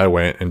way that I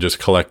went and just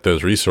collect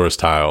those resource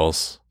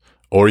tiles,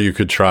 or you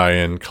could try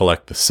and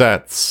collect the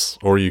sets,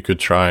 or you could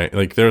try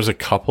there's a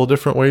couple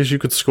different ways you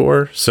could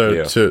score.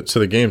 So to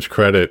the game's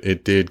credit,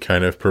 it did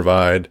kind of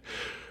provide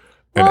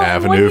an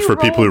avenue for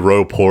people who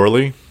roll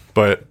poorly,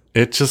 but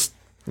it just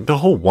the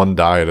whole one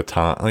die at a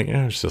time,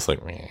 it was just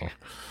meh.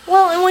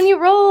 Well, and when you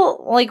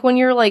roll, when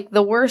you're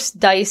the worst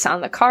dice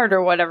on the card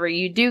or whatever,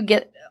 you do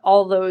get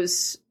all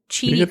those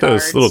cheaty cards. You get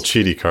those little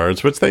cheaty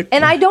cards, which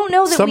and I don't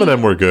know that some of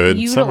them were good,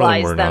 some of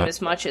them were them not. As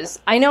much as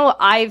I know.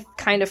 I've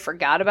kind of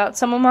forgot about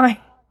some of mine.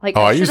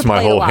 I used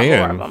my whole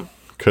hand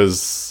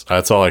because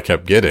that's all I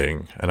kept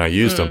getting, and I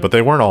used them, but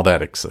they weren't all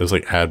that. It was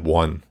add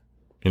one.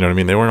 You know what I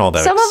mean? They weren't all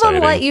that. Some exciting.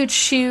 of them let you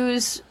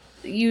choose.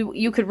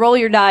 You could roll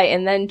your die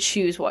and then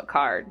choose what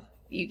card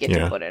you get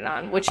to put it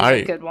on, which is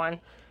a good one.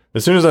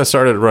 As soon as I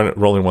started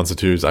rolling ones and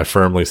twos, I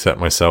firmly set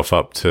myself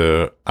up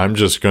to, I'm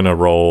just going to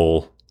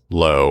roll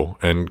low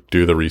and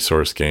do the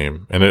resource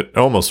game. And it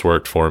almost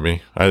worked for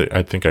me.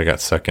 I think I got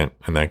second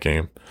in that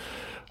game.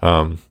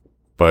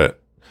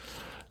 But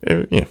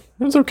it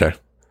was okay.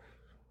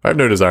 I have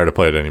no desire to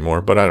play it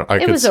anymore, but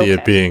I could see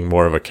it being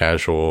more of a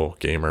casual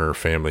gamer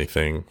family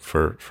thing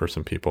for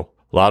some people.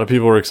 A lot of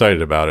people were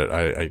excited about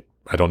it.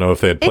 I don't know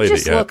if they had played it yet.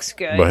 It just looks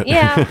good. But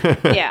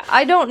yeah.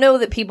 I don't know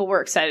that people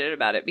were excited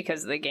about it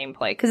because of the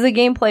gameplay. Because the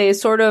gameplay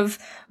is sort of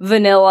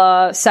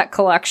vanilla, set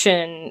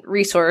collection,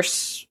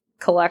 resource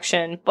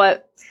collection.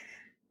 But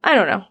I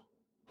don't know.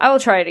 I will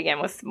try it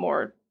again with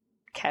more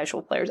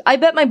casual players. I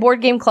bet my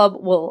board game club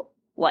will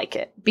like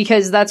it.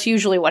 Because that's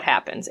usually what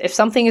happens. If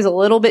something is a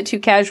little bit too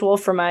casual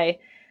for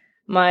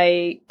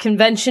my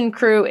convention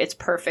crew, it's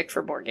perfect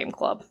for board game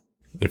club.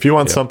 If you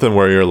want something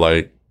where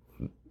you're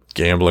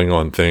gambling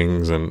on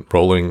things and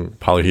rolling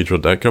polyhedral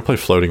deck, go play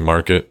Floating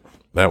Market.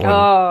 That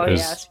one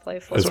is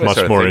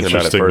much more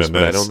interesting than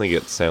this. I don't think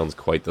it sounds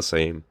quite the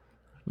same.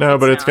 No,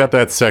 but it's got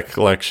that set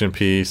collection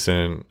piece,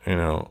 and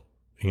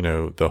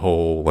the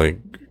whole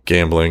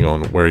gambling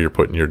on where you're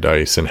putting your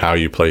dice and how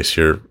you place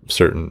your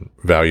certain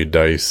valued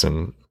dice.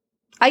 And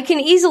I can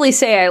easily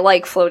say I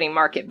like Floating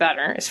Market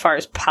better as far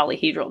as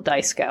polyhedral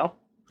dice go.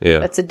 Yeah.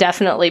 That's a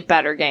definitely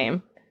better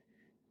game.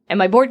 And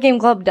my board game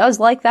club does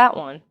like that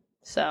one.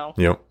 So.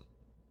 Yep.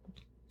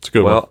 It's a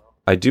good one. Well,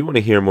 I do want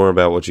to hear more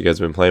about what you guys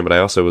have been playing, but I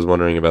also was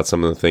wondering about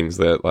some of the things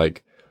that,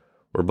 like,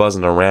 were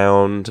buzzing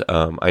around.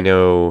 I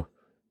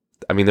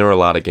mean, there were a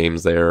lot of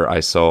games there. I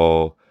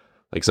saw,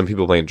 like, some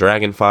people playing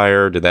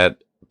Dragonfire. Did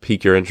that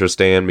pique your interest,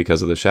 Dan,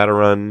 because of the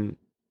Shadowrun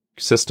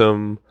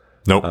system?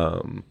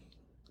 Nope.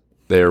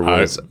 There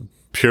was...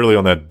 purely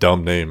on that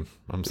dumb name.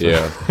 I'm sorry.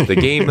 Yeah. The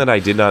game that I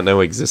did not know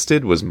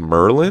existed was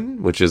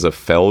Merlin, which is a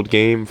Feld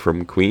game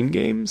from Queen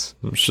Games.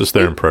 It's just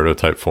there in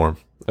prototype form.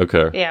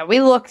 Okay. Yeah,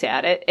 we looked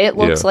at it. It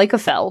looks like a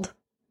Feld.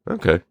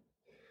 Okay.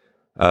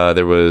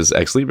 There was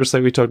Ex Libris,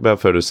 like we talked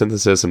about,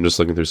 photosynthesis. I'm just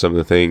looking through some of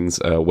the things.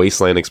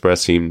 Wasteland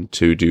Express seemed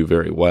to do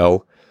very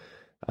well.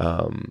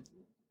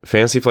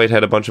 Fantasy Flight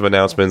had a bunch of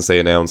announcements. They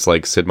announced,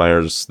 like, Sid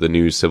Meier's The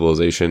New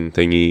Civilization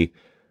thingy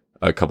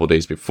a couple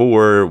days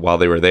before. While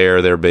they were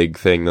there, their big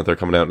thing that they're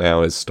coming out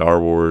now is Star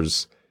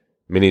Wars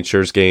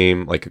miniatures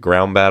game, like a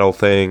ground battle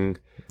thing.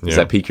 Does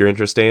that pique your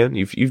interest, Dan?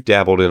 You've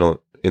dabbled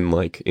in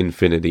like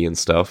Infinity and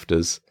stuff.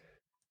 Does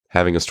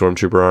having a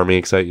Stormtrooper army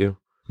excite you?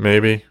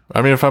 Maybe.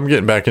 I mean, if I'm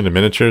getting back into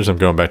miniatures, I'm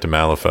going back to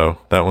Malifaux.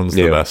 That one's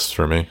the best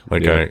for me.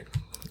 Like,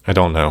 I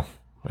don't know.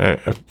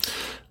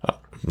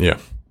 Yeah.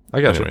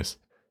 I got you.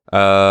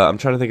 I'm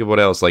trying to think of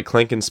what else. Like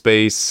Clank in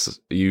Space,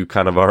 you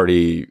kind of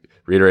already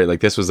reiterate, like,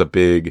 this was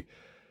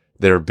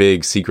their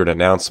big secret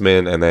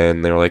announcement, and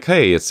then they were like,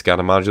 hey, it's got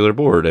a modular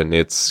board, and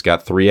it's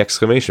got 3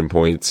 exclamation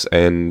points,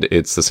 and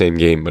it's the same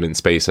game, but in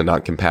space and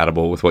not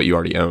compatible with what you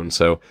already own.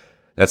 So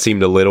that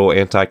seemed a little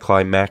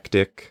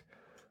anticlimactic.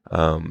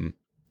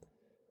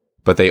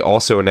 But they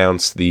also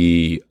announced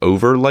the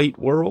Overlight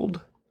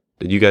world.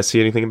 Did you guys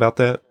see anything about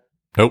that?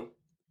 Nope.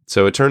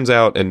 So it turns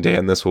out, and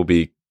Dan, this will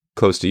be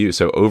close to you.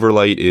 So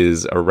Overlight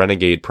is a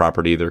Renegade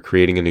property. They're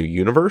creating a new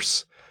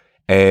universe,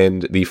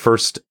 and the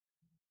first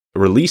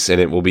release in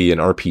it will be an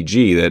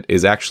RPG that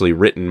is actually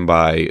written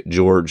by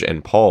George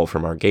and Paul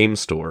from our game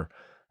store.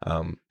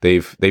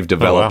 They've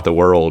developed the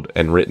world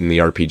and written the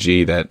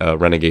RPG that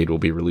Renegade will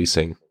be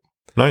releasing.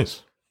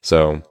 Nice.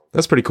 So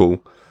that's pretty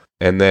cool.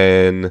 And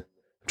then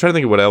I'm trying to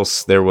think of what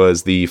else. There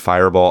was the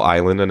Fireball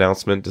Island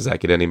announcement. Does that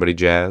get anybody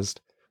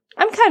jazzed?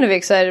 I'm kind of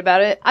excited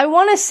about it. I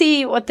want to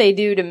see what they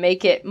do to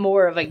make it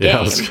more of a game.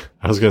 Yeah,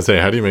 I was going to say,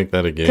 how do you make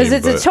that a game? Because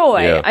it's a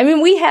toy. Yeah. I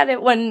mean, we had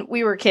it when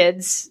we were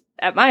kids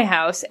at my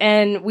house,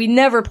 and we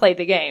never played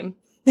the game.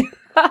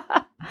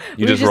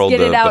 You just rolled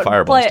the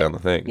fireballs down the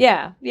thing.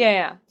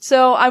 Yeah.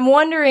 So I'm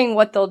wondering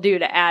what they'll do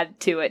to add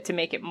to it to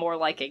make it more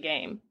like a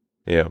game.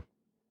 Yeah.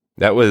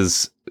 That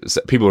was...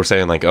 People were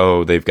saying, like,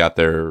 oh, they've got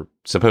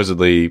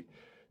supposedly...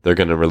 They're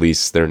going to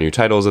release their new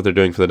titles that they're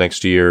doing for the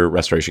next year,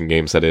 Restoration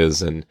Games, that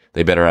is, and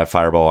they better have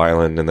Fireball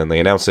Island. And then they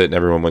announced it, and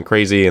everyone went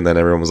crazy, and then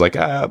everyone was like,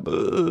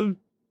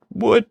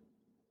 what?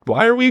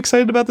 Why are we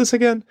excited about this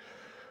again?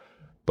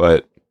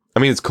 But, I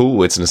mean, it's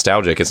cool. It's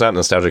nostalgic. It's not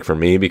nostalgic for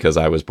me because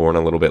I was born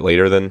a little bit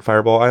later than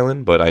Fireball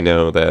Island, but I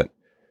know that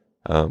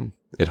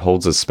it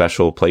holds a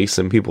special place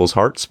in people's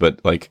hearts.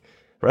 But, like,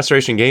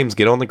 Restoration Games,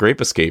 get on the Grape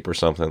Escape or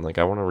something. Like,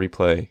 I want to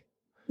replay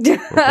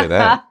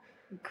that.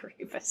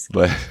 Grape Escape.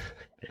 But...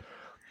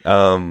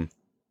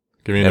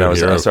 Give me a hero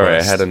sorry,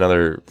 quest. I had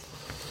another.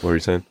 What were you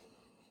saying?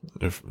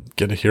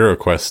 Get a hero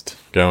quest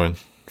going.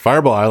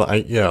 Fireball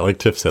Island, like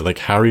Tiff said, like,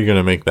 how are you going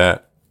to make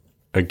that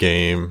a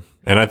game?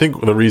 And I think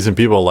the reason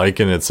people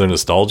like it and it's so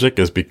nostalgic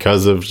is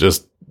because of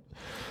just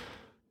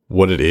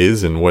what it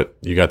is and what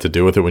you got to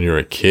do with it when you were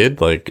a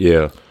kid. Like,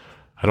 yeah,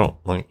 I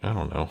don't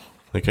know.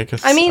 Like, I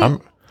guess, I mean,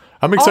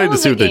 I'm excited to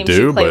see what they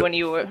do. But when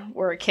you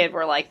were a kid,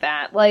 were like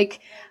that.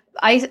 Like,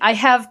 I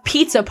have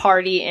Pizza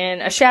Party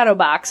in a shadow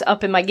box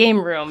up in my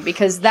game room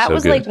because that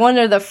was like one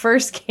of the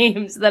first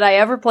games that I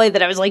ever played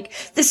that I was like,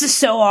 this is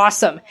so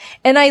awesome.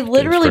 And I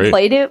literally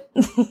played it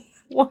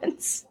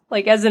once,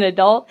 like as an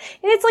adult,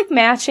 and it's like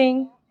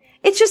matching.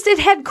 It's just, it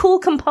had cool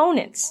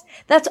components.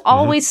 That's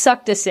always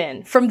sucked us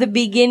in from the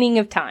beginning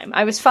of time.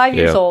 I was 5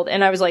 years old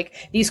and I was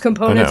like, these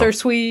components are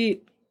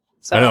sweet.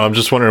 So, I know. I'm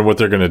just wondering what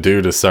they're going to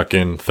do to suck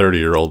in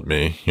 30-year-old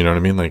me. You know what I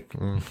mean? Like,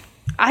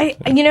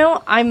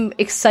 I'm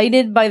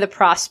excited by the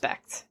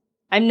prospect.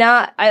 I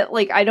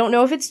don't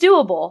know if it's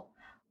doable,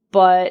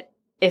 but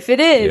if it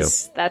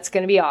is, that's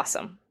going to be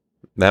awesome.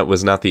 That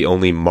was not the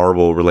only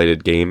Marvel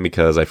related game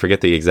because I forget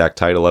the exact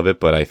title of it,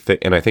 but I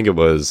think it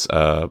was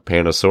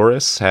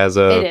Pandasaurus has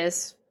it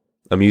is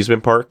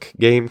amusement park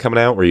game coming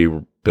out where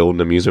you build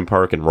an amusement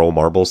park and roll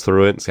marbles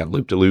through it. It's got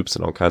loop-de-loops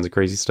and all kinds of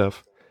crazy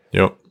stuff.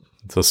 Yep.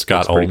 It's a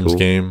Scott Alden's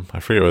game. I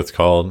forget what it's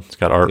called. It's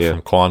got art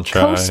from Quan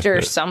Chai.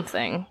 Coaster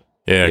something.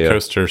 Yeah,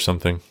 Coaster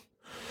something.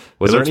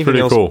 Was there anything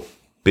else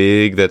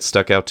big that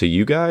stuck out to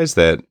you guys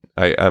that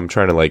I'm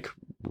trying to like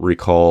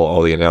recall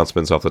all the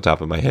announcements off the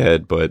top of my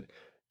head, but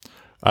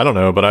I don't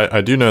know, but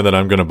I do know that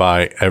I'm going to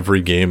buy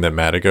every game that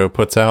Matago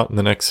puts out in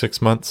the next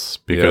 6 months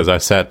because I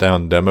sat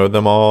down and demoed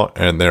them all,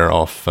 and they're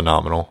all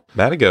phenomenal.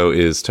 Matago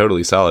is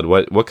totally solid.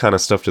 What kind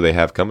of stuff do they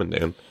have coming,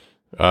 Dan?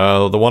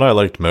 The one I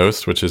liked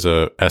most, which is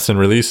a Essen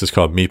release, is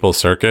called Meeple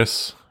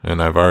Circus,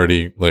 and I've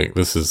already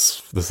this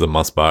is a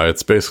must buy.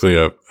 It's basically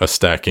a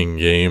stacking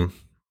game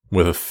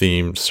with a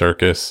themed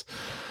circus.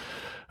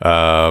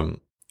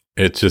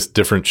 It's just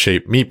different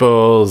shaped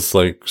meeples,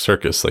 like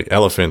circus, like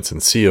elephants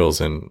and seals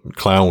and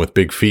clown with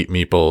big feet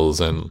meeples,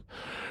 and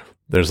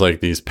there's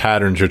like these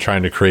patterns you're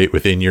trying to create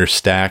within your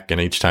stack, and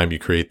each time you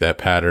create that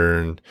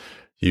pattern,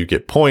 you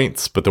get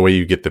points, but the way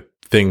you get the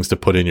things to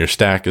put in your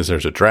stack is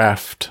there's a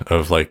draft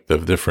of like the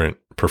different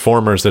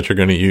performers that you're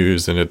going to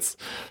use, and it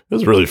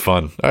was really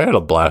fun. I had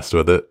a blast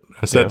with it.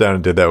 I sat down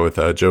and did that with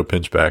Joe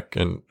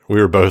Pinchback, and we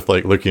were both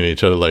like looking at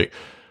each other like,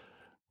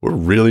 we're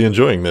really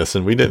enjoying this,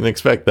 and we didn't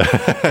expect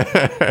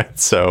that.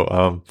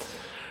 So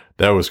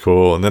that was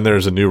cool. And then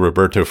there's a new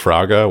Roberto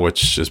Fraga,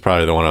 which is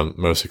probably the one I'm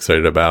most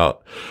excited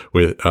about,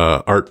 with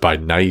art by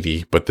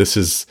Nighty. But this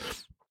is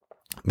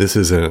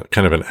a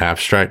kind of an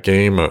abstract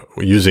game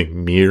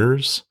using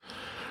mirrors.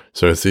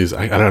 So it's these,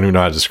 I don't even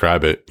know how to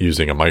describe it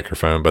using a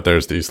microphone, but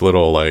there's these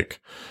little like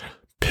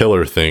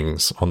pillar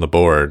things on the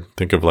board.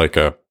 Think of like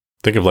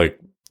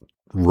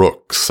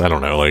rooks, I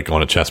don't know, like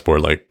on a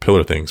chessboard, like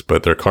pillar things,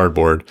 but they're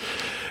cardboard,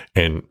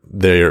 and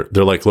they're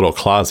like little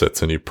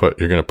closets, and you're going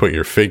to put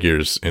your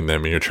figures in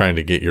them, and you're trying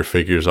to get your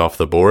figures off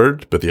the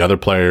board, but the other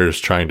player is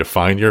trying to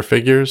find your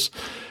figures.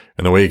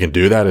 And the way you can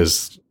do that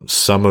is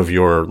some of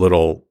your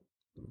little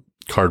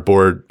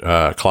cardboard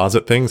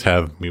closet things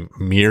have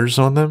mirrors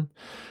on them.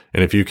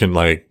 And if you can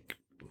like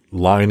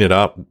line it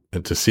up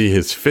and to see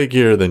his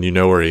figure, then you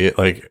know where he is.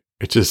 Like,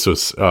 it just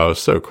was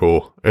so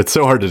cool. It's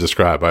so hard to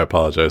describe. I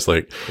apologize.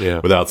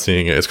 Without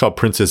seeing it, it's called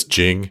Princess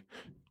Jing,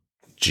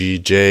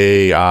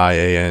 Giang.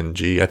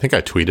 I think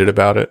I tweeted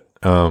about it.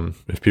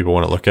 If people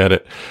want to look at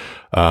it.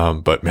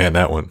 But man,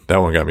 that one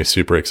got me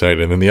super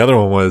excited. And then the other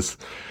one was,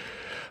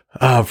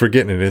 I'm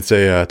forgetting it. It's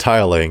a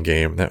tile laying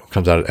game that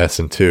comes out at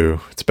Essen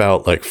too. It's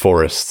about like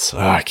forests.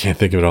 I can't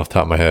think of it off the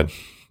top of my head.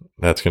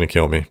 That's going to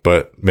kill me.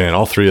 But man,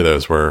 all three of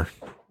those were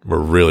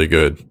really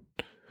good.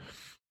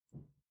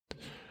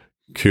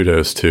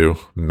 Kudos to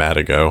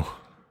Madigo.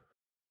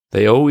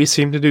 They always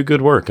seem to do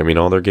good work. I mean,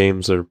 all their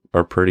games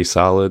are pretty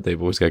solid.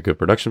 They've always got good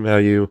production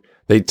value.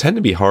 They tend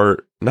to be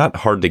not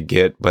hard to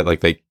get, but like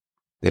they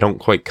don't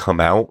quite come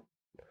out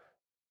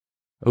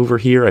over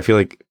here. I feel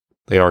like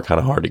they are kind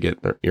of hard to get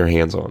your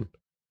hands on.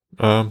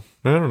 I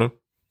don't know.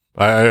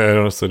 I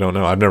honestly don't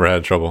know. I've never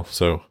had trouble.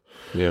 So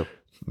yeah.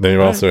 They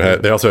also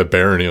had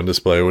Barony on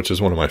display, which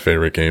is one of my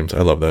favorite games.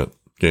 I love that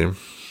game.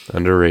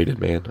 Underrated,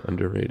 man.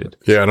 Underrated.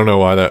 Yeah, I don't know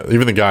why that.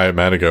 Even the guy at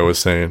Madigo was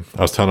saying,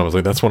 I was telling him, I was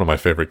like, that's one of my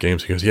favorite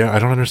games. He goes, yeah, I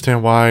don't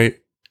understand why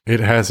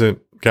it hasn't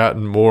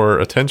gotten more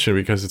attention,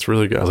 because it's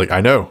really good. I was like, I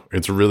know,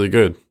 it's really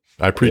good.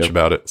 I preach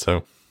about it.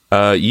 So,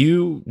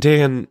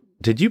 Dan,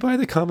 did you buy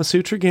the Kama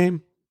Sutra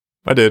game?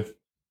 I did.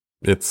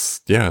 It's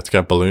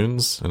got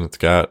balloons, and it's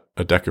got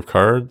a deck of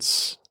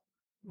cards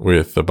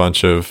with a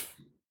bunch of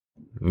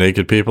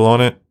naked people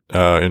on it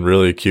in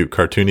really cute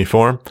cartoony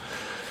form.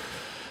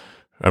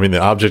 I mean,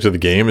 the object of the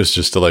game is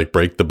just to like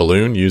break the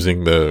balloon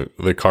using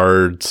the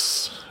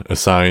cards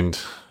assigned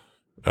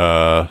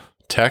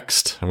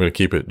text. I'm going to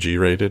keep it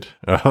G-rated.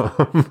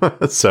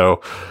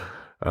 So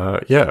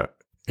I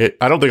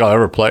don't think I'll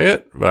ever play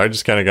it, but I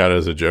just kind of got it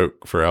as a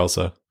joke for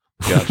Elsa.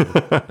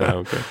 Gotcha.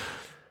 Okay.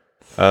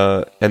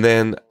 And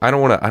then I don't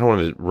want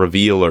to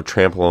reveal or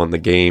trample on the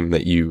game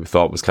that you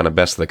thought was kind of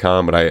best of the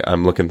con, but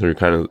I'm looking through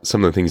kind of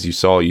some of the things you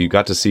saw. You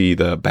got to see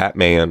the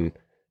Batman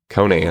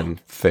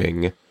Conan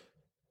thing.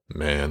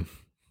 Man,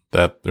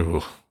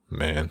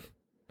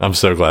 I'm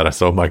so glad I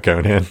sold my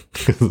Conan,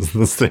 because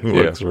this thing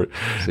looks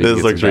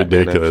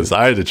ridiculous.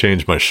 I had to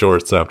change my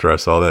shorts after I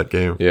saw that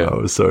game. Yeah. I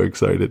was so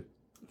excited.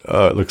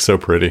 It looks so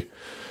pretty.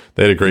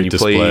 They had a great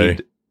display.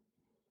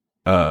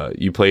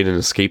 You played an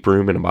escape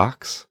room in a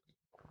box?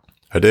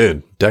 I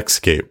did.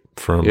 Deckscape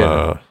from...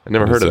 I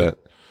never heard of that.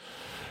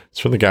 It's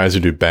from the guys who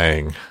do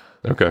Bang.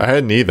 Okay. I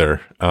hadn't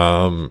either.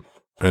 And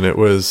it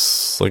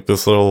was like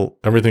this little...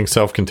 Everything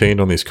self-contained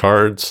on these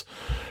cards.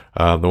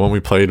 The one we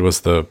played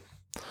was the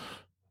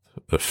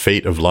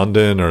Fate of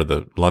London, or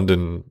the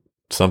London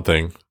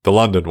something. The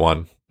London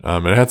one.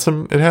 It had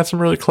some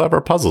really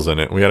clever puzzles in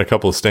it. We had a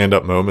couple of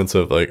stand-up moments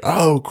of like,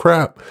 oh,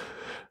 crap.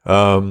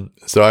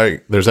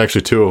 There's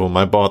actually two of them.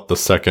 I bought the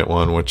second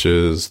one, which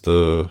is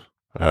the...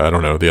 I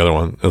don't know, the other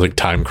one. It's like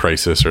Time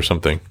Crisis or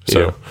something.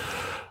 So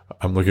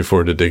I'm looking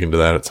forward to digging into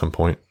that at some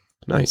point.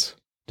 Nice.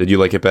 Did you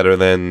like it better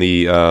than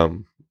the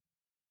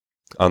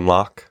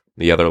Unlock?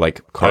 The other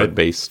like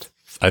card-based?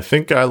 I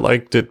think I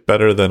liked it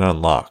better than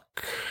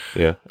Unlock.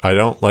 Yeah. I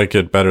don't like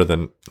it better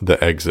than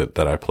the Exit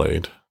that I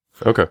played.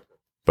 Okay.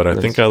 But I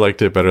think I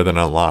liked it better than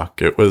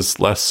Unlock. It was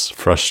less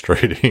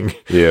frustrating.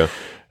 Yeah.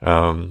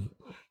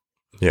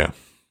 Yeah.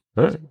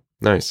 All right.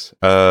 Nice.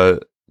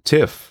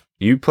 Tiff.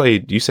 You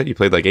said you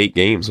played like 8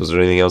 games. Was there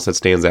anything else that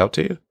stands out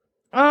to you?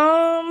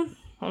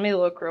 Let me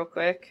look real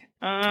quick.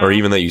 Or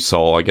even that you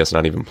saw, I guess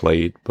not even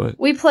played, but...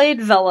 We played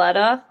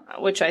Valletta,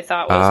 which I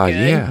thought was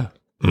good.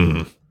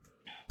 Yeah.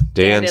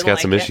 Dan's got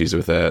some issues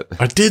with that.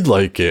 I did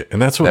like it,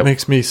 and that's what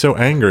makes me so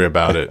angry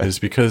about it, is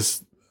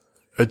because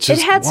it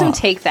had some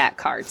take that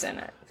cards in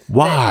it.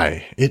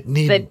 Why? It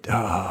needed...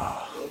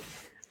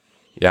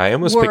 Yeah, I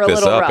almost picked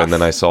this up, and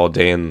then I saw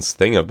Dan's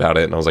thing about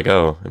it, and I was like,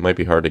 oh, it might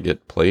be hard to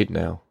get played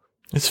now.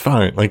 It's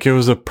fine. Like, it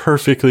was a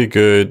perfectly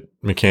good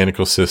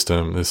mechanical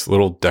system, this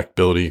little deck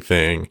building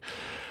thing.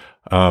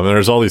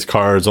 There's all these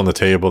cards on the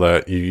table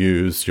that you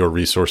use your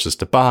resources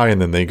to buy, and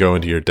then they go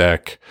into your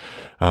deck.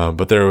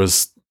 But there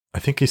was, I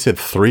think he said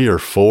 3 or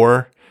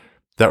 4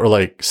 that were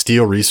like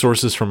steal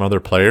resources from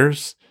other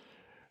players.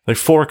 Like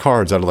 4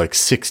 cards out of like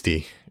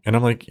 60. And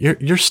I'm like,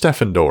 you're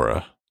Stefan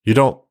Dora.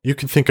 You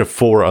can think of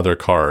 4 other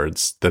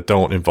cards that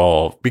don't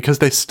involve, because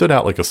they stood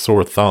out like a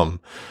sore thumb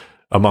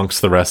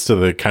amongst the rest of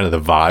the kind of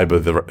the vibe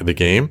of the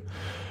game.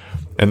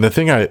 And the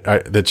thing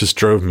that just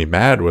drove me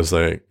mad was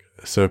like,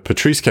 so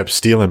Patrice kept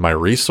stealing my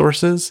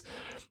resources,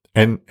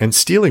 and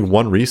stealing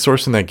one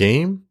resource in that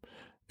game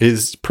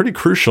is pretty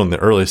crucial in the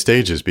early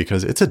stages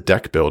because it's a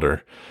deck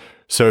builder.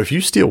 So if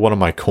you steal one of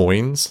my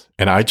coins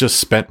and I just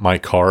spent my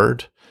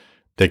card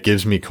that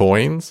gives me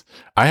coins,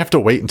 I have to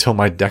wait until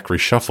my deck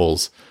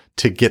reshuffles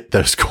to get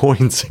those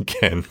coins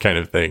again, kind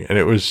of thing. And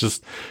it was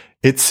just,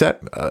 it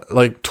set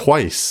like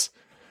twice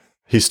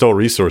he stole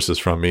resources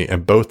from me,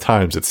 and both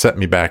times it set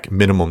me back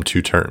minimum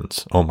 2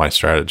 turns on my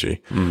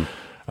strategy.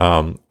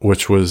 It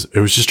was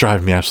just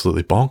driving me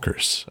absolutely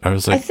bonkers. I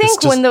was like, I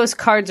think when those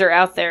cards are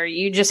out there,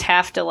 you just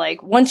have to,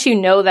 like, once you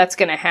know that's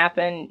going to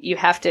happen, you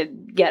have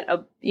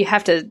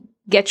to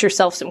get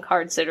yourself some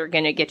cards that are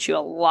going to get you a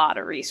lot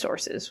of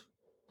resources.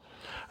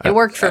 It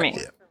worked for me.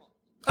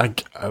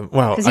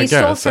 Because he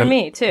stole from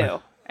me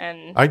too.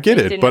 And I get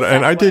it, but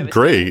I did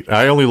great.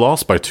 I only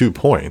lost by 2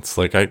 points.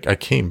 Like I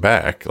came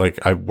back. Like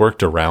I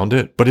worked around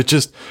it, but it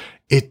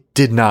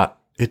did not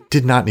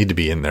need to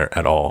be in there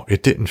at all.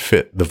 It didn't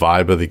fit the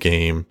vibe of the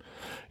game.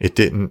 I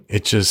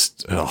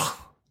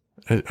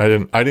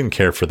didn't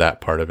care for that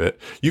part of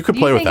it. You could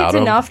play without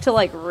them. Enough to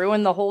like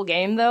ruin the whole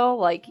game though?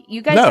 Like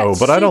you guys got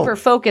super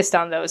focused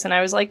on those, and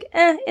I was like,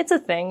 it's a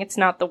thing. It's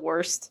not the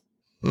worst.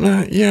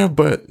 Yeah,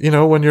 but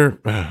when you're,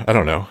 I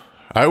don't know.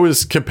 I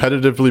was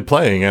competitively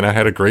playing, and I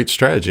had a great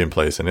strategy in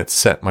place, and it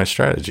set my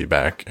strategy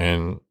back.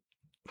 And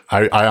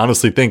I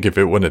honestly think if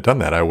it wouldn't have done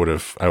that, I would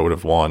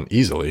have won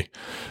easily.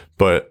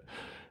 But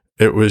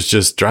it was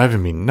just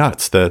driving me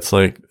nuts. That's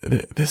like,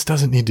 this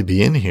doesn't need to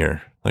be in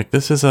here. Like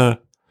this is a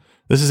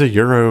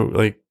Euro,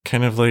 like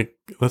kind of like,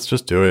 let's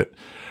just do it.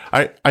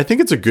 I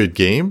think it's a good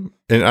game,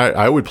 and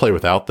I would play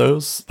without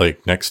those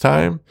like next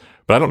time.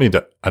 But I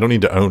don't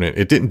need to own it.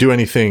 It didn't do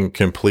anything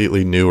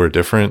completely new or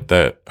different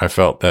that I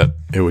felt that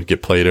it would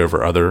get played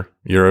over other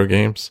Euro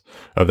games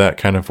of that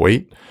kind of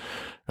weight.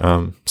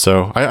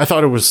 So I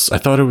thought it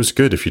was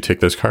good if you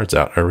take those cards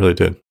out. I really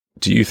did.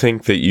 Do you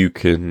think that you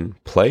can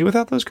play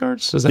without those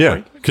cards? Is that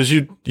right? Because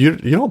you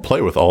don't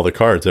play with all the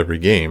cards every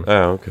game.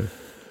 Oh, okay.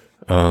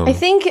 I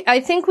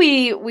think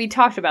we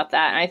talked about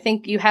that, and I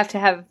think you have to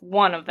have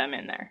one of them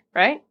in there,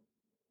 right?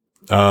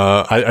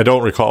 I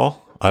don't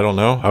recall. I don't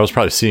know. I was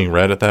probably seeing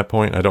red at that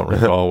point. I don't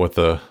recall what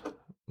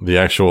the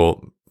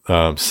actual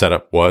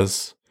setup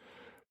was.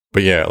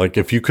 But yeah, like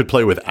if you could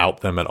play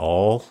without them at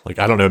all, like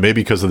I don't know,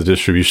 maybe because of the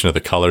distribution of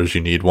the colors, you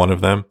need one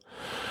of them.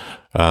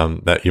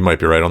 That you might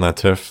be right on that,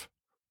 Tiff.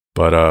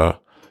 But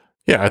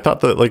yeah, I thought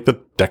that like the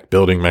deck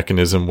building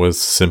mechanism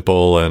was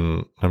simple,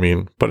 and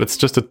but it's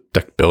just a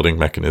deck building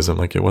mechanism.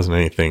 Like it wasn't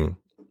anything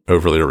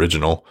overly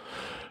original.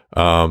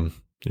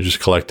 You're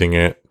just collecting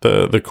it.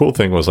 The cool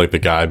thing was like the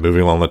guy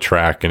moving along the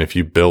track, and if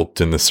you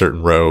built in the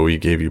certain row, he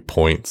gave you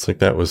points. Like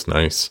that was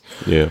nice.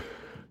 Yeah.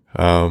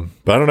 But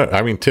I don't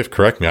know. Tiff,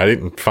 correct me. I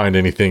didn't find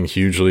anything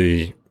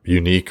hugely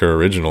unique or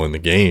original in the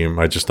game.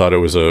 I just thought it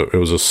was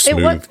a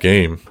smooth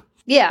game.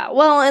 Yeah,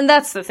 well, and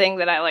that's the thing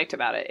that I liked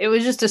about it. It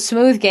was just a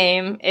smooth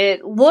game.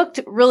 It looked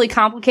really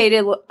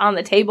complicated on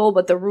the table,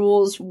 but the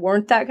rules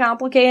weren't that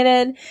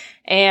complicated.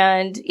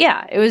 And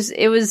yeah, it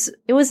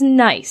was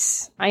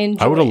nice. I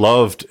enjoyed it. I would have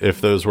loved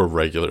if those were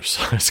regular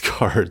size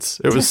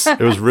cards. It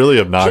was really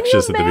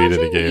obnoxious at the beginning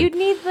of the game. You'd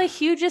need the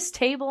hugest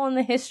table in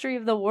the history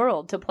of the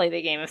world to play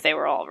the game if they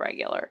were all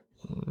regular.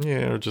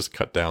 Yeah, or just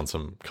cut down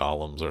some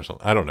columns or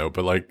something. I don't know,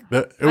 but like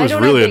it was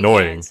really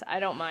annoying. Hands. I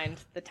don't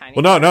mind the tiny.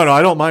 Well, no,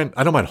 I don't mind.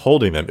 I don't mind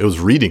holding them. It was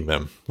reading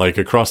them like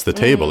across the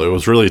table. It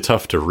was really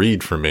tough to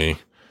read for me.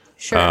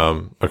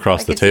 Sure.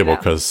 Across the table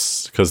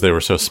because they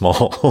were so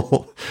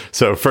small.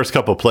 So first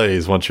couple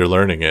plays, once you're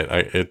learning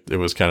it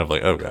was kind of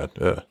like, oh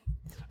god.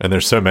 And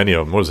there's so many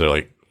of them. What was there,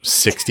 like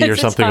 60 or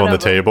something on the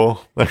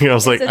table? Like, I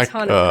was like,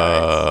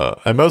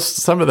 and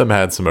some of them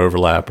had some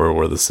overlap or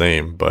were the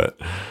same, but.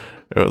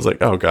 It was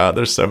like, oh god,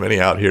 there's so many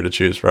out here to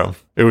choose from.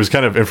 It was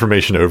kind of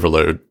information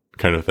overload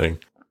kind of thing.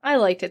 I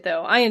liked it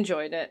though. I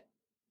enjoyed it.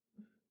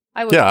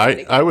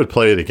 I would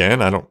play it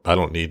again. I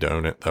don't need to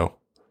own it though.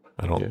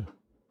 I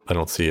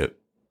don't see it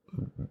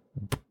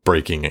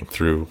breaking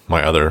through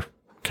my other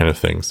kind of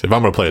things. If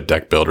I'm going to play a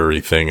deck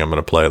buildery thing, I'm going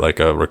to play like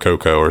a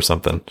Rococo or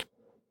something.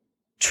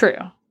 True.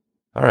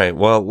 All right.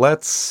 Well,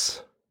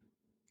 let's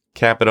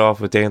cap it off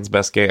with Dan's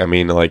best game? I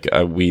mean, like,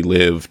 we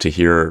live to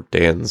hear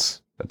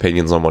Dan's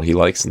opinions on what he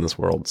likes in this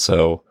world.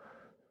 So,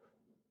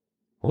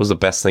 what was the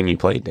best thing you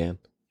played, Dan?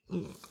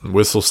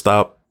 Whistle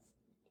Stop.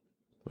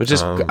 Which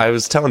is, I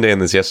was telling Dan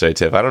this yesterday,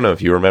 Tiff. I don't know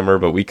if you remember,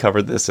 but we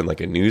covered this in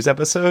like a news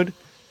episode.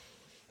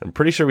 I'm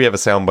pretty sure we have a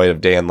soundbite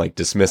of Dan like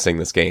dismissing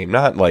this game.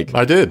 Not like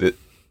I did.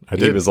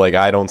 He was like,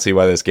 I don't see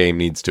why this game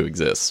needs to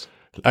exist.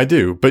 I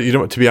do, but you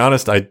know, to be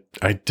honest, I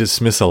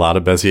dismiss a lot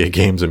of Bezier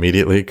games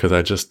immediately because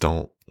I just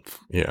don't.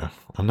 Yeah,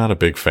 I'm not a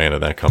big fan of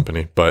that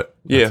company, but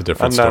that's a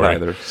different story. I'm not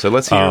either. So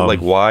let's hear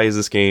like why is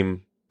this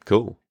game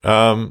cool?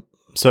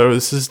 So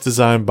this is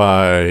designed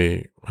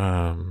by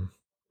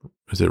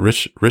is it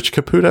Rich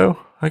Caputo?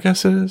 I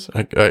guess it is.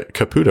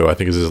 Caputo, I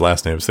think is his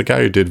last name. It's the guy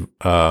who did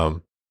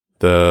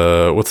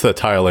what's that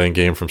tile laying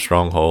game from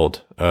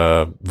Stronghold?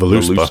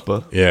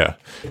 Veluspa. Yeah,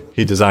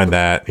 he designed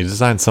that. He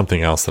designed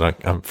something else that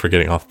I'm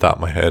forgetting off the top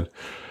of my head.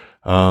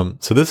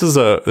 So this is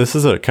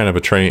a kind of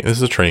a train. This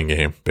is a train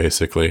game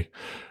basically,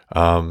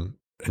 and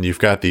you've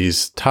got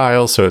these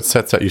tiles. So it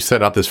sets out. You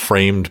set up this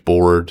framed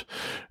board.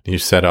 And you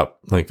set up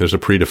like there's a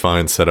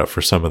predefined setup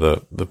for some of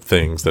the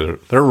things they're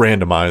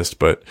randomized,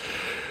 but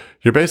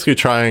you're basically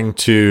trying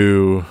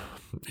to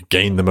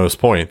gain the most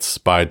points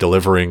by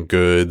delivering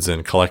goods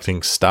and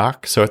collecting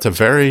stock. So it's a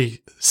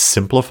very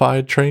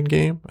simplified train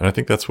game. And I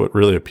think that's what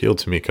really appealed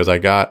to me because I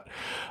got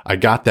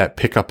that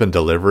pickup and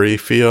delivery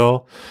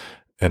feel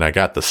and I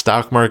got the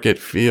stock market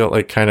feel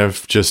like kind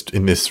of just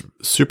in this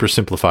super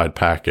simplified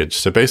package.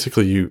 So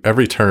basically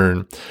every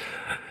turn,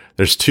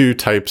 there's two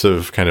types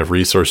of kind of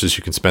resources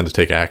you can spend to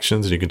take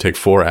actions and you can take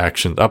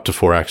up to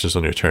four actions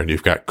on your turn.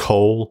 You've got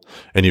coal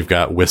and you've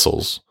got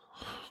whistles.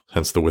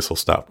 Hence the whistle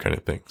stop kind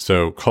of thing.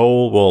 So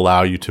coal will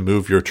allow you to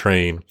move your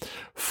train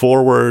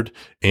forward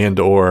and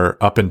or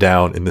up and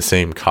down in the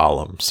same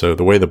column. So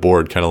the way the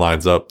board kind of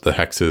lines up, the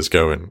hexes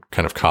go in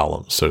kind of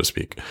columns, so to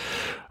speak.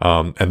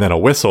 And then a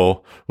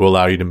whistle will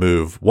allow you to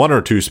move one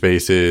or two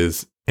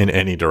spaces in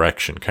any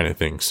direction kind of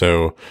thing.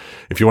 So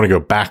if you want to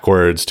go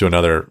backwards to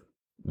another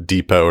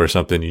depot or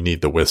something, you need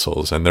the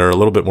whistles. And they're a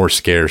little bit more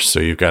scarce, so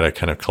you've got to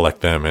kind of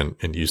collect them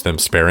and use them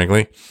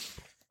sparingly.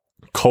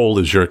 Coal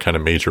is your kind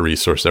of major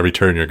resource. Every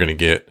turn you're going to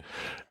get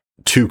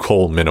 2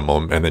 coal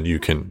minimum, and then you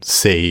can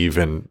save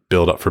and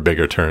build up for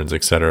bigger turns,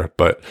 etc.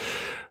 But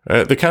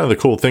the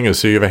cool thing is,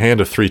 so you have a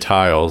hand of 3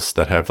 tiles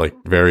that have like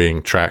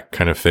varying track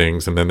kind of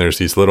things, and then there's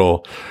these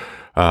little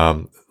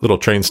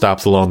train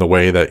stops along the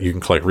way that you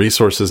can collect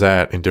resources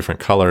at in different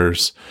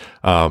colors,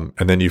 and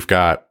then you've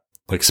got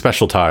like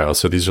special tiles.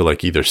 So these are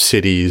like either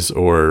cities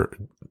or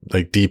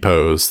like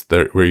depots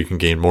where you can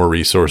gain more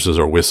resources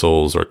or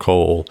whistles or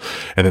coal.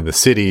 And then the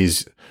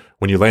cities,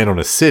 when you land on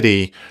a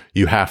city,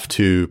 you have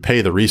to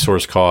pay the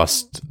resource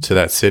cost to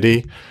that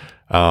city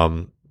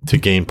to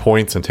gain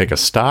points and take a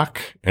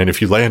stock. And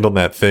if you land on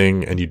that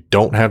thing and you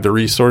don't have the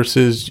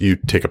resources, you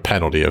take a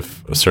penalty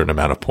of a certain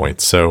amount of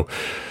points. So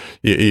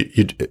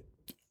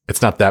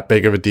it's not that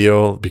big of a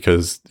deal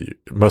because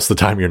most of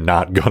the time you're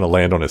not going to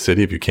land on a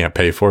city if you can't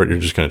pay for it. You're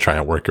just going to try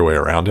and work your way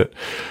around it.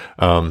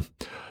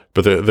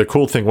 But the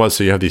cool thing was,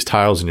 so you have these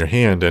tiles in your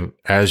hand, and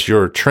as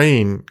your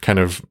train kind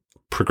of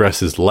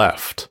progresses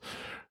left,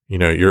 you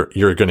know,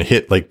 you're going to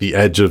hit like the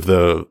edge of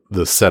the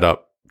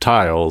setup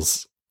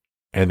tiles,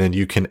 and then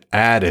you can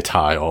add a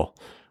tile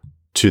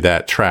to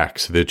that track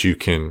so that you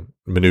can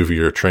maneuver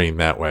your train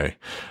that way.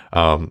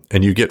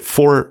 And you get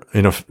 4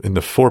 in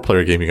the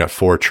 4-player game. You got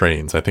 4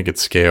 trains. I think it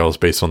scales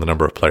based on the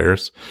number of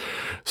players.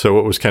 So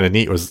what was kind of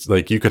neat was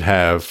like you could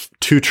have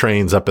 2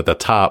 trains up at the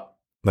top,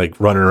 like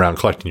running around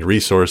collecting your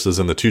resources,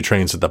 and the 2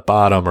 trains at the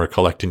bottom are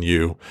collecting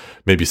you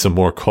maybe some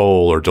more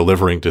coal or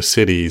delivering to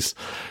cities.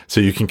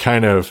 So you can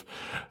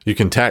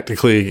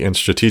tactically and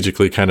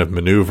strategically kind of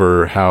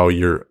maneuver how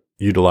you're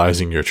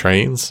utilizing your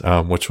trains,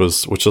 which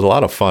was a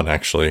lot of fun,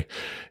 actually.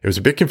 It was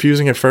a bit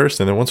confusing at first,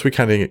 and then once we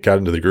kind of got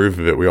into the groove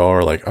of it, we all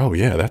are like, oh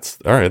yeah, that's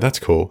all right, that's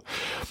cool.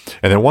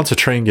 And then once a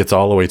train gets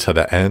all the way to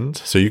the end,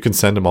 so you can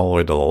send them all the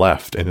way to the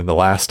left, and in the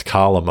last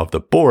column of the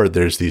board,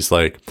 there's these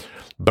like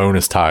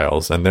bonus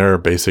tiles, and they're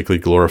basically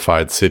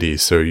glorified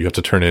cities. So you have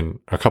to turn in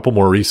a couple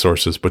more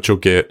resources, but you'll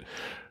get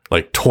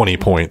like 20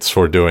 points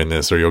for doing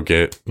this, or you'll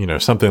get, you know,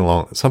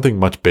 something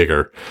much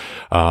bigger.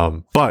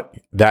 But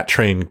that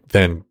train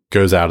then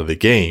goes out of the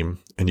game,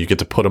 and you get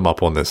to put him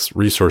up on this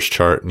resource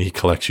chart, and he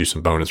collects you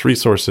some bonus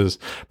resources,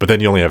 but then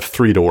you only have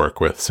 3 to work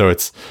with. So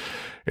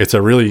it's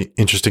a really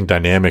interesting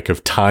dynamic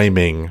of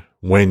timing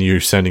when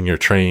you're sending your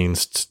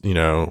trains, you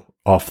know,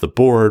 off the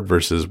board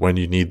versus when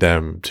you need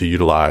them to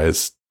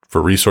utilize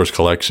for resource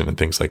collection and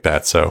things like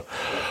that. So,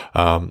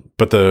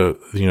 but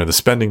the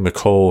spending the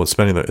coal and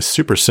spending the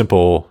super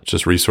simple,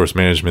 just resource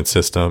management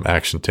system,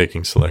 action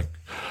taking select,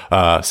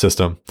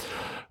 system.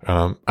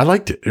 I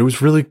liked it.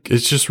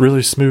 It's just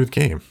really smooth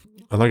game.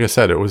 And like I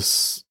said, it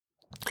was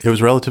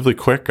relatively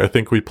quick. I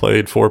think we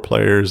played 4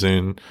 players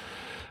in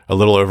a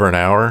little over an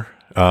hour.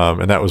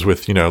 And that was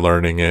with, you know,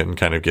 learning it and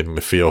kind of getting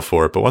the feel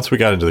for it. But once we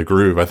got into the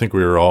groove, I think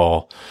we were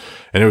all,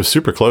 and it was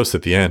super close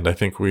at the end. I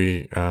think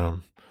we,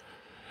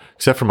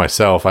 except for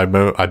myself, I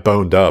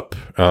boned up.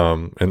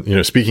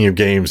 And speaking of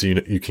games,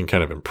 you can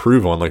kind of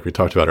improve on, like we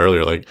talked about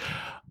earlier. Like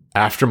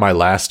after my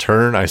last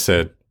turn, I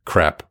said,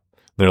 "Crap." And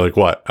they're like,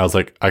 "What?" I was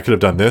like, "I could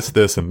have done this,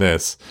 this, and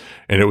this,"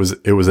 and it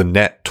was a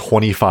net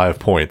 25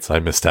 points I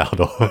missed out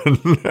on,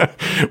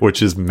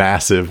 which is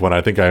massive. When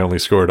I think I only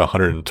scored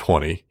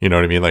 120. You know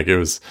what I mean? Like it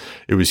was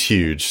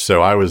huge.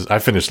 So I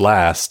finished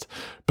last,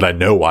 but I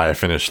know why I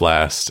finished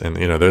last, and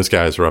those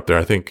guys were up there.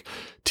 I think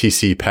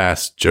TC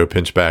passed Joe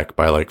Pinchback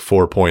by like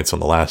 4 points on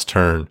the last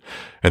turn,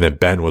 and then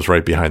Ben was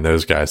right behind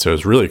those guys. So it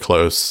was really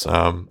close.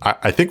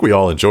 I think we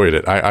all enjoyed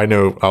it. I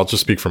know I'll just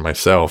speak for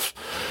myself,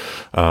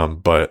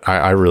 but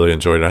I really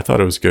enjoyed it. I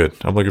thought it was good.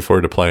 I'm looking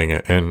forward to playing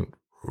it. And,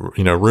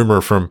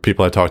 rumor from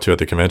people I talked to at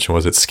the convention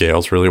was it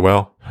scales really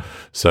well.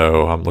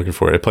 So I'm looking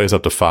forward. It plays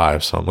up to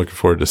 5. So I'm looking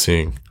forward to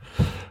seeing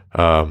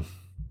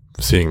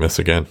this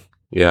again.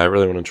 Yeah, I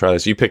really want to try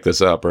this. You picked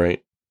this up,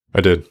 right? I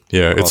did.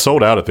 Yeah, Awesome. It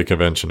sold out at the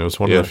convention. It was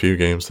one of the few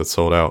games that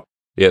sold out.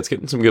 Yeah, it's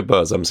getting some good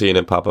buzz. I'm seeing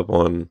it pop up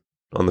on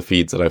the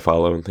feeds that I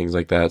follow and things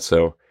like that.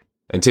 So,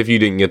 and Tiff, you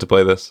didn't get to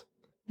play this?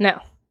 No.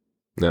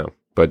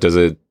 But does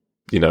it,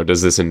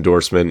 does this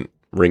endorsement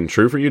ring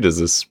true for you? Does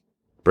this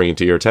bring it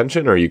to your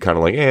attention? Or are you kind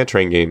of like,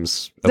 train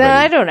games?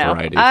 I don't know.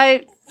 Variety?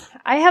 I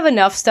have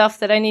enough stuff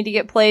that I need to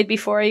get played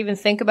before I even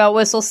think about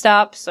Whistle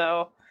Stop.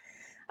 So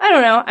I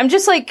don't know. I'm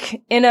just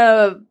like in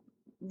a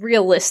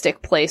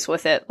realistic place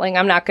with it. Like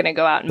I'm not going to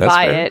go out and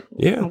buy it.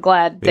 Yeah. I'm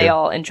glad they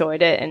all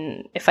enjoyed it,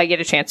 and if I get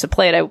a chance to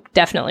play it, I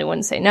definitely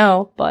wouldn't say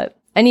no, but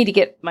I need to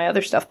get my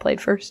other stuff played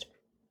first.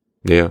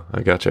 Yeah,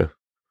 I gotcha.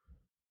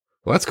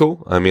 Well, that's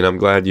cool. I mean, I'm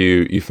glad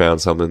you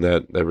found something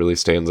that really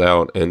stands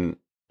out, and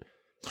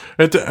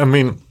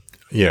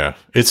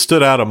it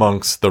stood out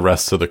amongst the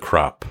rest of the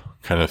crop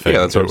kind of thing.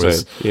 Yeah, that's what I'm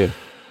saying. Yeah.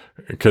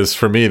 Because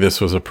for me,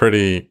 this was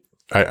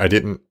I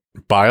didn't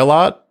buy a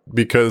lot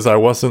because I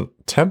wasn't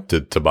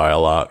tempted to buy a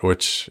lot,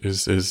 which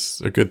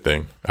is a good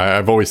thing.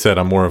 I've always said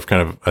I'm more of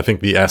I think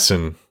the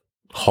Essen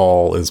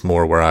Hall is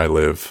more where I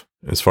live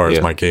as far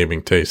as my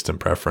gaming taste and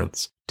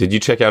preference. Did you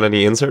check out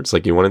any inserts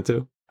like you wanted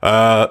to?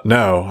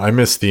 No, I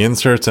missed the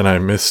inserts, and I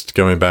missed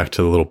going back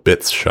to the little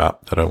bits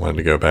shop that I wanted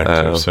to go back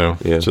to. So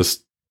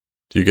just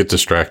you get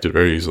distracted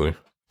very easily.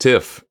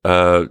 Tiff,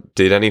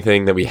 did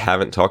anything that we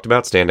haven't talked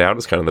about stand out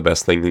as kind of the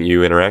best thing that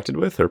you interacted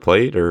with or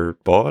played or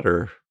bought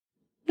or?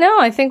 No,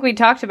 I think we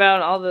talked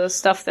about all the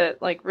stuff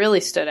that like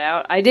really stood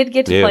out. I did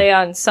get to play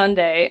on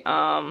Sunday,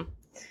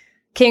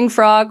 King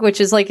Frog,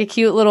 which is like a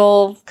cute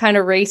little kind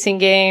of racing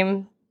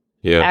game.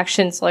 Yeah.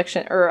 Action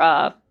selection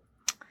or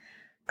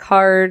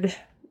card.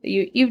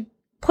 You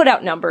put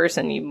out numbers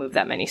and you move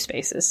that many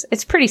spaces.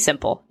 It's pretty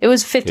simple. It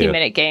was a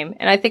 15-minute game,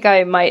 and I think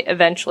I might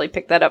eventually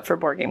pick that up for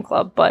Board Game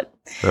Club, but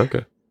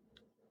okay.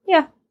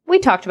 Yeah, we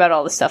talked about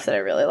all the stuff that I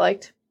really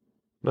liked.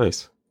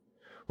 Nice.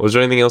 Was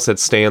there anything else that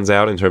stands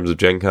out in terms of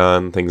Gen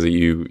Con, things that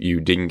you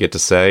didn't get to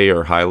say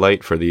or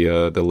highlight for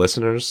the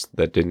listeners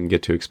that didn't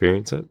get to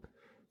experience it?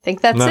 I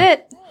think that's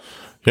it.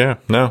 Yeah,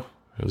 no.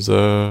 It was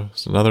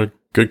another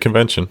good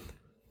convention.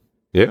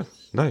 Yeah,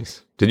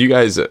 nice. Did you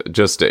guys,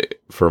 just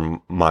for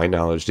my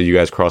knowledge, did you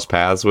guys cross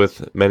paths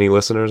with many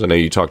listeners? I know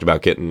you talked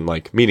about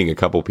meeting a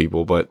couple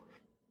people, but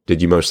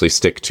did you mostly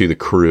stick to the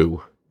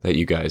crew that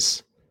you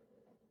guys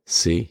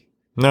see?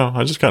 No,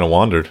 I just kind of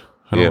wandered.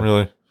 I don't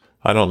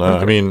know.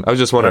 Okay. I mean, I was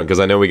just wondering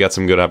because I know we got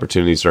some good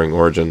opportunities during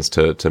Origins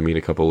to meet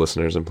a couple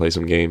listeners and play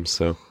some games.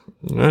 So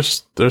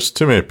there's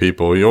too many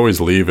people. You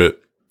always leave at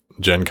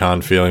Gen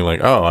Con feeling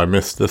like, oh, I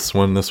missed this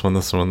one.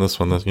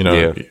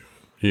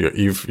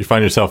 You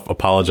find yourself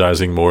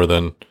apologizing more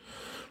than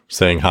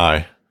saying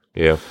hi.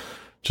 Yeah,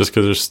 just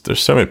because there's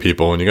so many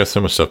people and you got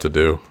so much stuff to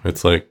do.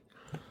 It's like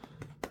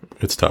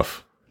it's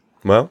tough.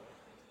 Well,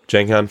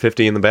 Gen Con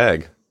 50 in the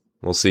bag.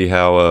 We'll see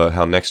how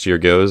next year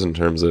goes in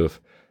terms of.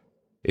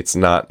 It's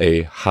not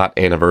a hot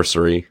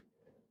anniversary,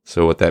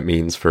 so what that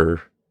means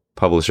for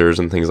publishers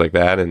and things like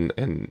that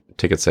and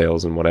ticket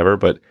sales and whatever,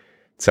 but it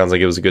sounds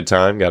like it was a good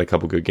time, got a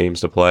couple good games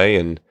to play,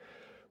 and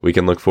we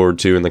can look forward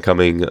to in the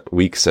coming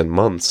weeks and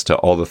months to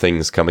all the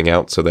things coming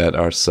out so that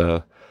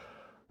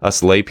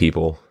us lay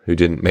people who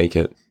didn't make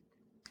it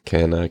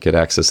can get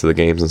access to the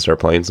games and start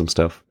playing some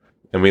stuff.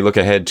 And we look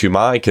ahead to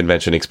my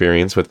convention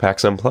experience with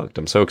PAX Unplugged.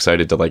 I'm so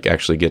excited to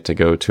actually get to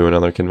go to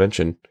another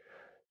convention.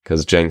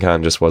 Because Gen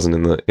Con just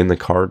wasn't in the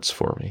cards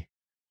for me.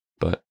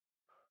 But,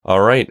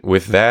 all right,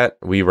 with that,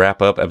 we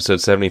wrap up episode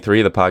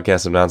 73 of the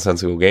Podcast of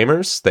Nonsensical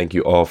Gamers. Thank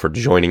you all for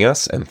joining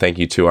us, and thank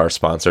you to our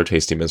sponsor,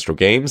 Tasty Minstrel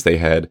Games. They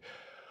had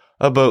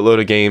a boatload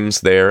of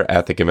games there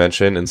at the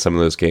convention, and some of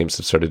those games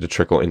have started to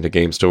trickle into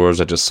game stores.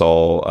 I just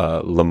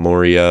saw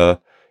Lemuria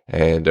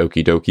and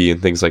Okie Dokie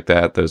and things like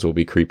that. Those will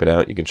be creeping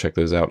out. You can check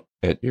those out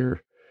at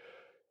your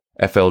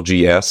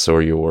FLGS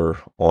or your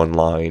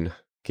online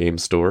game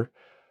store.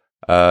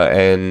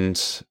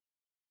 And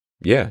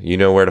yeah, you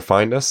know where to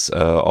find us.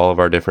 All of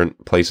our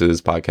different places,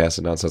 podcast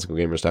at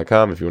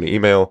nonsensicalgamers.com. If you want to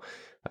email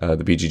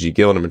the BGG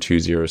Guild number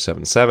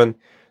 2077,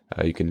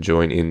 you can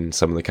join in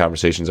some of the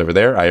conversations over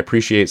there. I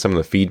appreciate some of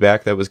the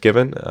feedback that was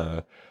given.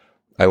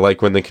 I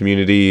like when the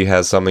community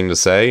has something to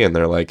say and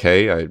they're like,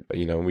 hey,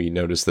 we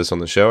noticed this on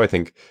the show. I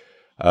think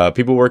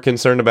people were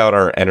concerned about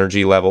our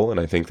energy level, and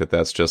I think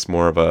that's just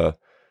more of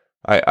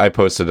I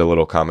posted a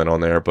little comment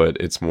on there, but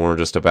it's more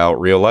just about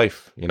real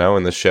life,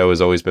 and this show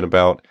has always been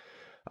about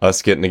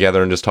us getting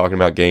together and just talking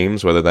about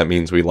games, whether that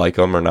means we like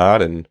them or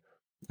not. And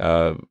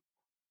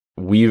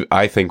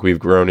I think we've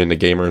grown into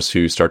gamers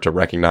who start to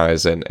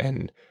recognize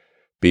and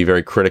be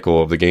very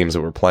critical of the games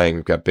that we're playing.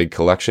 We've got big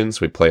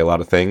collections. We play a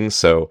lot of things.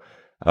 So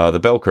the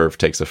bell curve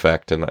takes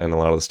effect, and a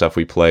lot of the stuff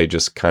we play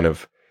just kind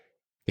of,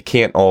 it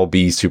can't all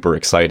be super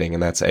exciting,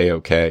 and that's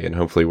A-okay. And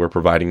hopefully we're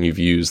providing you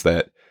views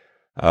that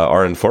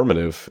are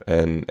informative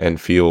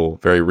and feel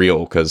very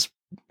real, because,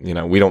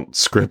 we don't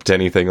script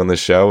anything on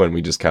this show, and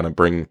we just kind of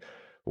bring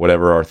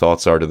whatever our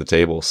thoughts are to the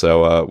table.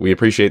 So we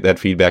appreciate that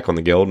feedback on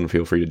the Guild, and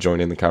feel free to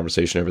join in the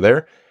conversation over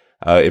there.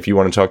 If you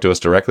want to talk to us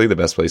directly, the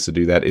best place to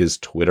do that is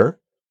Twitter.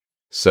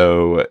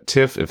 So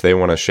Tiff, if they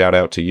want to shout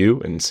out to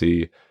you and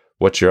see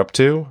what you're up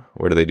to,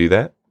 where do they do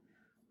that?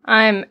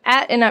 I'm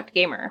at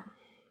InuptGamer.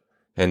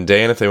 And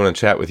Dan, if they want to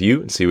chat with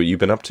you and see what you've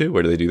been up to,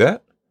 where do they do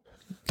that?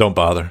 Don't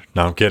bother.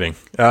 No, I'm kidding.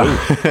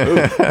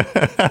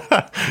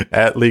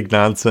 At League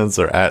Nonsense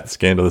or at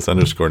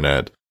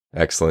Scandalous_Ned.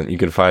 Excellent. You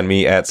can find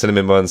me at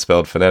Cinnamon Bun,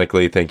 spelled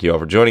phonetically. Thank you all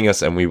for joining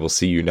us, and we will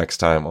see you next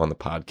time on the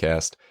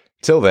podcast.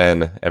 Till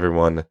then,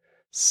 everyone,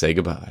 say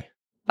goodbye.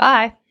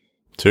 Bye.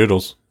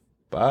 Toodles.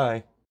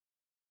 Bye.